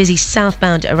Bypass is busy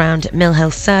southbound around Mill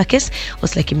Hill Circus.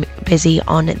 Also looking busy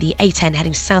on the A10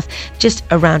 heading south just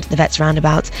around the Vets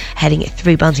roundabout, heading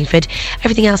through Buntingford.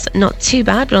 Everything else not too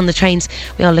bad, but on the trains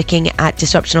we are looking at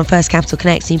disruption on First Capital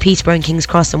connecting Peterborough and King's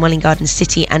Cross and Welling Garden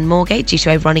City and Moorgate due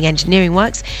to overrunning engineering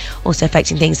works, also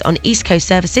affecting things on East Coast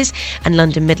services. And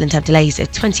London Midland have delays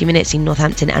of 20 minutes in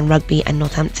Northampton and Rugby, and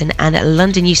Northampton and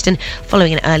London Euston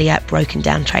following an earlier broken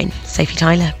down train. Sophie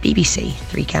Tyler, BBC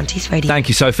Three Counties Radio. Thank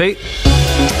you, Sophie.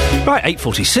 Right,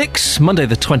 8:46, Monday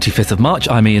the 25th of March.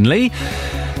 I'm Iain Lee.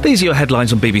 These are your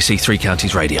headlines on BBC Three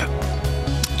Counties Radio.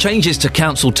 Changes to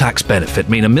council tax benefit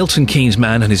mean a Milton Keynes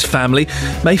man and his family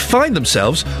may find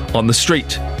themselves on the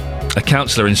street. A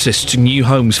councillor insists new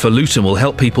homes for Luton will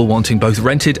help people wanting both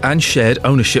rented and shared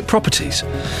ownership properties.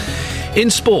 In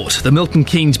sport, the Milton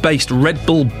Keynes-based Red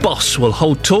Bull boss will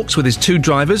hold talks with his two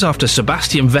drivers after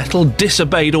Sebastian Vettel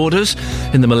disobeyed orders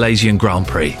in the Malaysian Grand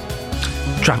Prix.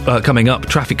 Coming up,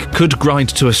 traffic could grind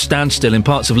to a standstill in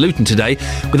parts of Luton today,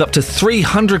 with up to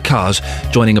 300 cars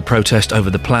joining a protest over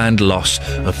the planned loss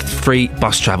of free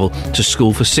bus travel to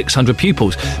school for 600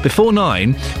 pupils. Before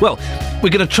 9, well, we're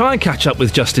going to try and catch up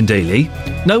with Justin Daly.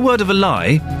 No word of a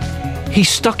lie, he's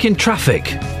stuck in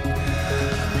traffic.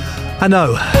 I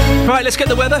know. Right, let's get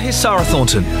the weather. Here's Sarah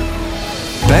Thornton.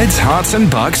 Beds, Hearts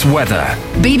and Bucks weather.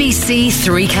 BBC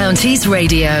Three Counties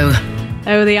Radio.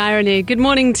 Oh, the irony. Good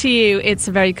morning to you. It's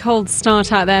a very cold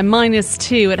start out there.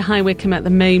 -2 at High Wycombe at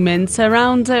the moment.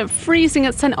 Around freezing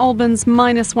at St Albans,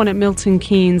 -1 at Milton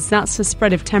Keynes. That's the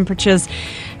spread of temperatures.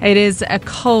 It is a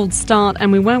cold start,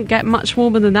 and we won't get much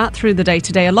warmer than that through the day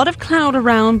today. A lot of cloud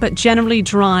around, but generally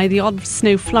dry. The odd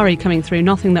snow flurry coming through.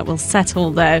 Nothing that will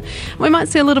settle, though. We might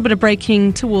see a little bit of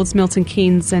breaking towards Milton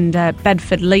Keynes and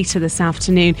Bedford later this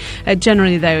afternoon.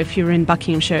 Generally, though, if you're in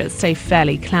Buckinghamshire, it's stay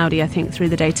fairly cloudy, I think, through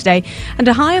the day today. And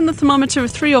a high on the thermometer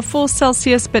of 3 or 4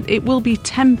 Celsius, but it will be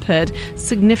tempered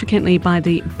significantly by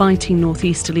the biting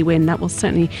northeasterly wind. That will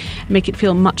certainly make it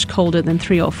feel much colder than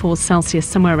 3 or 4 Celsius,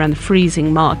 somewhere around the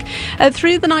freezing mark.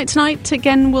 Through the night tonight,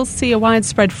 again, we'll see a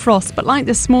widespread frost, but like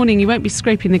this morning, you won't be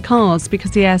scraping the cars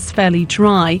because the air's fairly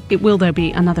dry. It will, though,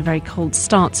 be another very cold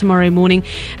start tomorrow morning.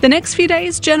 The next few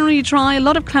days, generally dry, a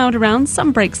lot of cloud around,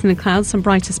 some breaks in the clouds, some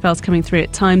brighter spells coming through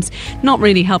at times, not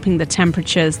really helping the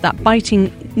temperatures. That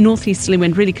biting northeasterly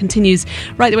wind really continues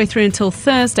right the way through until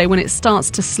Thursday, when it starts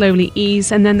to slowly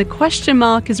ease. And then the question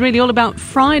mark is really all about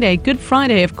Friday. Good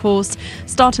Friday, of course,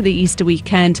 start of the Easter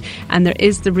weekend, and there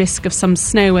is the risk of some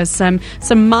snow as some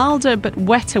milder but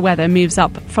wetter weather moves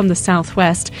up from the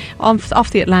southwest off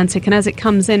the Atlantic, and as it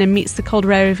comes in and meets the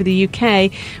colder air over the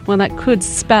UK, well, that could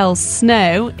spell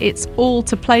snow. It's all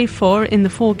to play for in the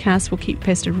forecast. We'll keep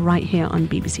posted right here on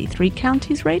BBC Three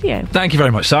Counties Radio. Thank you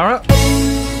very much, Sarah.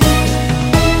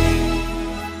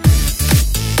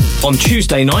 On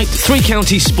Tuesday night, Three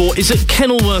Counties Sport is at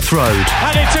Kenilworth Road.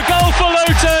 And it's a goal for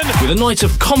Luton! With a night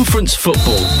of conference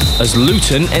football, as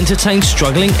Luton entertain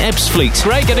struggling Ebbsfleet.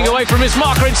 Gray getting away from his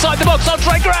marker inside the box.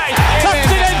 Andre Gray! Puts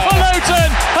it in for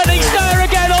Luton! And he's there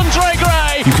again, Andre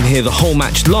Gray! You can hear the whole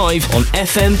match live on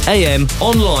FM, AM,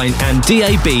 online and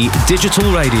DAB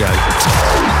digital radio.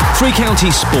 Three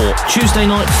Counties Sport, Tuesday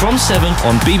night from 7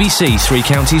 on BBC Three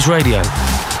Counties Radio.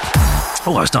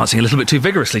 Oh, I was dancing a little bit too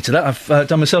vigorously to that. I've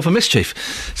done myself a mischief.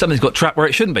 Something's got trapped where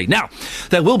it shouldn't be. Now,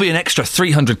 there will be an extra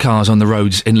 300 cars on the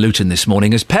roads in Luton this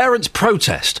morning as parents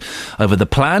protest over the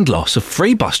planned loss of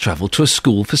free bus travel to a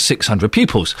school for 600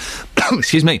 pupils.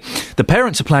 Excuse me. The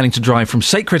parents are planning to drive from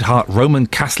Sacred Heart Roman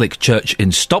Catholic Church in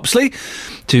Stopsley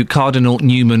to Cardinal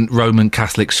Newman Roman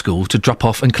Catholic School to drop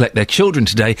off and collect their children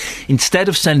today instead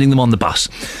of sending them on the bus.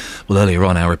 Well, earlier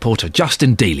on, our reporter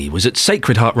Justin Dealey was at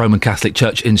Sacred Heart Roman Catholic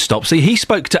Church in Stopsey. He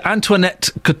spoke to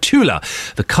Antoinette Cotula,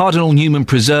 the Cardinal Newman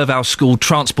Preserve Our School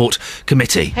Transport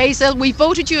Committee. Hazel, we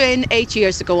voted you in 8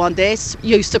 years ago on this.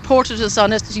 You supported us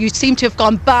on it. You seem to have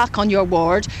gone back on your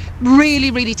word.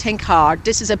 Really, really think hard.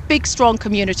 This is a big, strong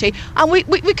community, and we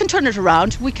can turn it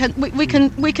around. We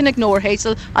can ignore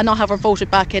Hazel and not have her voted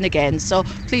back in again. So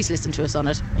please listen to us on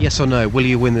it. Yes or no? Will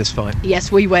you win this fight? Yes,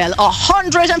 we will.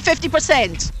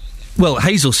 150%. Well,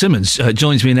 Hazel Simmons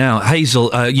joins me now.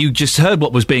 Hazel, you just heard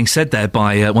what was being said there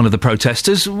by one of the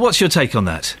protesters. What's your take on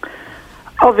that?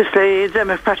 Obviously, the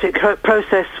democratic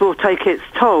process will take its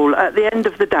toll. At the end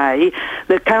of the day,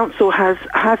 the council has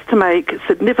to make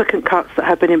significant cuts that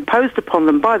have been imposed upon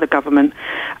them by the government,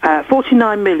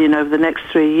 49 million over the next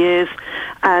 3 years,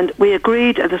 and we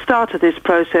agreed at the start of this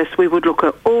process we would look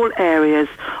at all areas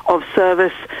of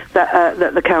service that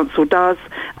the council does,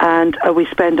 and we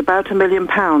spend about £1 million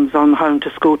on home to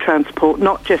school transport,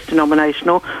 not just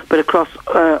denominational, but across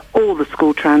all the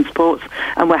school transports,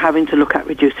 and we're having to look at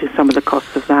reducing some of the costs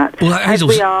of that, well, as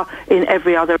we are in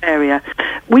every other area.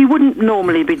 We wouldn't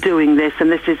normally be doing this, and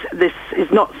this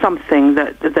is not something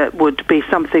that would be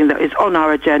something that is on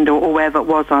our agenda or wherever it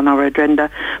was on our agenda,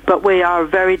 but we are a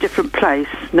very different place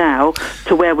now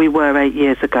to where we were 8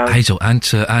 years ago. Hazel,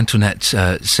 Antoinette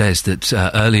says that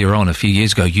earlier on, a few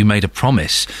years ago, you made a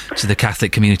promise to the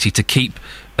Catholic community to keep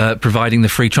providing the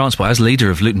free transport. As leader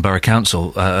of Luton Borough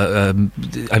Council,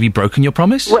 have you broken your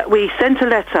promise? Well, we sent a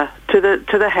letter to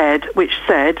the head which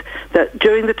said that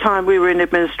during the time we were in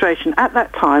administration, at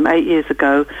that time, 8 years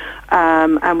ago,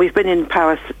 and we've been in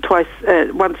power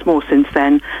once more since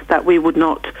then, that we would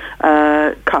not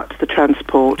cut the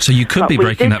transport. So you could be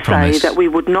breaking that promise. We did say that we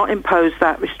would not impose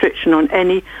that restriction on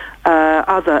any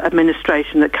other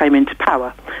administration that came into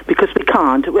power, because we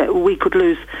can't. We could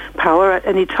lose power at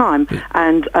any time,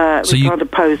 and so we can't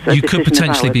oppose a you decision could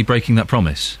potentially of ours. be breaking that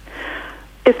promise.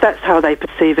 If that's how they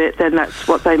perceive it, then that's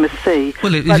what they must see.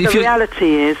 Well, but the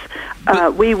reality is,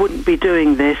 we wouldn't be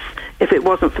doing this if it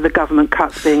wasn't for the government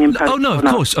cuts being imposed. Oh no,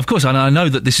 of course, and I know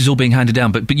that this is all being handed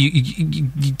down. But you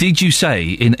did you say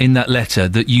in that letter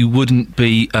that you wouldn't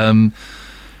be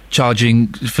charging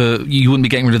for? You wouldn't be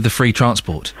getting rid of the free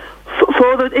transport?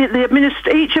 For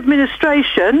each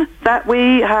administration that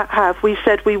we have, we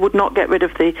said we would not get rid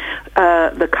of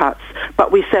the cuts,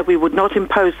 but we said we would not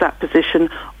impose that position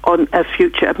on a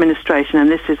future administration, and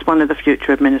this is one of the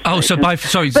future administrations. Oh, so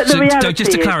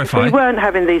just to clarify, if we weren't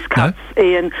having these cuts,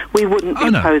 Ian, we wouldn't be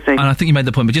imposing. And I think you made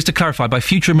the point, but just to clarify, by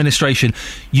future administration,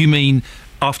 you mean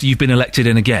after you've been elected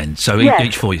in again, so yes,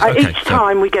 each 4 years. Okay, each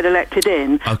time we get elected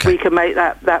in, we can make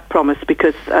that promise,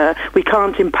 because we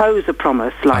can't impose a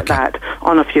promise like that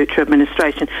on a future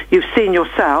administration. You've seen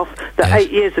yourself that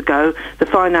 8 years ago, the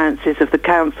finances of the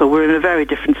council were in a very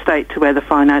different state to where the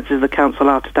finances of the council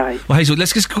are today. Well, Hazel,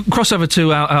 let's just cross over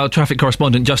to our traffic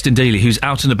correspondent, Justin Dealey, who's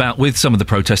out and about with some of the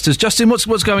protesters. Justin,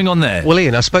 what's going on there? Well,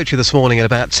 Ian, I spoke to you this morning at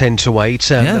about 10 to 8.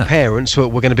 The parents were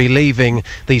going to be leaving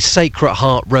the Sacred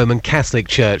Heart Roman Catholic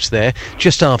Church there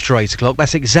just after 8 o'clock.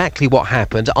 That's exactly what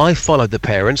happened. I followed the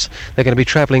parents. They're going to be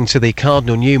travelling to the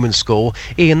Cardinal Newman School.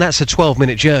 Ian, that's a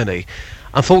 12-minute journey.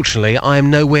 Unfortunately, I am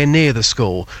nowhere near the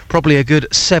school, probably a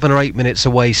good 7 or 8 minutes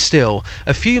away still.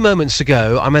 A few moments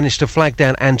ago, I managed to flag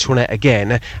down Antoinette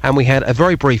again, and we had a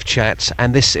very brief chat,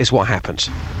 and this is what happened.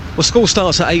 Well, school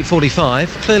starts at 8:45.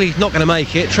 Clearly not going to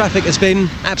make it. Traffic has been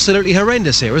absolutely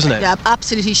horrendous here, isn't it? Yeah,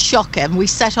 absolutely shocking. We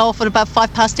set off at about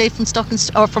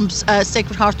 8:05 from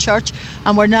Sacred Heart Church,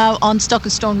 and we're now on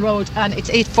Stockstone Road, and it's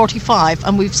 8:45,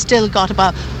 and we've still got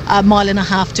about a mile and a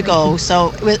half to go.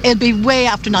 So it'll be way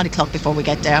after 9 o'clock before we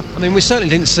get there. I mean, we certainly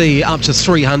didn't see up to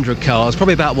 300 cars.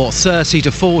 Probably about 30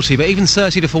 to 40. But even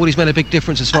 30 to 40's made a big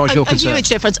difference as far as you're concerned. A huge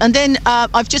difference. And then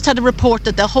I've just had a report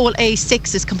that the whole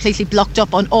A6 is completely blocked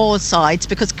up on all sides,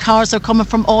 because cars are coming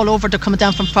from all over. They're coming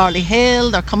down from Farley Hill.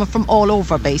 They're coming from all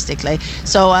over, basically.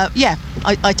 So I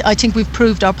think we've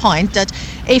proved our point that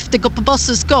if the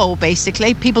buses go,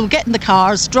 basically, people get in the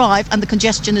cars, drive, and the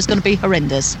congestion is going to be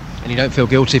horrendous. And you don't feel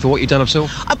guilty for what you've done at all?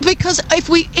 Because if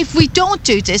we don't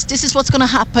do this, this is what's going to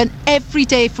happen every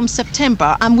day from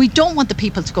September, and we don't want the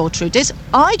people to go through this.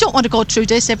 I don't want to go through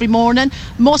this every morning.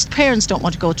 Most parents don't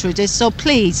want to go through this. So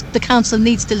please, the council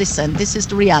needs to listen. This is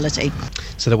the reality.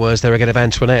 So the words there again of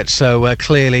Antoinette. So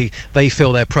clearly they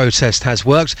feel their protest has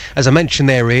worked. As I mentioned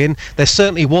there, Ian, there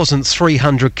certainly wasn't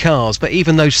 300 cars, but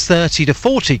even those 30 to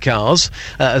 40 40 cars,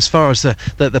 as far as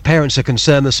the parents are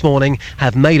concerned this morning,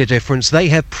 have made a difference. They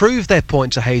have proved their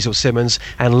point to Hazel Simmons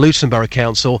and Luton Borough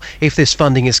Council. If this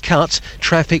funding is cut,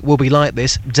 traffic will be like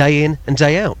this day in and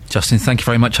day out. Justin, thank you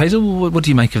very much. Hazel, what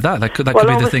do you make of that? That could be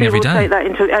the thing every day. We'll take that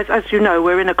into, as you know,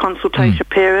 we're in a consultation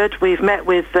period. We've met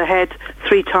with the head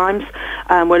 3 times.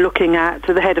 We're looking at,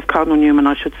 to the head of Cardinal Newman,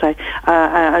 I should say,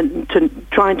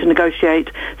 trying to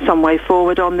negotiate some way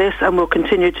forward on this, and we'll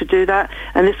continue to do that.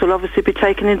 And this will obviously be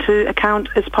taken into account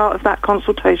as part of that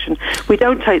consultation. We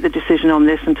don't take the decision on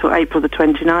this until April the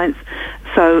 29th,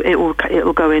 so it will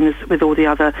go in with all the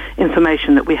other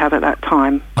information that we have at that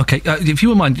time. OK, if you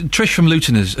wouldn't mind, Trish from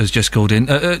Luton has just called in.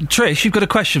 Trish, you've got a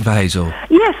question for Hazel?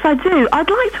 Yes, I do. I'd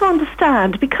like to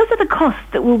understand, because of the cost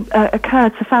that will occur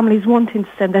to families wanting to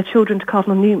send their children to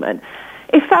Cardinal Newman,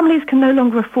 if families can no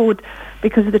longer afford,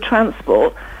 because of the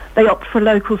transport, they opt for a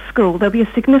local school, there'll be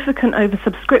a significant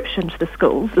oversubscription to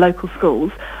the local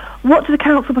schools. What do the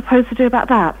council propose to do about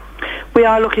that? We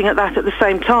are looking at that at the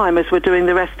same time as we're doing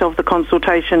the rest of the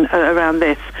consultation around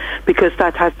this, because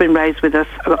that has been raised with us,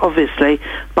 obviously,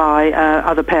 by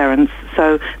other parents.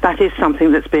 So that is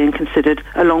something that's being considered,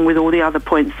 along with all the other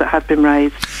points that have been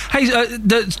raised. Hey,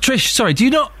 Trish, sorry, do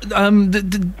you not...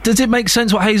 does it make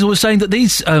sense what Hazel was saying, that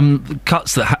these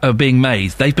cuts that are being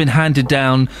made, they've been handed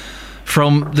down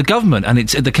from the government, and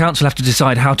it's the council have to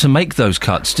decide how to make those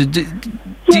cuts?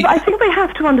 But I think they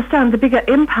have to understand the bigger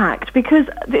impact, because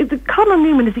the Cardinal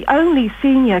Newman is the only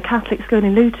senior Catholic school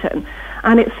in Luton,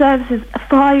 and it services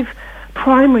 5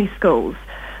 primary schools.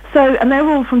 So, and they're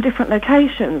all from different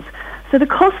locations. So the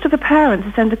cost of a parent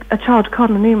to send a child to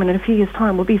Cardinal Newman in a few years'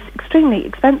 time will be extremely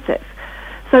expensive.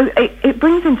 So it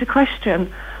brings into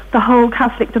question the whole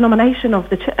Catholic denomination of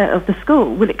the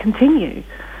school. Will it continue?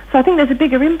 So I think there's a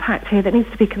bigger impact here that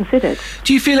needs to be considered.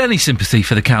 Do you feel any sympathy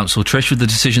for the council, Trish, with the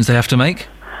decisions they have to make?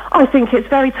 I think it's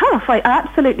very tough. I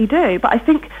absolutely do. But I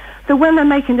think that when they're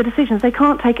making the decisions, they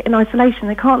can't take it in isolation.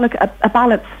 They can't look at a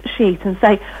balance sheet and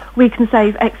say, we can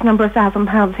save X number of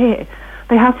 £1,000 here.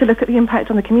 They have to look at the impact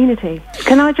on the community.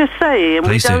 Can I just say, and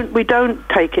we don't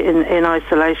take it in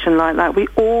isolation like that. We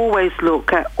always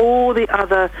look at all the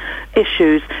other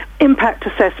issues. Impact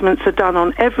assessments are done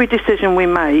on every decision we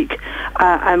make,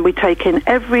 and we take in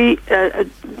every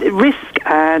risk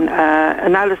and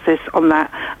analysis on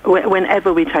that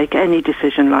whenever we take any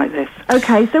decision like this.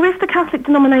 OK, so if the Catholic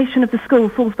denomination of the school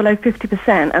falls below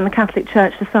 50% and the Catholic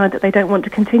Church decide that they don't want to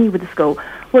continue with the school,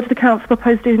 what does the council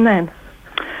propose doing then?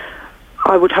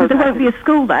 I would hope there won't be a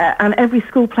school there, and every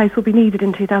school place will be needed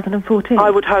in 2014. I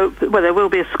would hope. Well, there will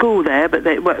be a school there, but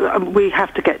we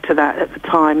have to get to that at the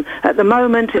time. At the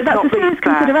moment, it's not that's a serious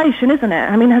consideration, isn't it?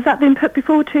 I mean, has that been put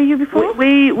before to you before?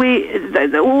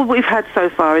 All we've had so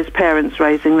far is parents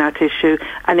raising that issue,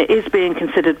 and it is being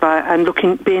considered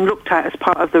being looked at as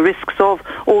part of the risks of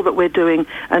all that we're doing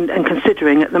and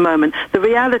considering at the moment. The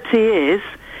reality is,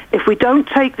 if we don't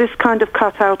take this kind of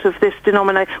cut out of this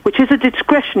denomination, which is a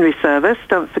discretionary service,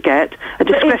 don't forget,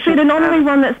 it's been an honorary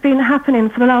one that's been happening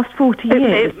for the last 40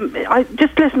 years.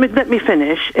 Let me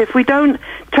finish. If we don't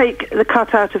take the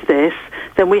cut out of this,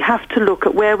 then we have to look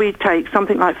at where we take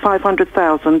something like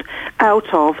 500,000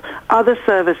 out of other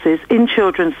services in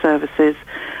children's services,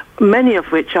 many of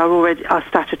which are already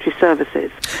statutory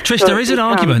services. Trish, so there is an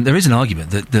argument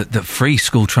that free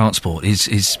school transport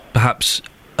is perhaps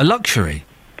a luxury.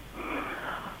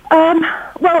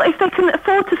 Well, if they can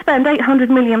afford to spend £800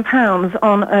 million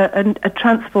on a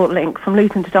transport link from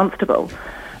Luton to Dunstable,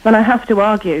 then I have to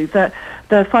argue that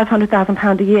the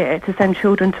 £500,000 a year to send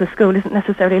children to a school isn't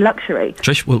necessarily a luxury.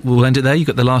 Trish, we'll end it there. You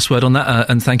got the last word on that.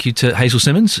 And thank you to Hazel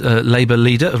Simmons, Labour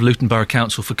leader of Luton Borough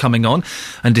Council, for coming on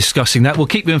and discussing that. We'll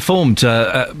keep you informed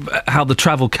how the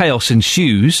travel chaos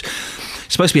ensues.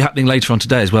 It's supposed to be happening later on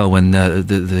today as well, when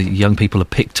the young people are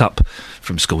picked up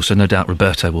from school, so no doubt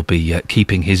Roberto will be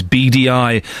keeping his beady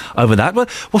eye over that. But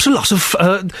what a lot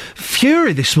of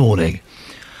fury this morning.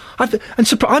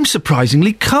 I'm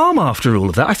surprisingly calm after all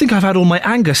of that. I think I've had all my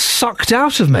anger sucked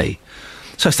out of me.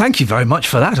 So thank you very much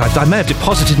for that. I may have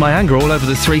deposited my anger all over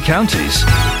the 3 counties.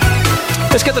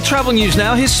 Let's get the travel news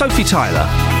now. Here's Sophie Tyler.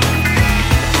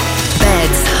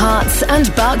 Beds, Herts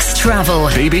and Bucks travel.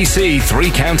 BBC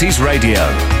 3 Counties Radio.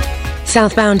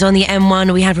 Southbound on the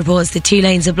M1, we have reports that 2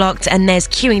 lanes are blocked and there's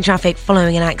queuing traffic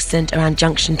following an accident around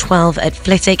junction 12 at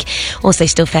Flitwick. Also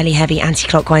still fairly heavy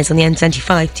anti-clockwise on the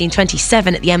M25 between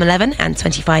 27 at the M11 and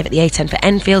 25 at the A10 for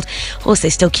Enfield. Also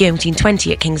still queuing between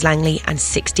 20 at Kings Langley and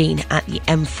 16 at the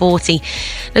M40.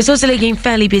 It's also looking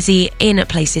fairly busy in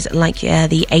places like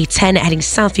the A10 heading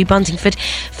south through Buntingford.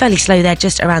 Fairly slow there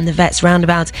just around the Vets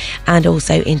roundabout, and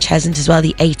also in Cheshunt as well.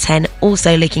 The A10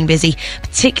 also looking busy,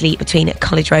 particularly between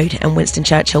College Road and Winston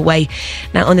Churchill Way.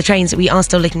 Now on the trains, we are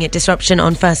still looking at disruption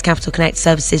on First Capital Connect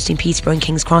services between Peterborough and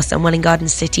King's Cross and Welwyn Garden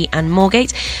City and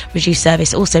Moorgate. Reduced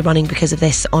service also running because of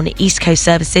this on East Coast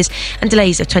services, and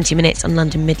delays of 20 minutes on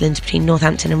London Midland between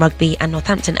Northampton and Rugby and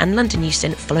Northampton and London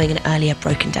Euston following an earlier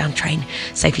broken down train.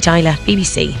 Sophie Tyler,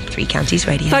 BBC Three Counties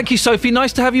Radio. Thank you, Sophie.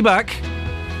 Nice to have you back.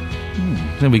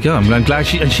 There we go. I'm glad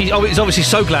she's obviously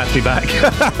so glad to be back.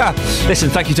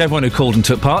 Listen, thank you to everyone who called and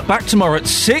took part. Back tomorrow at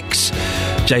 6.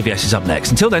 JVS is up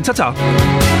next. Until then, ta-ta.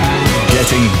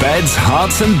 Getting beds,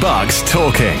 hearts and bucks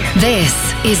talking. This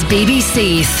is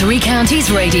BBC Three Counties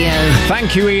Radio.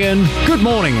 Thank you, Iain. Good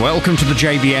morning. Welcome to the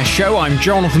JVS show. I'm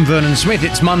Jonathan Vernon-Smith.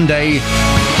 It's Monday,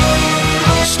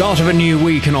 start of a new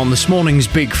week, and on this morning's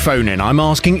big phone-in, I'm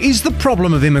asking, is the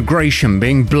problem of immigration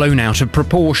being blown out of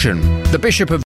proportion? The Bishop of